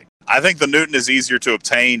sound crazy, I think the Newton is easier to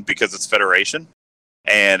obtain because it's Federation,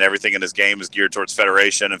 and everything in this game is geared towards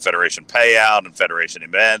Federation and Federation payout and Federation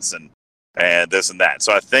events and this and that.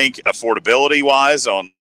 So I think affordability-wise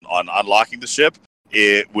on unlocking the ship,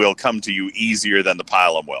 it will come to you easier than the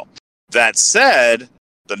Pylum will. That said,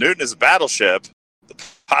 the Newton is a battleship, the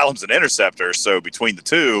Pylum's an interceptor, so between the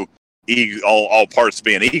two, all parts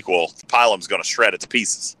being equal, the Pylum's going to shred it to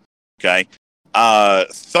pieces. Okay.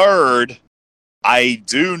 Third, I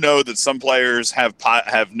do know that some players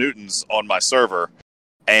have Newtons on my server,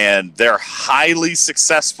 and they're highly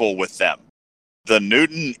successful with them. The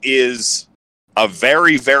Newton is a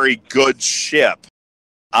very, very good ship.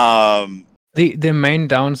 The main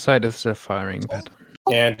downside is the firing pattern.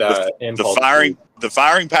 And the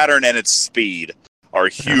firing pattern and its speed are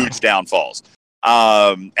huge downfalls.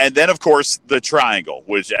 And then of course the triangle,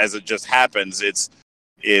 which as it just happens, it's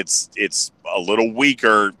a little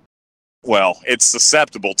weaker. Well, it's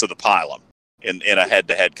susceptible to the Pylum in a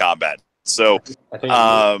head-to-head combat. So I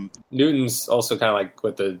think Newton's also kind of like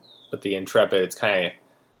with the Intrepid.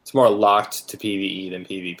 It's more locked to PvE than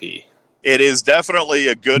PvP. It is definitely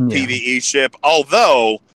a good PvE ship,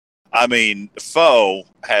 although, I mean, Foe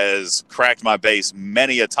has cracked my base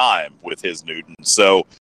many a time with his Newton. So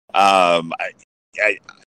I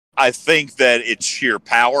think that its sheer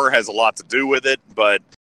power has a lot to do with it, but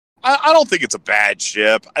I don't think it's a bad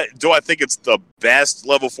ship. Do I think it's the best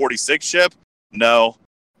level 46 ship? No.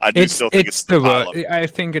 I do still think it's the worst. I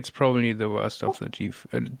think it's probably the worst of the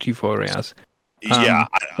G4 rares. Yeah.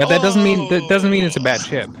 But that doesn't mean it's a bad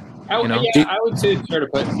ship. I would say it's fair to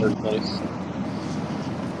put in third place.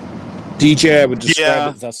 DJ, I would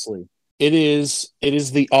describe it thusly. It is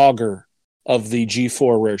the auger of the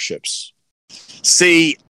G4 rare ships.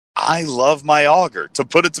 See, I love my auger. To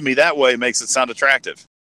put it to me that way makes it sound attractive.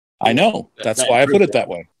 I know. That's why I put it that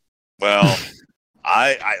way. Well,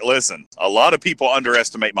 I listen. A lot of people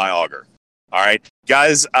underestimate my auger. All right,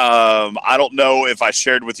 guys. I don't know if I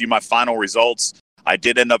shared with you my final results. I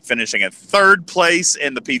did end up finishing in third place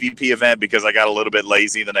in the PvP event because I got a little bit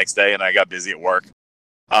lazy the next day and I got busy at work.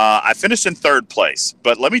 I finished in third place,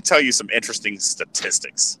 but let me tell you some interesting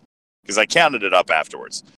statistics because I counted it up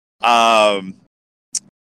afterwards.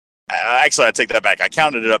 Actually, I take that back. I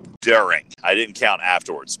counted it up during. I didn't count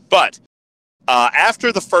afterwards. But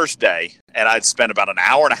after the first day, and I'd spent about an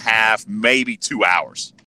hour and a half, maybe 2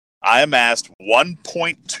 hours, I amassed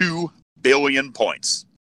 1.2 billion points.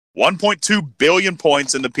 1.2 billion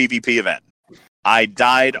points in the PvP event. I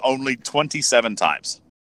died only 27 times.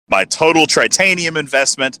 My total Tritanium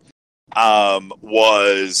investment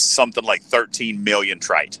was something like 13 million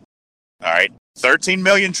trite. All right, 13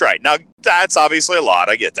 million trite. Now, that's obviously a lot.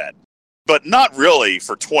 I get that. But not really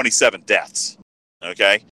for 27 deaths.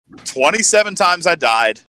 Okay? 27 times I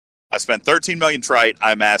died. I spent 13 million trite.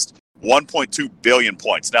 I amassed 1.2 billion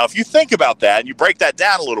points. Now, if you think about that and you break that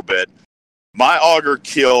down a little bit, my auger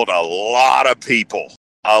killed a lot of people.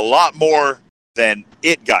 A lot more than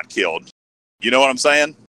it got killed. You know what I'm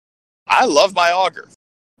saying? I love my auger.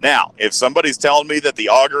 Now, if somebody's telling me that the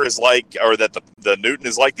Augur is like, or that the Newton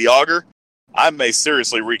is like the Augur, I may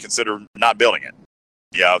seriously reconsider not building it.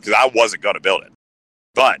 Because I wasn't going to build it.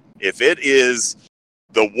 But if it is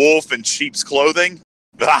the wolf in sheep's clothing,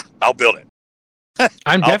 I'll build it.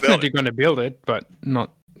 I'm definitely going to build it, but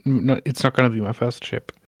not. It's not going to be my first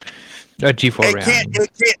ship. G4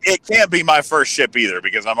 It can't be my first ship either,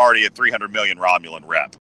 because I'm already at 300 million Romulan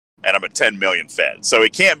rep, and I'm at 10 million Fed. So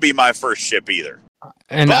it can't be my first ship either.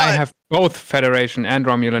 And I have both Federation and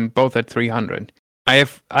Romulan, both at 300. I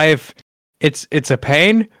have. It's a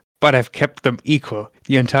pain, but I've kept them equal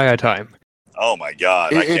the entire time. Oh my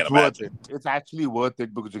God! I can't imagine. Worth it. It's actually worth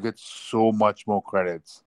it because you get so much more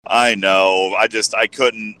credits. I know. I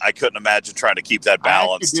couldn't imagine trying to keep that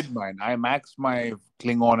balanced. I actually did mine. I maxed my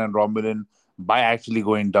Klingon and Romulan by actually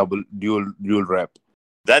going dual rep.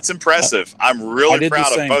 That's impressive. I'm really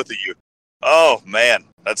proud of both of you. Oh man,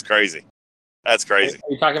 that's crazy. That's crazy.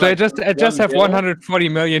 So I just have 140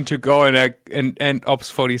 million to go and Ops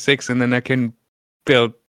 46, and then I can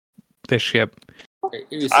build this ship.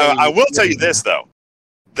 I will tell you this though.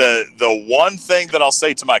 The one thing that I'll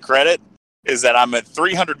say to my credit is that I'm at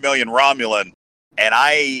 300 million Romulan, and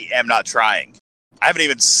I am not trying. I haven't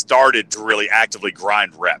even started to really actively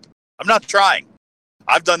grind rep. I'm not trying.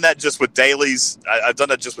 I've done that just with dailies. I don't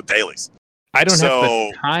have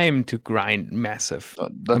the time to grind massive.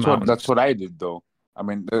 That's what I did though. I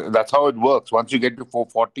mean, that's how it works. Once you get to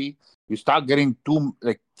 440, you start getting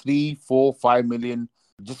 3, 4, 5 million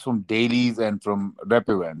just from dailies and from rep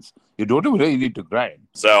events. You don't even really need to grind.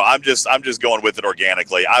 So I'm just going with it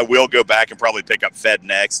organically. I will go back and probably pick up Fed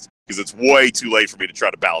next because it's way too late for me to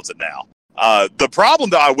try to balance it now. The problem,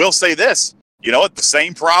 though, I will say this. You know what? The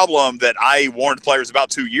same problem that I warned players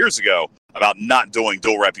about 2 years ago about not doing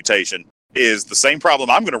dual reputation is the same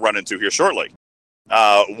problem I'm going to run into here shortly.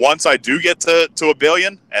 Once I do get to 1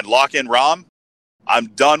 billion and lock in ROM, I'm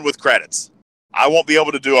done with credits. I won't be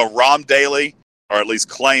able to do a ROM daily, or at least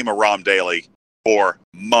claim a ROM daily, for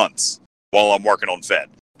months while I'm working on Fed.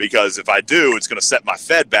 Because if I do, it's going to set my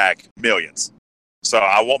Fed back millions. So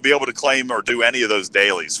I won't be able to claim or do any of those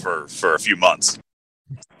dailies for a few months.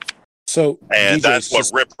 And that's what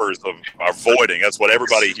Rippers are avoiding. That's what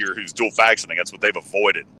everybody here who's dual factioning, that's what they've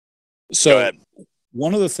avoided. So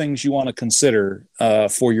one of the things you want to consider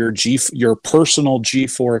for your personal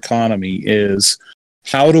G4 economy is,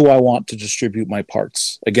 how do I want to distribute my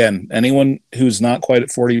parts? Again, anyone who's not quite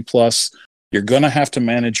at 40 plus, you're going to have to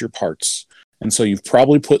manage your parts. And so you've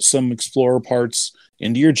probably put some Explorer parts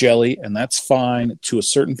into your jelly, and that's fine to a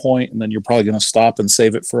certain point, and then you're probably going to stop and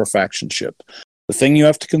save it for a faction ship. The thing you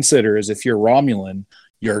have to consider is, if you're Romulan,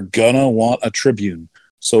 you're going to want a Tribune.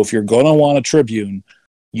 So if you're going to want a Tribune,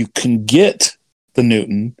 you can get the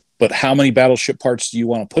Newton, but how many battleship parts do you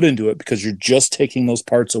want to put into it? Because you're just taking those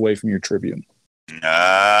parts away from your Tribune.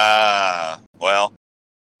 Well,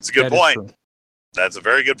 it's a good point. That's a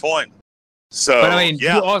very good point. So, but I mean, you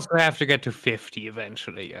also have to get to 50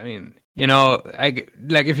 eventually. I mean,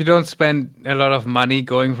 if you don't spend a lot of money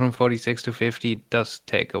going from 46 to 50, it does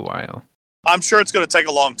take a while. I'm sure it's going to take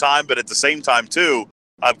a long time, but at the same time, too,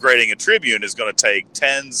 upgrading a Tribune is going to take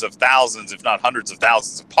tens of thousands, if not hundreds of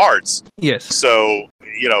thousands of parts. Yes. So,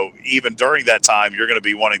 even during that time, you're going to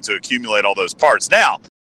be wanting to accumulate all those parts. Now,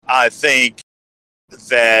 I think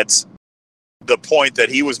that the point that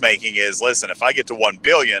he was making is, listen, if I get to 1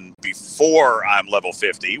 billion before I'm level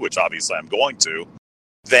 50, which obviously I'm going to,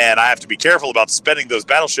 then I have to be careful about spending those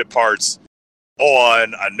battleship parts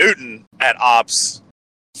on a Newton at Ops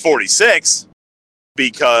 46,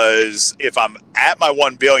 because if I'm at my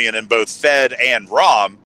 1 billion in both Fed and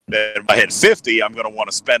ROM, then if I hit 50, I'm going to want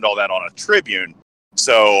to spend all that on a Tribune.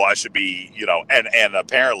 So I should be, and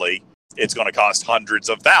apparently it's going to cost hundreds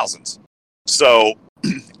of thousands. So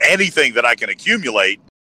anything that I can accumulate,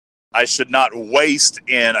 I should not waste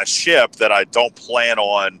in a ship that I don't plan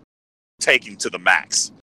on taking to the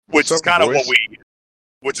max. Which is kind of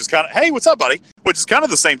hey, what's up, buddy? Which is kind of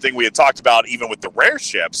the same thing we had talked about even with the rare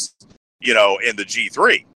ships, in the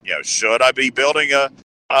G3. Should I be building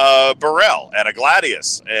a Burrell and a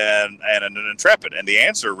Gladius and an Intrepid? And the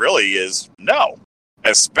answer really is no.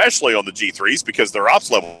 Especially on the G3s, because their ops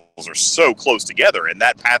levels are so close together, and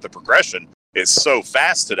that path of progression is so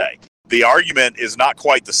fast today. The argument is not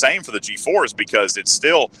quite the same for the G4s, because it's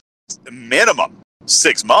still minimum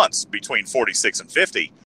 6 months between 46 and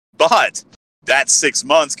 50. But that 6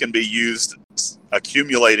 months can be used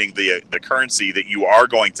accumulating the currency that you are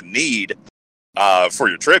going to need for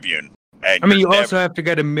your Tribune. And you also have to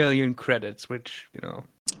get 1 million credits, which,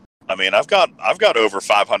 I mean, I've got over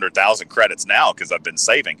 500,000 credits now because I've been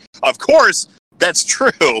saving. Of course, that's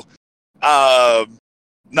true.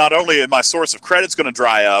 not only is my source of credit's going to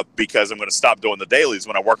dry up because I'm going to stop doing the dailies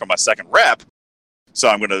when I work on my second rep, so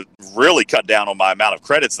I'm going to really cut down on my amount of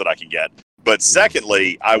credits that I can get. But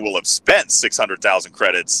secondly, I will have spent 600,000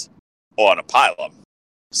 credits on a Pilum.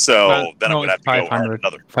 So then I'm going to have to go earn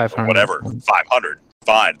another 500. whatever, 500.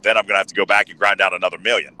 Fine. Then I'm going to have to go back and grind down another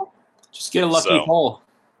million. Just get a lucky poll.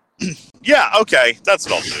 Yeah, okay. That's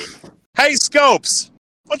what I'll do. Hey, Scopes,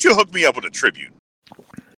 why don't you hook me up with a tribute?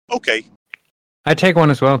 Okay. I take one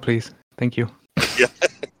as well, please. Thank you. Yeah.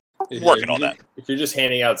 Working on that. If you're just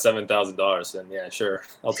handing out $7,000, then yeah, sure.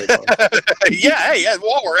 I'll take one. Yeah,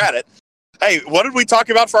 while we're at it. Hey, what did we talk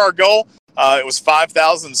about for our goal? It was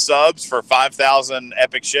 5,000 subs for 5,000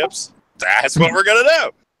 epic ships. That's what we're going to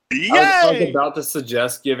do. Yay! I was about to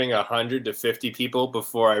suggest giving 100 to 50 people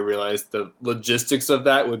before I realized the logistics of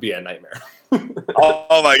that would be a nightmare.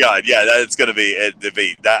 Oh my God. Yeah, it's going to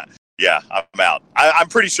be that. Yeah, I'm out. I'm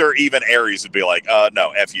pretty sure even Ares would be like,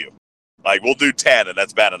 no, F you. Like, we'll do 10 and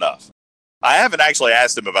that's bad enough. I haven't actually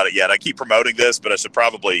asked him about it yet. I keep promoting this, but I should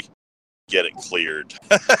probably get it cleared.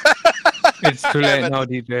 It's too late now,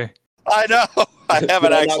 DJ. I know. I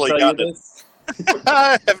haven't actually gotten it.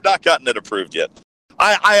 I have not gotten it approved yet.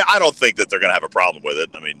 I don't think that they're going to have a problem with it.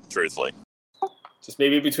 I mean, truthfully. Just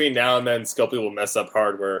maybe between now and then, Scopely will mess up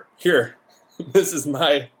hardware. Here, this is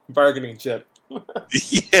my bargaining chip.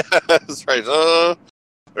 Yeah, that's right.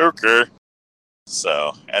 Okay.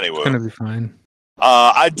 So, anyway. It's going to be fine.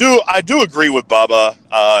 I do agree with Bubba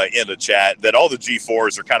in the chat that all the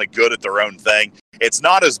G4s are kind of good at their own thing. It's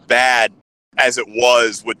not as bad as it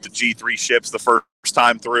was with the G3 ships the first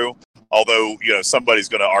time through. Although, somebody's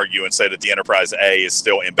going to argue and say that the Enterprise A is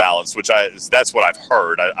still imbalanced, that's what I've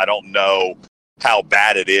heard. I don't know how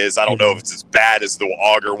bad it is. I don't know if it's as bad as the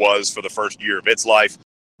Augur was for the first year of its life,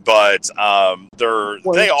 but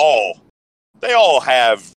they all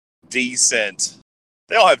have decent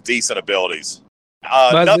abilities.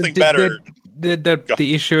 Nothing better.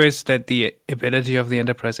 The issue is that the ability of the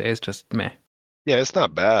Enterprise A is just meh. Yeah, it's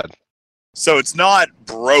not bad. So it's not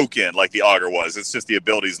broken like the Augur was. It's just the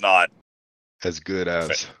ability's not as good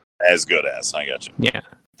as. As good as. I got you. Yeah.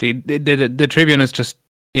 The Tribune is just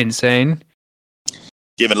insane.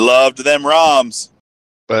 Giving love to them ROMs.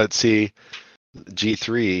 But see,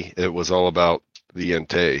 G3, it was all about the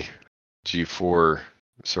Entei. G4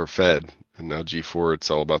 sort of fed, and now G4,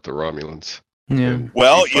 it's all about the Romulans. Yeah.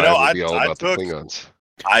 Well,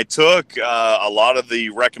 I took a lot of the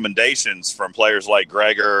recommendations from players like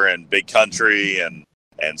Gregor and Big Country and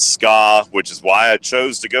Ska, which is why I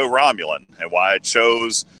chose to go Romulan and why I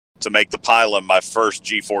chose to make the Pilum my first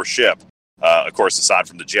G4 ship, of course, aside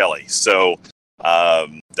from the Jelly. So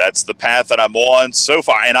that's the path that I'm on so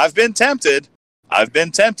far. And I've been tempted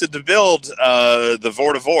to build the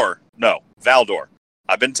Vordivor. No, Valdor.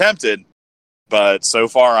 I've been tempted, but so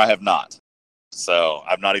far I have not. So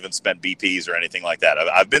I've not even spent BPs or anything like that.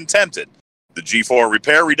 I've been tempted. The G4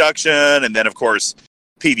 repair reduction, and then, of course,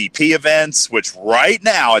 PvP events, which right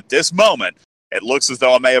now, at this moment, it looks as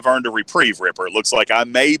though I may have earned a reprieve, Ripper. It looks like I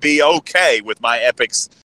may be okay with my epics,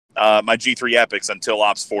 my G3 epics until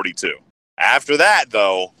Ops 42. After that,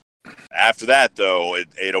 though,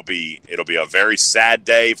 it'll be a very sad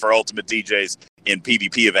day for Ultimate DJs in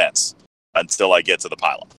PvP events until I get to the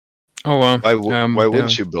Pilum. Oh, well. Why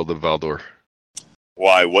wouldn't you build a Valdor?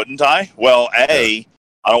 Why wouldn't I? Well, A,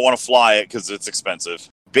 I don't want to fly it because it's expensive.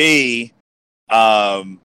 B,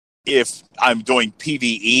 if I'm doing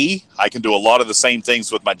PvE, I can do a lot of the same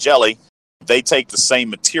things with my Jelly. They take the same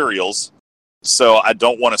materials, so I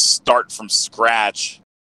don't want to start from scratch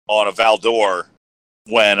on a Valdor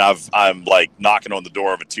when I'm like knocking on the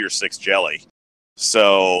door of a tier 6 Jelly.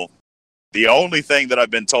 So the only thing that I've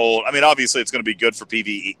been told, I mean, obviously it's going to be good for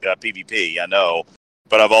PvP, I know,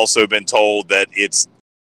 but I've also been told that it's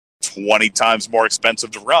 20 times more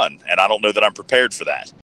expensive to run, and I don't know that I'm prepared for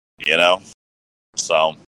that,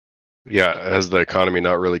 So. Yeah, has the economy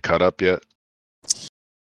not really caught up yet?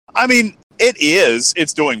 I mean, it is.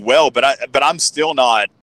 It's doing well, but I'm still not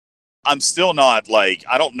like,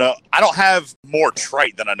 I don't know. I don't have more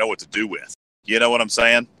trite than I know what to do with. You know what I'm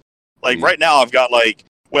saying? Like right now I've got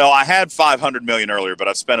I had 500 million earlier, but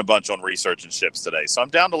I've spent a bunch on research and ships today. So I'm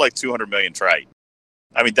down to 200 million trite.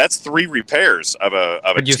 I mean, that's 3 repairs of a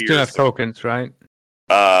But you tier still have tokens, right?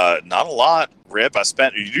 Not a lot, Rip.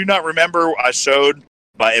 You do not remember I showed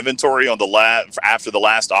my inventory on after the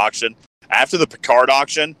last auction? After the Picard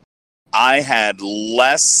auction, I had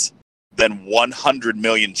less than 100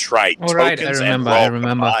 million trite tokens. Right, I remember.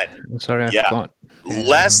 Combined. I'm sorry, I forgot.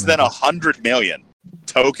 Less than 100 million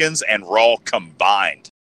tokens and raw combined.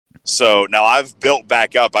 So now I've built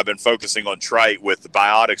back up. I've been focusing on trite with the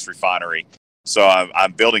Biotics refinery. So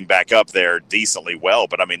I'm building back up there decently well.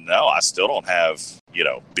 But I mean, no, I still don't have,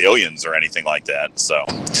 billions or anything like that. So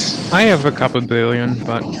I have a couple billion,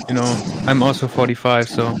 but I'm also 45,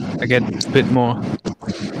 so I get a bit more.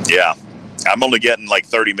 yeah, I'm only getting like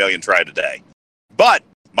 30 million trite a day. But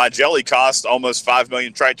my jelly costs almost 5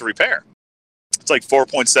 million trite to repair. It's like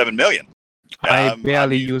 4.7 million. I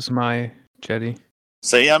barely use my jelly.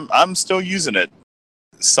 See, I'm still using it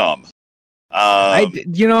some.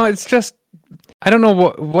 It's just I don't know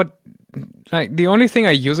what like the only thing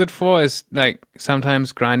I use it for is like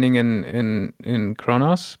sometimes grinding in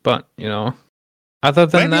Chronos, but other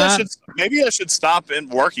than maybe I should stop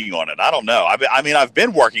working on it. I don't know. I mean, I've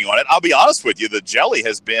been working on it. I'll be honest with you. The jelly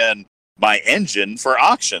has been my engine for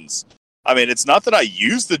auctions. I mean, it's not that I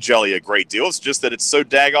use the jelly a great deal. It's just that it's so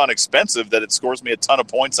daggone expensive that it scores me a ton of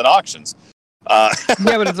points in auctions. Yeah,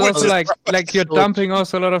 but it's also like you're dumping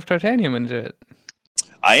also a lot of titanium into it.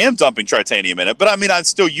 I am dumping titanium in it, but I mean, I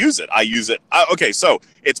still use it. I use it. Okay, so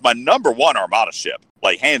it's my number one Armada ship,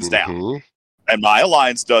 like hands down. And my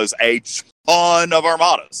Alliance does a ton of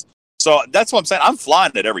Armadas. So that's what I'm saying. I'm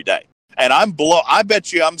flying it every day. And I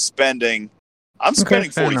bet you I'm spending 40,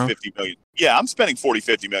 50 million. Yeah, I'm spending 40,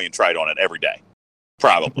 50 million trite on it every day.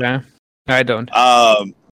 Probably. Yeah, I don't.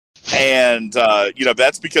 And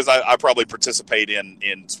that's because I probably participate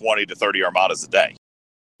in 20 to 30 Armadas a day.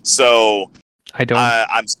 So I don't.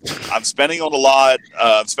 I'm spending on a lot.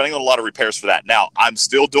 I'm spending on a lot of repairs for that. Now I'm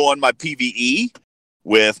still doing my PVE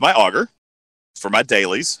with my auger for my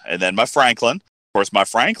dailies, and then my Franklin. Of course, my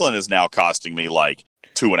Franklin is now costing me like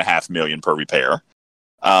 $2.5 million per repair.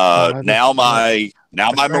 Now my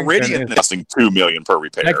Meridian is costing $2 million per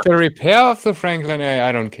repair. Like the repair of the Franklin,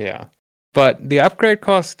 I don't care, but the upgrade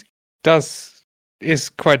cost is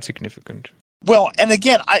quite significant. Well, and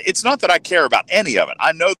again, it's not that I care about any of it.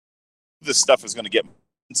 I know this stuff is going to get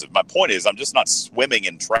expensive. My point is, I'm just not swimming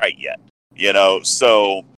in trite yet,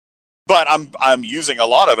 So, but I'm using a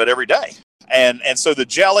lot of it every day, and so the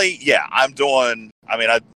jelly, yeah, I'm doing. I mean,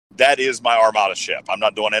 that is my Armada ship. I'm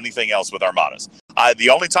not doing anything else with Armadas. The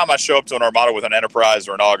only time I show up to an Armada with an Enterprise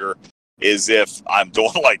or an Augur is if I'm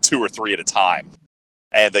doing like 2 or 3 at a time,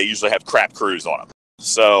 and they usually have crap crews on them.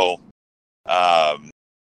 So,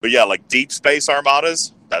 but yeah, like deep space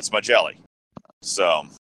Armadas, that's my jelly. So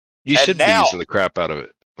you should be using the crap out of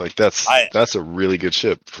it. Like that's a really good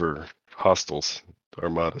ship for hostiles,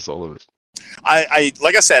 Armadas, all of it.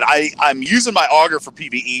 Like I said, I'm using my auger for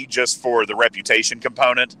PvE just for the reputation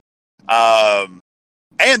component, and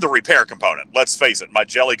the repair component. Let's face it, my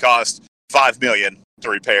jelly cost $5 million to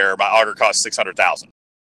repair. My auger cost $600,000.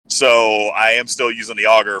 So I am still using the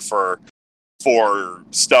auger for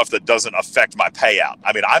stuff that doesn't affect my payout.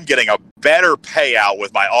 I mean, I'm getting a better payout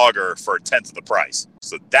with my auger for 1/10 of the price.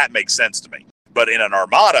 So that makes sense to me. But in an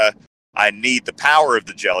Armada, I need the power of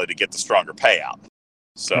the jelly to get the stronger payout.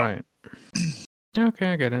 So. Right.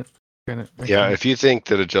 Okay, I get it. Yeah, if you think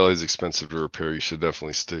that a jelly is expensive to repair, you should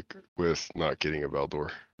definitely stick with not getting a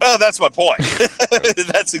Valdor. Well, that's my point.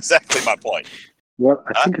 That's exactly my point. Well,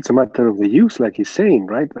 I think it's a matter of the use, like he's saying,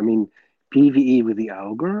 right? I mean, PvE with the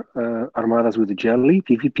Augur, Armadas with the jelly,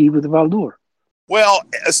 PvP with the Valdor. Well,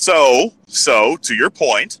 so to your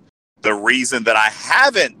point, the reason that I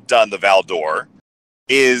haven't done the Valdor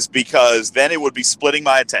is because then it would be splitting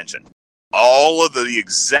my attention. All of the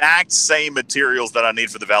exact same materials that I need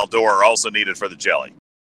for the Valdor are also needed for the jelly.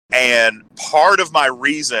 And part of my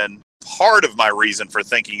reason for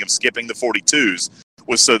thinking of skipping the 42s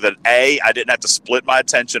was so that I didn't have to split my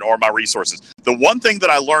attention or my resources. The one thing that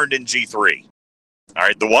I learned in G3,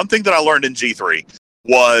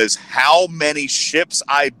 was how many ships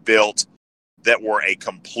I built that were a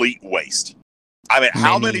complete waste. I mean,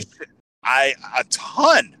 how many? A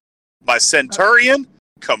ton. My Centurion,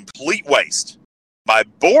 complete waste. My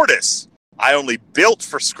Bortus, I only built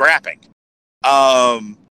for scrapping.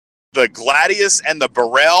 The Gladius and the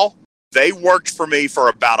Burrell, they worked for me for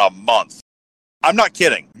about a month. I'm not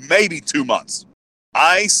kidding. Maybe 2 months.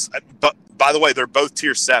 But by the way, they're both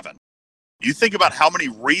tier 7. You think about how many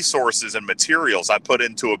resources and materials I put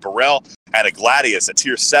into a Burrell and a Gladius at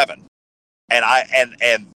tier 7.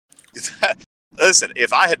 And listen,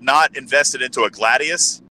 if I had not invested into a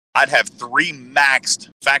Gladius, I'd have 3 maxed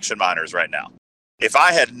faction miners right now. If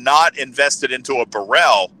I had not invested into a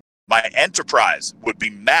Burrell, my Enterprise would be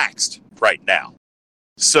maxed right now.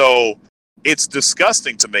 So it's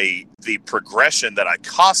disgusting to me, the progression that I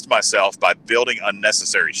cost myself by building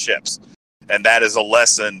unnecessary ships. And that is a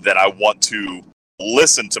lesson that I want to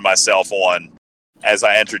listen to myself on as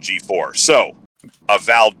I enter G4. So, a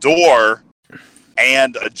Valdor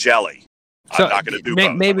and a jelly. I'm not going to do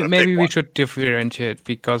both. Maybe we should differentiate,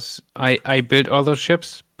 because I built all those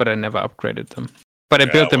ships, but I never upgraded them. But I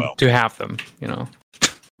built them to have them, you know.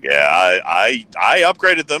 Yeah, I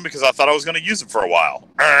upgraded them because I thought I was going to use them for a while.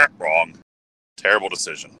 Wrong. Terrible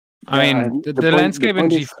decision. I mean, the landscape in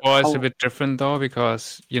G4 is a bit different, though,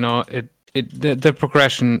 because, you know, the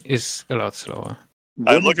progression is a lot slower.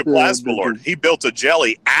 Look at Plasma Lord. He built a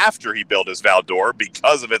jelly after he built his Valdor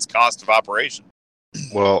because of its cost of operation.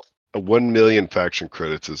 Well, 1 million faction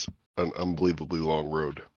credits is an unbelievably long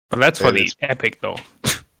road. But that's for the epic, though.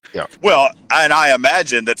 Yeah. Well, and I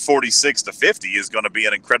imagine that 46 to 50 is going to be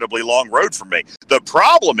an incredibly long road for me. The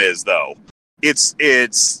problem is, though,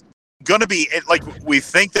 it's going to be like we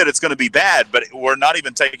think that it's going to be bad, but we're not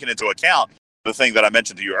even taking into account the thing that I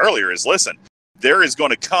mentioned to you earlier is, listen, there is going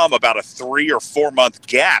to come about a 3 or 4 month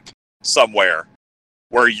gap somewhere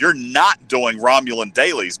where you're not doing Romulan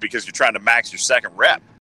dailies because you're trying to max your second rep.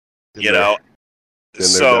 You know?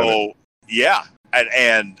 So, yeah.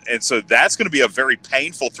 And so that's going to be a very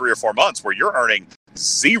painful 3 or 4 months where you're earning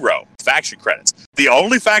 0 faction credits. The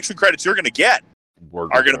only faction credits you're going to get are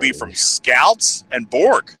going to be from Scouts and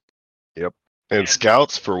Borg. Yep. And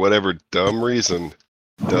Scouts, for whatever dumb reason,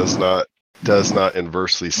 does not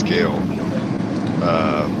inversely scale.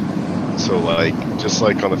 So, like, just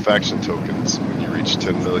like on the faction tokens, when you reach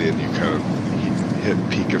 10 million, you kind of hit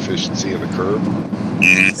peak efficiency in the curve.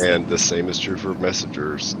 Mm-hmm. And the same is true for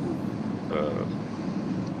messengers.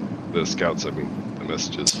 The Scouts, I mean, the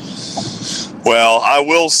messages. Well, I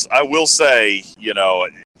will say, you know,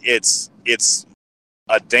 it's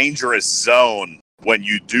a dangerous zone when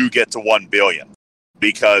you do get to 1 billion,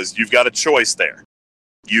 because you've got a choice there.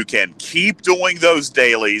 You can keep doing those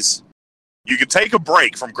dailies. You can take a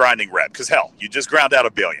break from grinding rep, because hell, you just ground out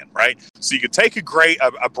 1 billion, right? So you could take a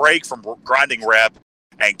break from grinding rep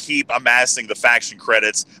and keep amassing the faction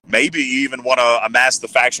credits. Maybe you even want to amass the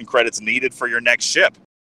faction credits needed for your next ship.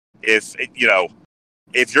 If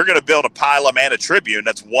you're going to build a Pylum and a Tribune,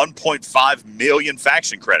 that's 1.5 million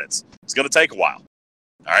faction credits. It's going to take a while.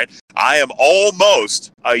 All right. I am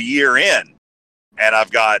almost a year in, and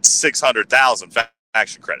I've got 600,000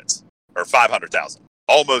 faction credits, or 500,000.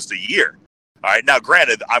 Almost a year. All right. Now,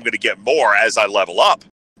 granted, I'm going to get more as I level up.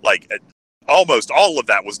 Like, almost all of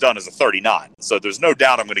that was done as a 39. So there's no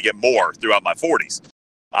doubt I'm going to get more throughout my 40s.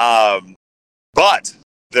 But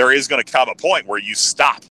there is going to come a point where you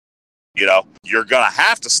stop. You know, you're going to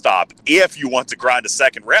have to stop if you want to grind a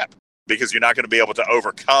second rep, because you're not going to be able to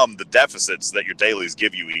overcome the deficits that your dailies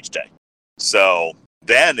give you each day. So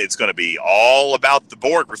then it's going to be all about the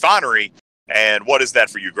Borg refinery. And what is that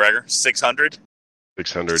for you, Gregor? 600?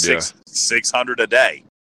 600, yeah. 600 a day.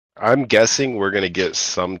 I'm guessing we're going to get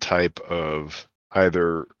some type of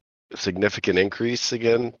either significant increase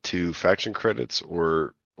again to faction credits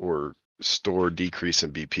or store decrease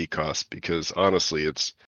in BP costs, because honestly,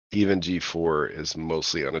 it's even G4 is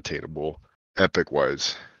mostly unattainable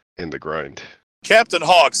epic-wise in the grind. Captain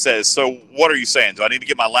Hawk says, so what are you saying? Do I need to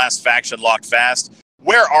get my last faction locked fast?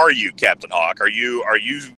 Where are you, Captain Hawk? Are you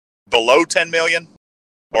below 10 million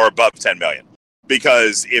or above 10 million?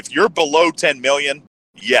 Because if you're below 10 million,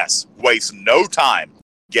 yes, waste no time.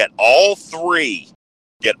 Get all three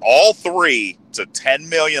to 10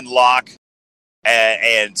 million lock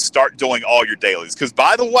and start doing all your dailies. Because,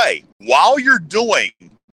 by the way, while you're doing...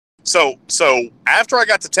 So after I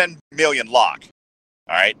got to 10 million lock,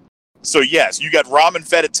 all right? So, yes, you got Ramen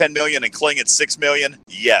Fed at 10 million and Kling at 6 million.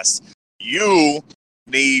 Yes. You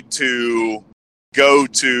need to go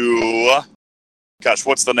to... Gosh,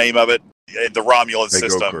 what's the name of it? The Romulan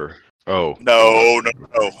system. Goker. Oh. No.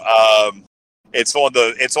 It's on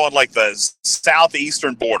like the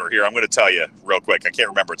southeastern border here. I'm going to tell you real quick. I can't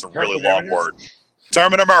remember. It's a really long word.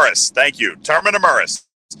 Terminus. Thank you. Terminus.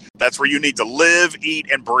 That's where you need to live, eat,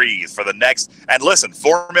 and breathe for the next. And listen,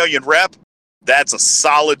 4 million rep. That's a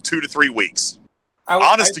solid 2 to 3 weeks.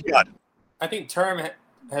 Honest to God. I think Term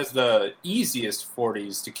has the easiest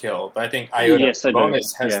 40s to kill, but I think Iota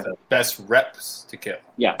Bonus has the best reps to kill.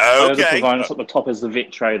 Yeah. Okay. Iota Bonus at the top is the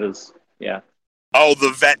Vit Traders. Yeah. Oh,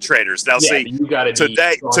 the vet traders. Now, see,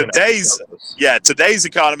 today's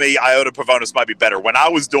economy, Iota Pavonis might be better. When I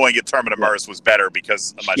was doing it, Terminus was better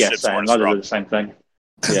because my ships weren't strong. The same thing.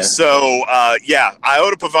 Yeah. So,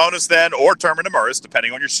 Iota Pavonis then, or Terminus,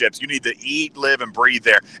 depending on your ships. You need to eat, live, and breathe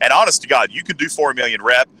there. And honest to God, you could do 4 million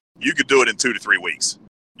rep. You could do it in 2 to 3 weeks.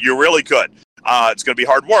 You really could. It's going to be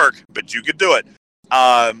hard work, but you could do it.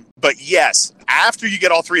 But yes, after you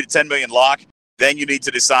get all 3 to 10 million lock, then you need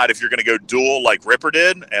to decide if you're going to go dual like Ripper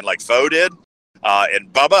did and like Foe did.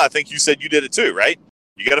 And Bubba, I think you said you did it too, right?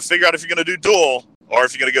 You got to figure out if you're going to do dual or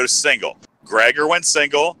if you're going to go single. Gregor went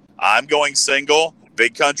single. I'm going single.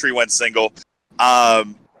 Big Country went single.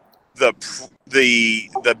 The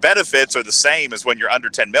benefits are the same as when you're under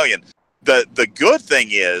 10 million. The good thing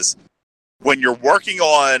is when you're working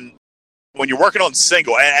on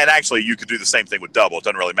single, and actually you could do the same thing with double. It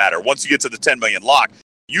doesn't really matter. Once you get to the 10 million lock,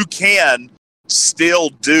 you can still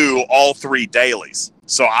do all 3 dailies.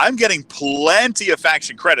 So I'm getting plenty of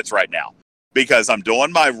faction credits right now because I'm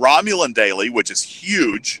doing my Romulan daily, which is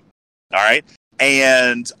huge. All right.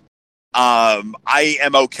 And I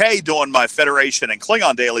am okay doing my Federation and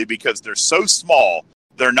Klingon daily because they're so small,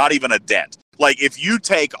 they're not even a dent. Like, if you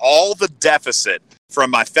take all the deficit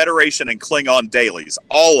from my Federation and Klingon dailies,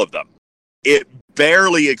 all of them, it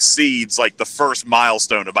barely exceeds, like, the first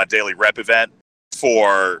milestone of my daily rep event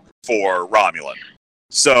for Romulan.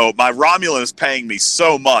 So my Romulan is paying me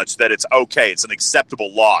so much that it's okay. It's an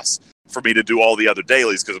acceptable loss for me to do all the other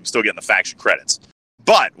dailies because I'm still getting the faction credits.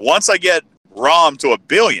 But once I get Rom to 1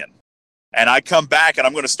 billion, and I come back and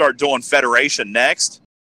I'm going to start doing Federation next,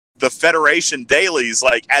 the Federation dailies,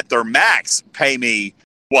 like at their max, pay me,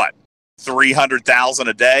 what, 300,000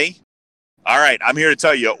 a day? All right, I'm here to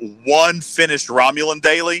tell you, one finished Romulan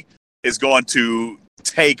daily is going to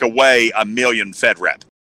take away 1 million Fed rep.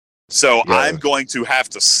 So Yeah. I'm going to have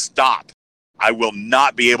to stop. I will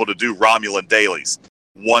not be able to do Romulan dailies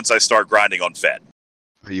once I start grinding on Fed.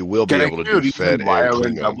 You will be Can I able to give you a do Fed reason and why I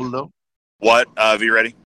went Klingon. double though? What, V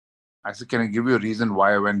ready? I said, can I give you a reason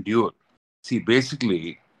why I went dual? See,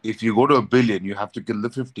 basically, if you go to 1 billion, you have to kill the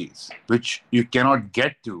 50s, which you cannot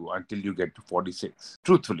get to until you get to 46,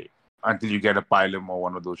 truthfully, until you get a Pylum or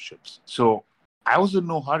one of those ships. So I was in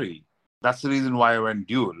no hurry. That's the reason why I went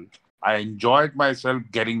dual. I enjoyed myself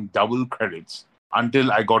getting double credits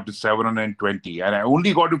until I got to 720. And I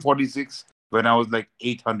only got to 46 when I was like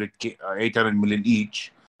 800 million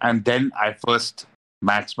each. And then I first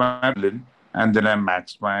maxed my villain, and then I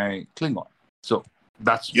maxed my Klingon. So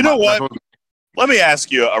that's You know what? that was- Let me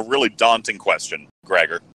ask you a really daunting question,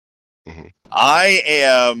 Gregor. Mhm. I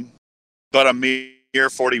am but a mere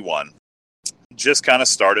 41. Just kind of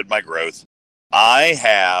started my growth. I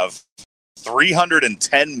have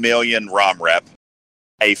 310 million ROM rep,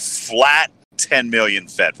 a flat 10 million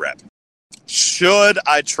Fed rep. Should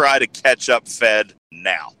I try to catch up Fed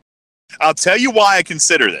now? I'll tell you why I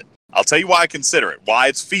considered it. Why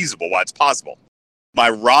it's feasible, why it's possible. My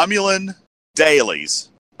Romulan dailies,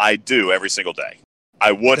 I do every single day.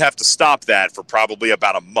 I would have to stop that for probably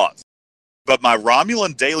about a month. But my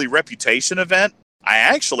Romulan daily reputation event, I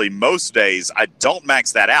actually, most days, I don't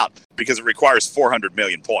max that out because it requires 400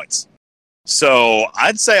 million points. So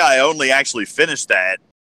I'd say I only actually finish that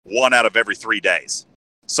 1 out of every 3 days.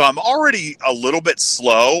 So I'm already a little bit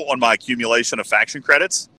slow on my accumulation of faction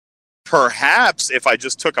credits. Perhaps if I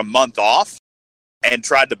just took a month off and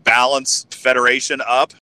tried to balance Federation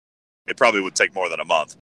up, it probably would take more than a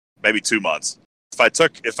month, maybe 2 months. If I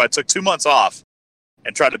took 2 months off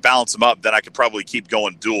and tried to balance them up, then I could probably keep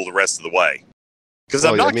going dual the rest of the way. Because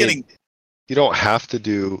I'm Well, not I mean, getting. You don't have to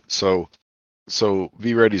do so. So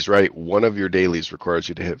V Ready's right. One of your dailies requires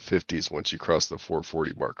you to hit 50s once you cross the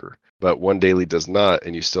 440 marker, but one daily does not,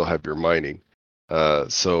 and you still have your mining.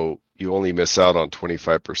 So you only miss out on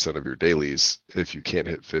 25% of your dailies if you can't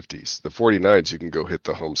hit 50s. The 49s you can go hit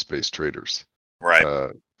the home space traders.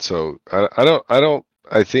 Right. So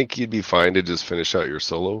I think you'd be fine to just finish out your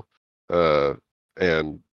solo,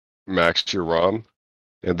 and max your ROM.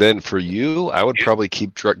 And then for you, I would probably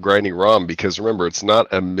keep grinding ROM because remember, it's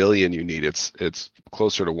not 1 million you need. It's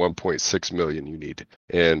closer to 1.6 million you need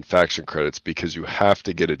in faction credits because you have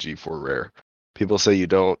to get a G4 rare. People say you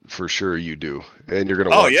don't, for sure you do, and you're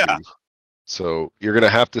gonna want to. So you're gonna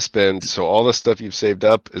have to spend. So all the stuff you've saved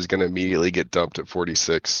up is gonna immediately get dumped at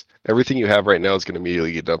 46. Everything you have right now is gonna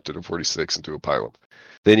immediately get dumped at 46 into a pylum.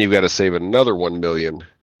 Then you've got to save another 1 million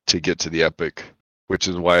to get to the epic, which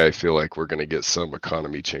is why I feel like we're going to get some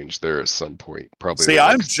economy change there at some point. Probably. See, the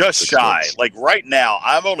I'm next just 6 shy. months. Like right now,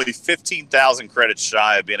 I'm only 15,000 credits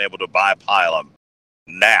shy of being able to buy Pylum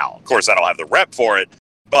now. Of course, I don't have the rep for it,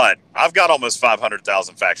 but I've got almost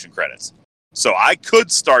 500,000 faction credits. So I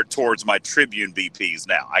could start towards my Tribune BPs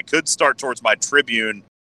now. I could start towards my Tribune,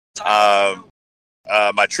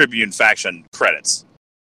 my Tribune faction credits.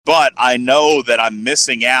 But I know that I'm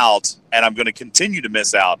missing out, and I'm going to continue to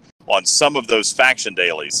miss out on some of those faction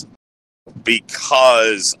dailies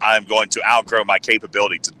because I'm going to outgrow my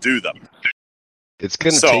capability to do them. It's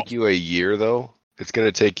going to take you a year, though. It's going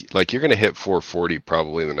to take, like, you're going to hit 440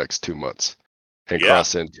 probably in the next 2 months and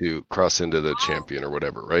cross into the champion or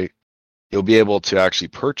whatever, right? You'll be able to actually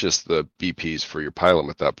purchase the BPs for your Pylum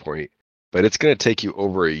at that point, but it's going to take you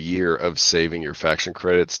over a year of saving your faction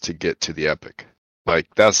credits to get to the epic. Like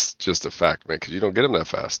that's just a fact, man, because you don't get them that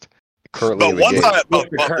fast. Currently, But in the once game.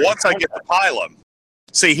 but once I get the Pylum,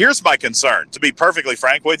 see, here's my concern. To be perfectly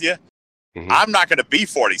frank with you, I'm not going to be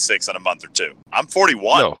 46 in a month or two. I'm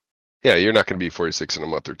 41. No. Yeah, you're not going to be 46 in a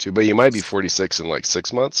month or two, but you might be 46 in like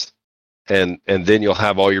 6 months. And then you'll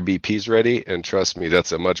have all your BPs ready. And trust me,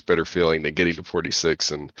 that's a much better feeling than getting to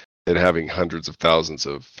 46 and having hundreds of thousands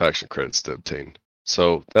of faction credits to obtain.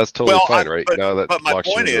 So that's totally fine, right? Now that but my locks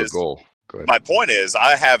you point into a is, goal. Go ahead. my point is,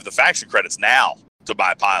 I have the faction credits now to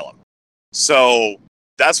buy Pylum. So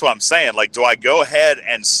that's what I'm saying. Like, do I go ahead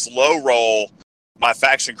and slow roll my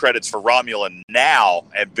faction credits for Romulan now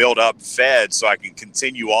and build up Fed so I can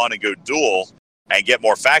continue on and go dual and get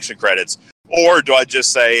more faction credits? Or do I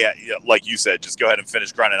just say, like you said, just go ahead and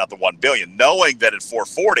finish grinding out the 1 billion, knowing that at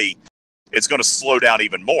 440, it's going to slow down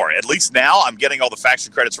even more. At least now I'm getting all the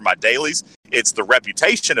faction credits for my dailies. It's the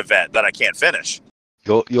reputation event that I can't finish.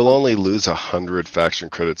 You'll only lose 100 faction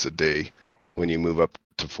credits a day when you move up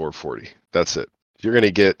to 440. That's it. You're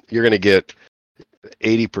gonna get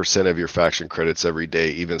 80% of your faction credits every day,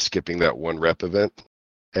 even skipping that one rep event.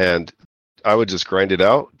 And I would just grind it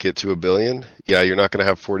out, get to 1 billion. Yeah, you're not gonna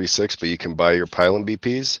have 46, but you can buy your Pylum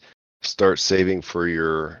BPs, start saving for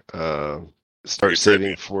your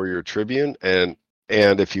Tribune, and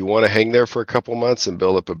if you want to hang there for a couple months and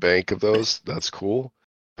build up a bank of those, that's cool.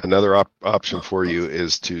 Another option for you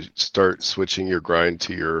is to start switching your grind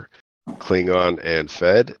to your Klingon and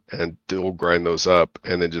Fed, and dual grind those up,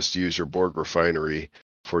 and then just use your Borg refinery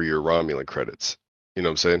for your Romulan credits. You know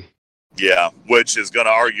what I'm saying? Yeah, which is going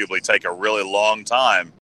to arguably take a really long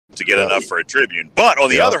time to get enough for a Tribune. But on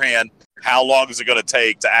the other hand, how long is it going to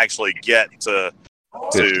take to actually get to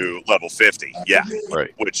level 50? Yeah, right.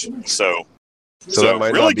 So that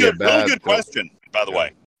might really not be good, a bad, really good question, by the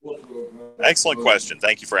way. Excellent question.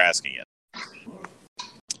 Thank you for asking it.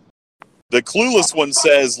 The Clueless one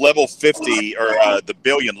says level 50 or the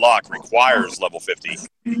billion lock requires level 50.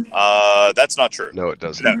 That's not true. No, it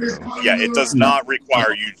doesn't. No. Yeah, it does not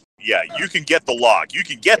require you. Yeah, you can get the lock. You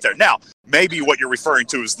can get there. Now, maybe what you're referring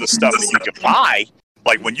to is the stuff that you can buy.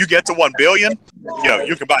 Like when you get to 1 billion,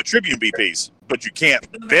 you can buy Tribune BPs, but you can't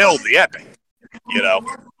build the Epic.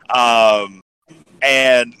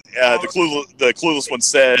 And the Clueless one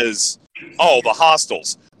says, "Oh, the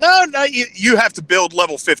hostiles." No, you have to build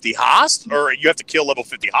level 50 or you have to kill level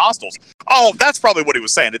 50 hostiles. Oh, that's probably what he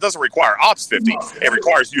was saying. It doesn't require Ops 50. It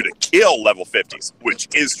requires you to kill level 50s, which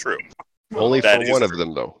is true. Only for one of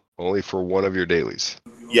them, though. Only for one of your dailies.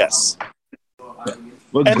 Yes. But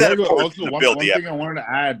and then, Gregor, of course, also to one build the thing I wanted to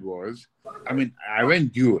add was, I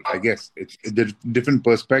went dual. I guess it's a different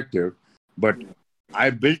perspective, but I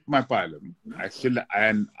built my Pylum. I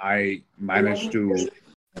managed to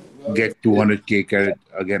get 200k credit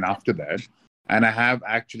again after that, and I have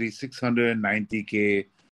actually 690k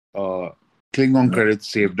Klingon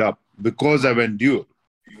credits saved up because I went dual.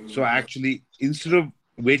 So actually, instead of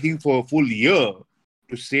waiting for a full year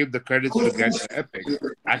to save the credits to get an Epic,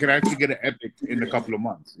 I can actually get an Epic in a couple of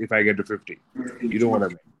months if I get to 50. You know what I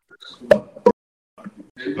mean?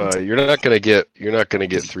 You're not gonna get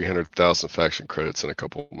 300,000 faction credits in a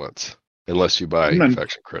couple of months unless you buy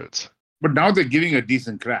faction credits. But now they're giving a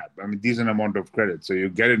decent decent amount of credit, so you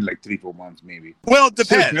get it in like 3-4 months maybe. Well, it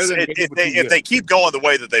depends. If they keep going the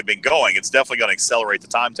way that they've been going, it's definitely going to accelerate the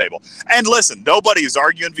timetable. And listen, nobody is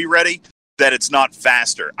arguing, V-Ready, that it's not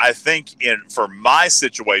faster. I think for my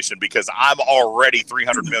situation, because I'm already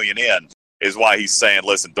 300 million in, is why he's saying,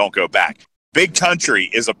 listen, don't go back. Big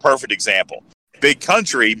Country is a perfect example. Big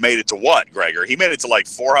Country made it to what, Gregor? He made it to like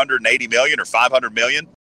 480 million or 500 million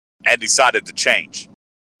and decided to change.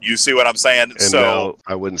 You see what I'm saying? And now,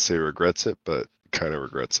 I wouldn't say regrets it, but kind of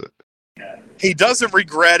regrets it. He doesn't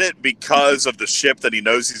regret it because of the ship that he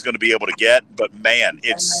knows he's going to be able to get, but man,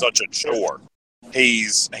 it's such a chore.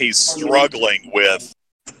 He's struggling with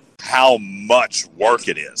how much work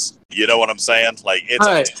it is. You know what I'm saying? Like, it's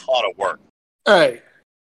a ton of work. Hey.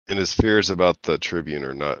 And his fears about the Tribune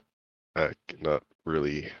are not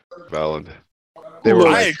really valid. They were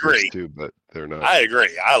I agree too, but they're not. I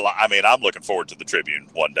agree. I mean, I'm looking forward to the Tribune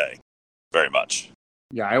one day, very much.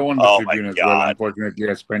 Yeah, I want the Tribune as well. Unfortunately,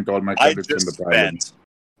 I spent all my credits in the Pylum.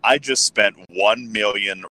 I just spent 1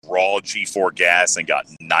 million raw G4 gas and got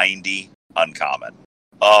 90 uncommon.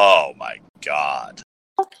 Oh my god.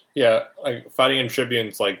 Yeah, like fighting in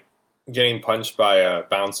Tribune's like getting punched by a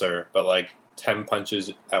bouncer, but like 10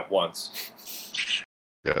 punches at once.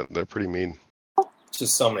 Yeah, they're pretty mean.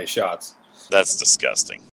 Just so many shots. That's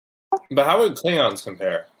disgusting. But how would Klingons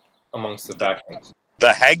compare amongst the factions? The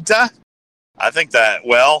Hegda? I think that,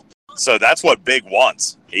 so that's what Big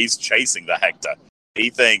wants. He's chasing the Hegda. He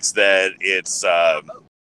thinks that it's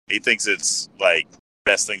like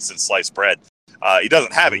best thing since sliced bread. He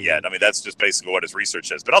doesn't have it yet. I mean, that's just basically what his research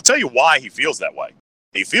says. But I'll tell you why he feels that way.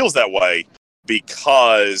 He feels that way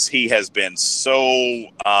because he has been so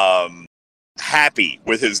happy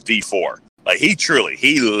with his D4. Like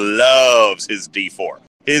he loves his D4.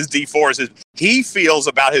 His D4 is he feels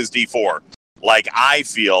about his D4 like I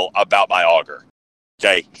feel about my auger.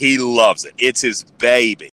 Okay, he loves it. It's his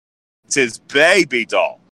baby. It's his baby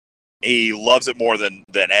doll. He loves it more than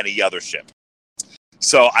any other ship.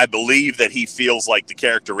 So I believe that he feels like the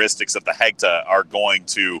characteristics of the Hegta are going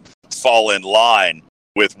to fall in line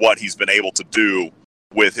with what he's been able to do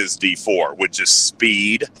with his D4, which is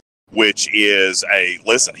speed, which is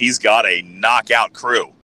he's got a knockout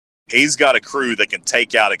crew. He's got a crew that can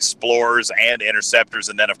take out explorers and interceptors,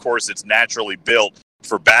 and then, of course, it's naturally built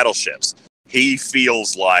for battleships. He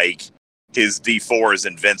feels like his D4 is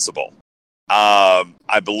invincible.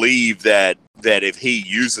 I believe that if he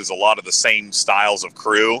uses a lot of the same styles of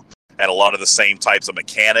crew and a lot of the same types of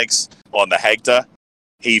mechanics on the Hegta,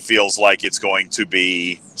 he feels like it's going to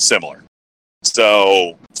be similar.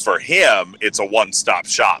 So for him, it's a one-stop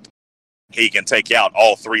shop. He can take out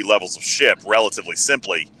all 3 levels of ship relatively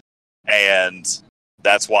simply, and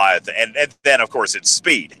that's why. And then, of course, it's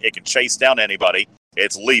speed. It can chase down anybody.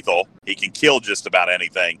 It's lethal. He can kill just about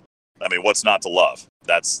anything. I mean, what's not to love?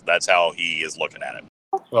 That's how he is looking at it.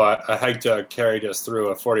 Well, I Hegta carried us through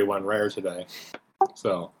a 41 rare today,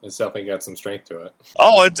 so it's definitely got some strength to it.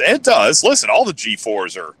 Oh, it does. Listen, all the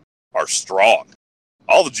G4s are strong.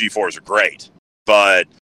 All the G4s are great, but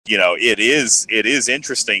it is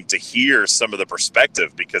interesting to hear some of the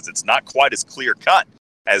perspective because it's not quite as clear cut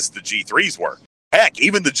as the G3s were. Heck,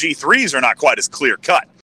 even the G3s are not quite as clear cut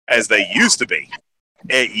as they used to be.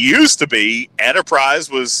 It used to be Enterprise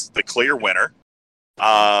was the clear winner,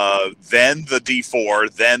 then the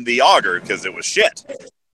D4, then the Augur because it was shit.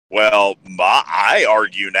 Well, I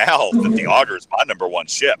argue now that the Augur is my number one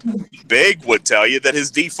ship. Big would tell you that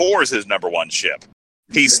his D4 is his number one ship.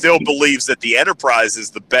 He still believes that the Enterprise is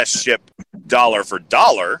the best ship dollar for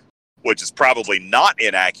dollar, which is probably not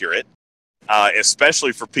inaccurate,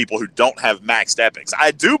 especially for people who don't have maxed epics. I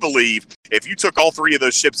do believe if you took all 3 of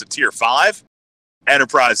those ships at tier 5,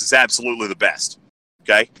 Enterprise is absolutely the best.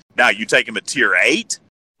 Okay? Now, you take him at tier 8,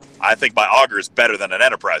 I think my Augur is better than an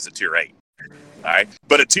Enterprise at tier 8. All right?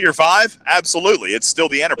 But at tier 5, absolutely, it's still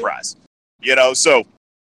the Enterprise.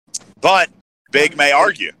 But Big may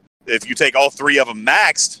argue, if you take all 3 of them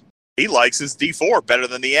maxed, he likes his D4 better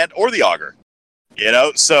than the Ent or the Augur.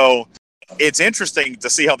 So it's interesting to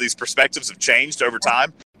see how these perspectives have changed over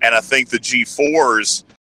time, and I think the G4s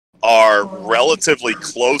are relatively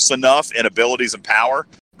close enough in abilities and power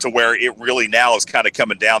to where it really now is kind of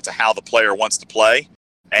coming down to how the player wants to play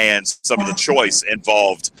and some of the choice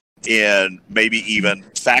involved in maybe even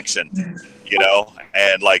faction,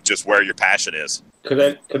 and like just where your passion is.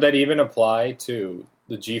 Could that even apply to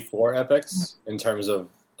the G4 epics in terms of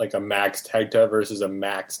like a maxed Hegta versus a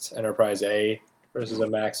maxed Enterprise A versus a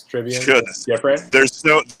maxed Tribune? It's different.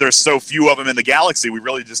 There's so few of them in the galaxy, we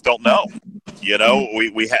really just don't know.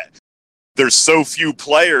 There's so few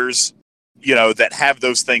players, that have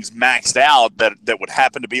those things maxed out that would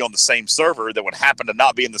happen to be on the same server, that would happen to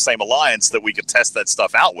not be in the same alliance that we could test that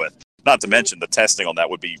stuff out with. Not to mention the testing on that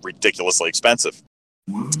would be ridiculously expensive.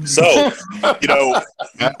 So,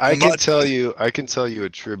 I can tell you a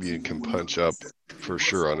Tribune can punch up for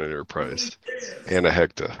sure on an Enterprise and a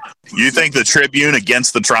Hegta. You think the Tribune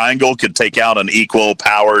against the Triangle could take out an equal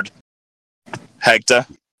powered Hegta?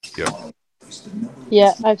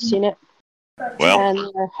 Yeah, I've seen it. Well,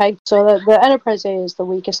 and so the Enterprise A is the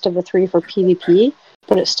weakest of the 3 for PvP,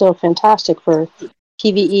 but it's still fantastic for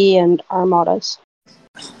PvE and Armadas.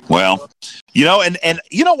 Well, and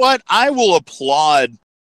you know what? I will applaud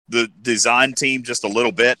the design team just a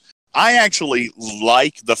little bit. I actually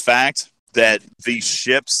like the fact that these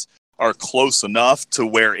ships are close enough to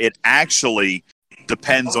where it actually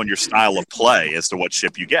depends on your style of play as to what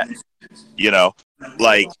ship you get.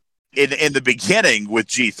 Like in the beginning with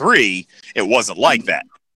G3, it wasn't like that.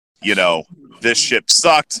 This ship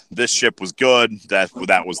sucked. This ship was good. That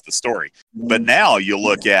was the story. But now you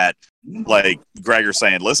look at, like Gregor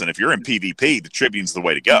saying, listen, if you're in PvP, the Tribune's the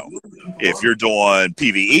way to go. If you're doing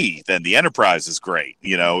PvE, then the Enterprise is great.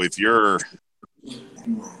 If you're...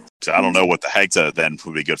 So I don't know what the Hegta then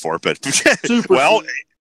would be good for, but... well,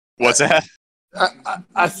 what's that?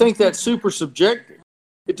 I think that's super subjective.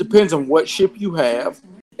 It depends on what ship you have.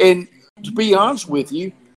 And to be honest with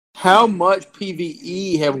you, how much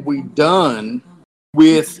PvE have we done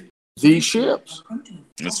with these ships?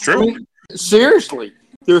 That's true. Seriously,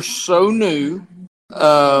 they're so new.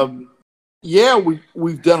 yeah,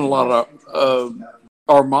 we've done a lot of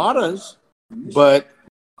armadas, but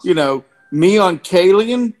Meon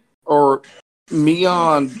Kalian or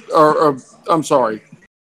Meon or I'm sorry,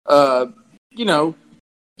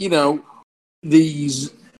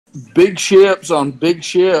 these big ships on big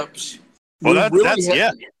ships. Well, that's what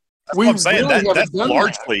I'm saying. That's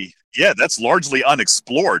largely that's largely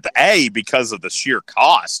unexplored. A, because of the sheer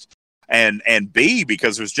cost, and B,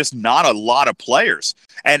 because there's just not a lot of players.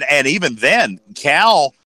 And even then,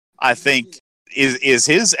 Cal, I think, is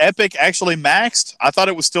his epic actually maxed? I thought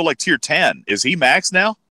it was still like tier 10. Is he maxed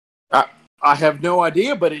now? I have no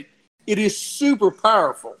idea, but it is super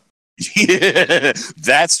powerful. Yeah,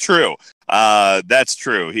 that's true. That's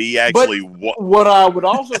true. He actually. What I would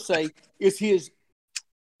also say is his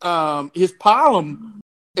Pylum,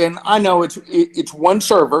 and I know it's one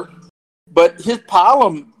server, but his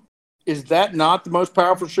Pylum, is that not the most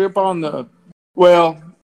powerful ship on the? Well,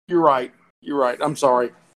 you're right. I'm sorry.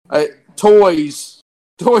 Toys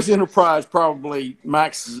Enterprise probably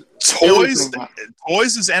maxes. Toys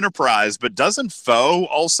is Enterprise, but doesn't Foe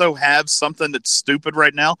also have something that's stupid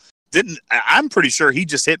right now? I'm pretty sure he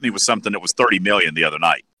just hit me with something that was 30 million the other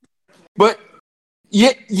night. But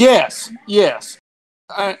yes.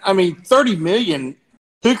 I mean, 30 million.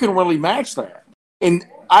 Who can really match that? And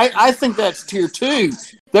I think that's tier 2.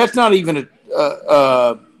 That's not even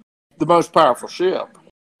the most powerful ship.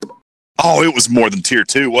 Oh, it was more than tier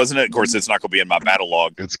 2, wasn't it? Of course, it's not going to be in my battle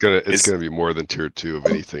log. It's gonna be more than tier 2 of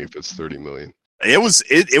anything if it's 30 million. It was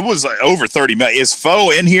over 30 million. Is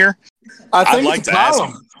Foe in here? I'd like to ask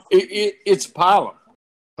him. It's Pylum.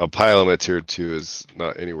 A Pylum at tier 2 is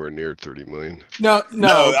not anywhere near 30 million. No.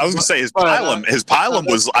 I was going to say his Pylum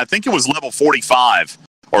was, I think it was level 45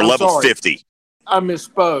 or level 50. I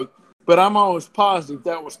misspoke, but I'm almost positive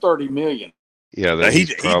that was 30 million. Yeah,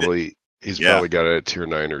 he's probably got it at tier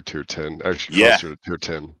 9 or tier 10. Actually, closer to tier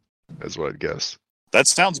 10, is what I'd guess. That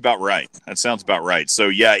sounds about right. So,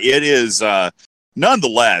 yeah, it is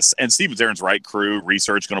nonetheless, and Steven Zarin's right, crew,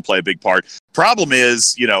 research going to play a big part. Problem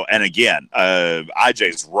is, and again,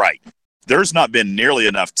 IJ's right. There's not been nearly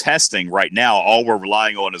enough testing right now. All we're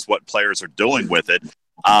relying on is what players are doing with it.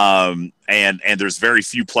 And there's very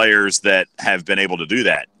few players that have been able to do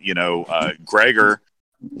that. Gregor,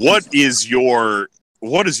 what is your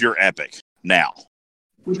epic now?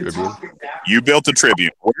 Tribune. You built a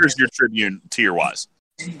Tribune. Where's your Tribune tier-wise?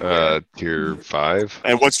 Tier 5.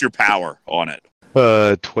 And what's your power on it?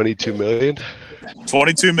 22 million.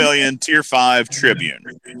 22 million, tier 5 Tribune.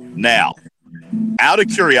 Now, out of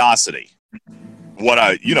curiosity,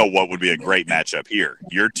 what would be a great matchup here?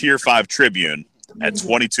 Your tier 5 Tribune at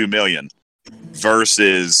 22 million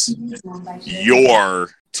versus your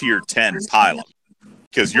tier 10 Pylum.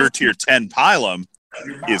 Because your tier 10 Pylum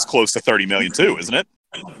is close to 30 million too, isn't it?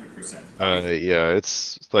 Yeah,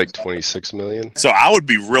 it's like 26 million. So I would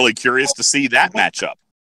be really curious to see that matchup.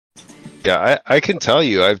 Yeah, I can tell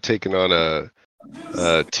you I've taken on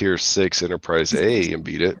a tier 6 Enterprise A and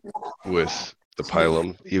beat it with the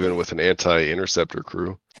Pylum, even with an anti-interceptor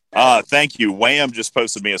crew. Thank you. Wham just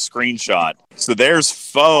posted me a screenshot. So there's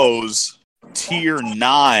Foe's tier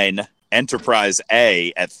 9 Enterprise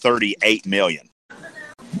A at 38 million.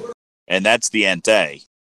 And that's the Ente.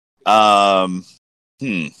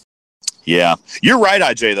 Yeah. You're right,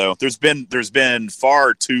 IJ, though. There's been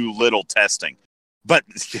far too little testing. But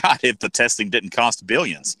God, if the testing didn't cost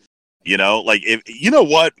billions,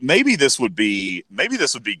 maybe this would be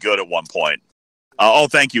good at one point.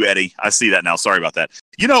 Thank you, Eddie. I see that now. Sorry about that.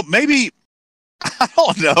 Maybe I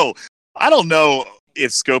don't know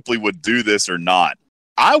if Scopely would do this or not.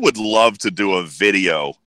 I would love to do a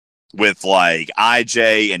video with like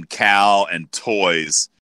IJ and Cal and Toys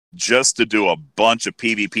just to do a bunch of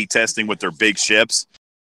PvP testing with their big ships.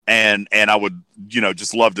 And I would,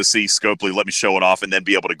 just love to see Scopely let me show it off and then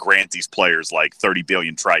be able to grant these players like 30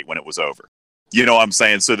 billion trite when it was over. You know what I'm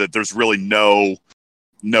saying? So that there's really no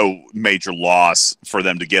major loss for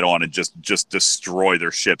them to get on and just destroy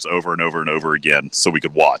their ships over and over and over again so we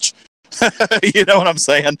could watch. You know what I'm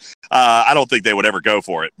saying? I don't think they would ever go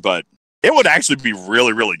for it, but it would actually be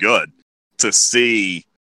really, really good to see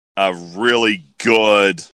a really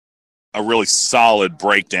solid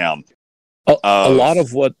breakdown. A lot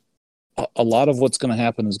of what's going to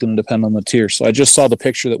happen is going to depend on the tier. So I just saw the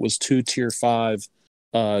picture that was 2 tier 5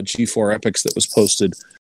 G4 epics that was posted,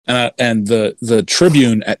 and the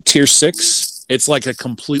Tribune at tier 6, it's like a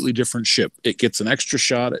completely different ship. It gets an extra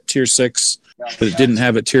shot at tier 6 that it didn't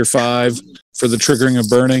have at tier 5 for the triggering of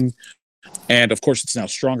burning. And of course, it's now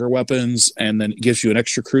stronger weapons, and then it gives you an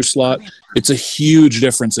extra crew slot. It's a huge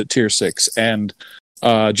difference at tier 6. And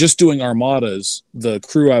just doing armadas, the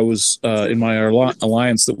crew I was in my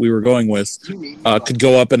alliance that we were going with could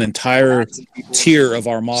go up an entire tier of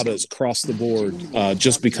armadas across the board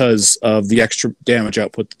just because of the extra damage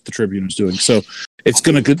output that the Tribune is doing. So it's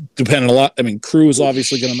going to depend a lot. I mean, crew is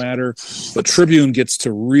obviously going to matter, but Tribune gets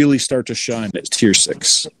to really start to shine at tier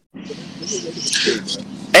 6.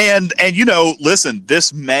 And listen,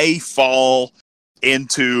 this may fall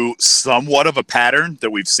into somewhat of a pattern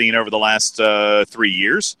that we've seen over the last 3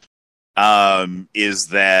 years, is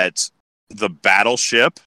that the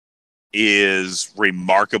Battleship is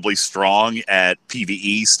remarkably strong at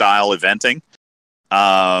PvE style eventing.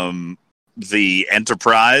 The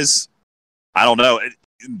Enterprise, I don't know,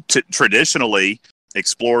 traditionally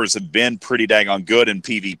Explorers have been pretty daggone good in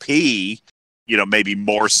PvP, maybe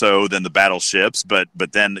more so than the battleships, but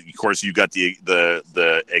then of course you got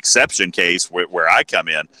the exception case where I come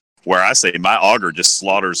in, where I say my auger just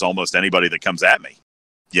slaughters almost anybody that comes at me,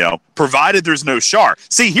 provided there's no Char.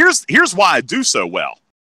 See, here's why I do so well.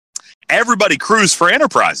 Everybody crews for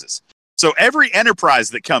Enterprises, so every Enterprise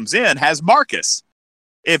that comes in has Marcus.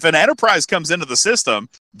 If an Enterprise comes into the system,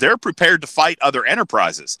 they're prepared to fight other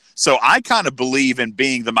Enterprises. So I kind of believe in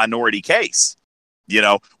being the minority case.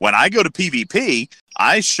 When I go to PvP,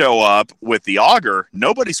 I show up with the auger.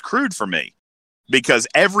 Nobody's crewed for me because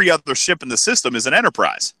every other ship in the system is an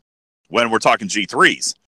Enterprise when we're talking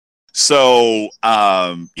G3s. So,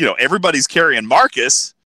 everybody's carrying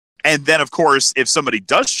Marcus. And then, of course, if somebody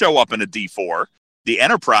does show up in a D4, the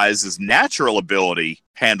Enterprise's natural ability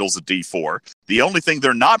handles a D4. The only thing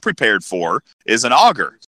they're not prepared for is an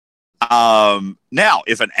auger. Now,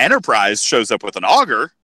 if an Enterprise shows up with an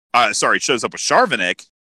auger, shows up with Charvinic,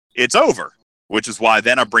 it's over, which is why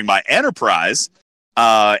then I bring my Enterprise,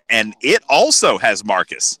 and it also has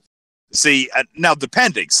Marcus. See, now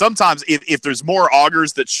depending, sometimes if there's more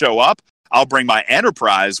augers that show up, I'll bring my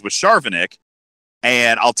Enterprise with Charvinic,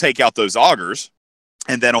 and I'll take out those augers,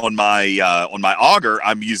 and then on my auger,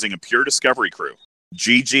 I'm using a pure Discovery crew.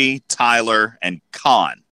 Gigi, Tyler, and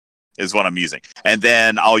Khan is what I'm using. And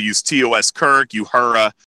then I'll use TOS Kirk,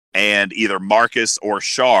 Uhura, and either Marcus or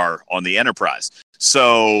Char on the Enterprise.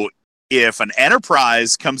 So if an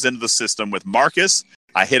Enterprise comes into the system with Marcus,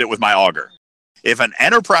 I hit it with my auger. If an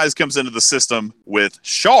Enterprise comes into the system with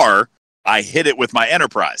Char, I hit it with my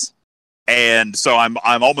Enterprise. And so I'm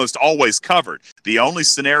almost always covered. The only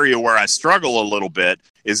scenario where I struggle a little bit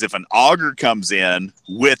is if an auger comes in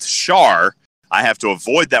with Char, I have to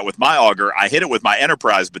avoid that with my auger. I hit it with my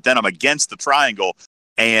Enterprise, but then I'm against the triangle,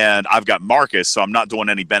 and I've got Marcus, so I'm not doing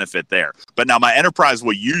any benefit there. But now my Enterprise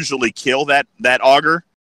will usually kill that auger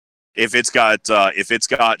if it's got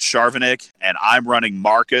Charvinic and I'm running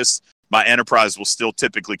Marcus. My Enterprise will still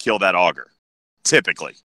typically kill that auger,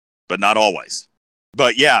 typically, but not always.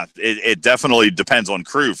 But yeah, it definitely depends on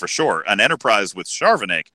crew for sure. An Enterprise with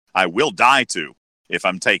Charvinic, I will die to if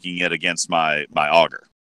I'm taking it against my auger.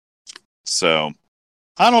 So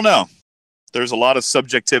I don't know. There's a lot of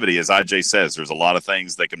subjectivity, as IJ says. There's a lot of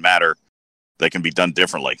things that can matter that can be done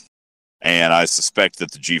differently. And I suspect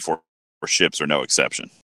that the G4 ships are no exception.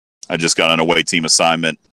 I just got an away team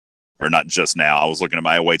assignment, or not just now. I was looking at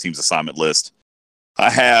my away team's assignment list. I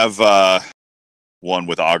have one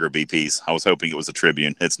with auger BPs. I was hoping it was a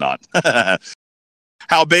Tribune. It's not.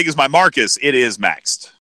 How big is my Marcus? It is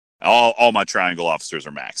maxed. All my triangle officers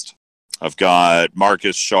are maxed. I've got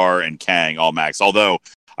Marcus, Char, and Kang all maxed. Although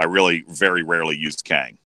I really very rarely use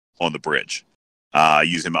Kang on the bridge. I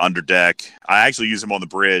use him under deck. I actually use him on the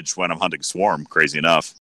bridge when I'm hunting Swarm, crazy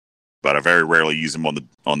enough. But I very rarely use him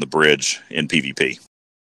on the bridge in PvP.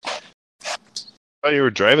 Oh, you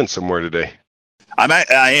were driving somewhere today.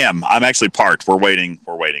 I am. I'm actually parked. We're waiting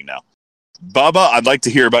now. Bubba, I'd like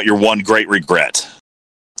to hear about your one great regret.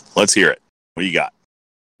 Let's hear it. What do you got?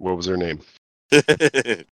 What was her name?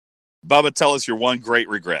 Bubba, tell us your one great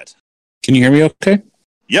regret. Can you hear me okay?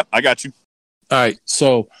 Yep, I got you. All right.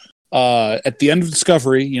 So at the end of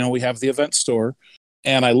Discovery, we have the event store.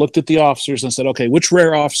 And I looked at the officers and I said, okay, which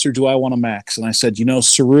rare officer do I want to max? And I said,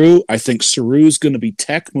 Saru, I think Saru's going to be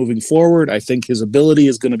tech moving forward. I think his ability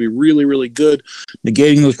is going to be really, really good,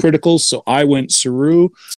 negating those criticals. So I went Saru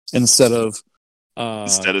instead of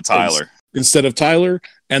Tyler. Instead of Tyler.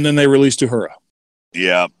 And then they released Uhura.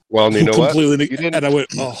 Yeah. Well, you know what? And I went,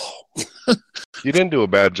 oh. You didn't do a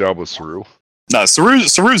bad job with Saru. No,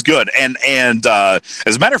 Saru's good. And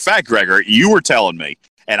as a matter of fact, Gregor, you were telling me,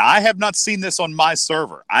 and I have not seen this on my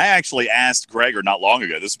server. I actually asked Gregor not long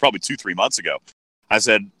ago. This is probably 2-3 months ago. I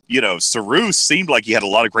said, Saru seemed like he had a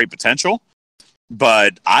lot of great potential,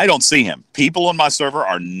 but I don't see him. People on my server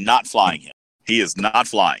are not flying him. He is not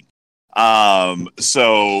flying.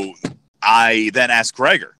 So I then asked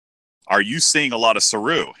Gregor, are you seeing a lot of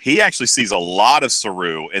Saru? He actually sees a lot of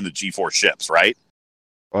Saru in the G4 ships, right?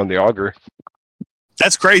 On the Augur.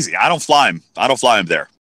 That's crazy. I don't fly him. There.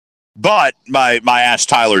 But my Ash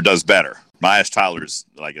Tyler does better. My Ash Tyler's,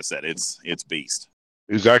 like I said, it's beast.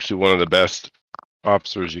 He's actually one of the best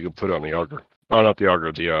officers you can put on the Augur. Oh, not the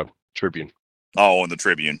Augur, the Tribune. Oh, on the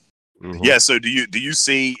Tribune. Mhm. Yeah, so do you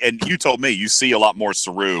see, and you told me you see a lot more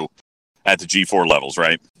Saru at the G4 levels,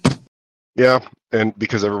 right? Yeah, and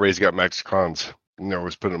because everybody's got max cons, and they're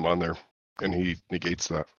always putting him on there, and he negates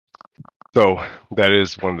that. So that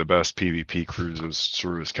is one of the best PvP crews is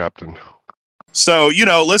Saru's captain. So,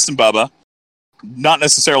 listen, Bubba, not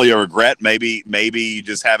necessarily a regret. Maybe you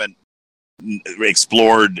just haven't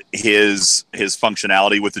explored his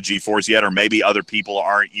functionality with the G4s yet, or maybe other people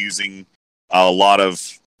aren't using a lot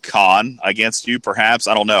of con against you, perhaps.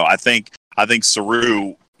 I don't know. I think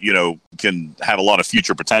Saru, can have a lot of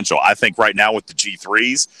future potential. I think right now with the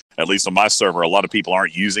G3s, at least on my server, a lot of people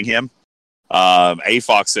aren't using him.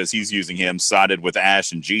 AFox says he's using him, sided with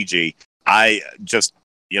Ash and GG. I just,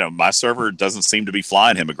 my server doesn't seem to be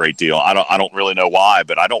flying him a great deal. I don't really know why,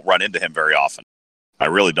 but I don't run into him very often. I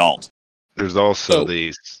really don't. There's also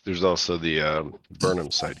the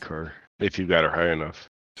Burnham sidecar if you got her high enough.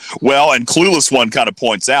 Well, and Clueless One kind of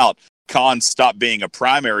points out Khan stopped being a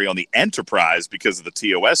primary on the Enterprise because of the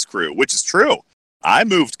TOS crew, which is true. I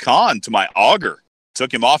moved Khan to my Augur,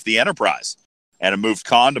 took him off the Enterprise, and I moved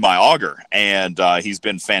Khan to my Augur, and he's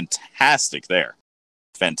been fantastic there.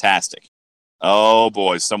 Fantastic. Oh,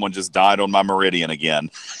 boy, someone just died on my Meridian again.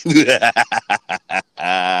 Let's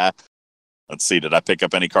see, did I pick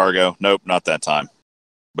up any cargo? Nope, not that time.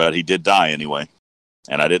 But he did die anyway.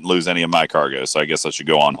 And I didn't lose any of my cargo, so I guess I should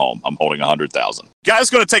go on home. I'm holding 100,000. Guys,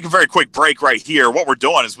 going to take a very quick break right here. What we're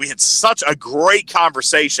doing is we had such a great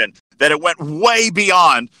conversation that it went way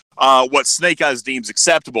beyond what Snake Eyes deems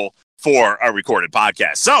acceptable for a recorded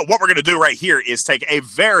podcast. So what we're going to do right here is take a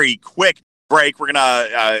very quick break. We're going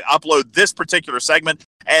to upload this particular segment,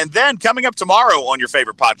 and then coming up tomorrow on your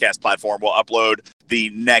favorite podcast platform, we'll upload the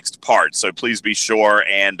next part. So please be sure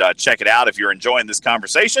and check it out if you're enjoying this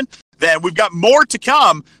conversation. Then we've got more to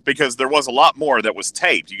come because there was a lot more that was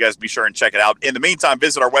taped. You guys be sure and check it out. In the meantime,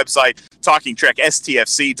 visit our website,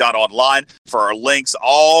 TalkingTrekSTFC.online, for our links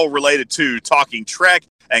all related to Talking Trek,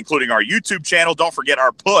 including our YouTube channel. Don't forget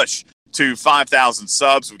our push to 5,000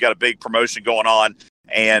 subs. We've got a big promotion going on,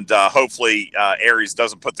 and hopefully Aries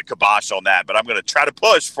doesn't put the kibosh on that. But I'm going to try to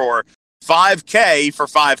push for 5K for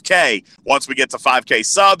 5K. Once we get to 5K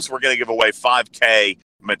subs, we're going to give away 5K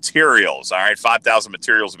materials. All right, 5,000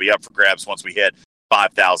 materials will be up for grabs once we hit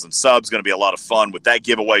 5,000 subs. Going to be a lot of fun with that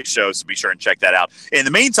giveaway show, so be sure and check that out. In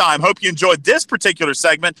the meantime, hope you enjoyed this particular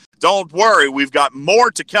segment. Don't worry, we've got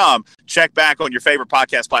more to come. Check back on your favorite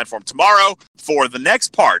podcast platform tomorrow for the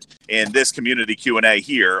next part in this community Q&A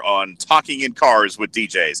here on Talking in Cars with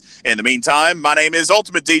DJs. In the meantime, my name is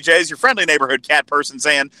Ultimate DJs, your friendly neighborhood cat person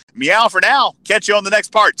saying meow for now. Catch you on the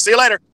next part. See you later.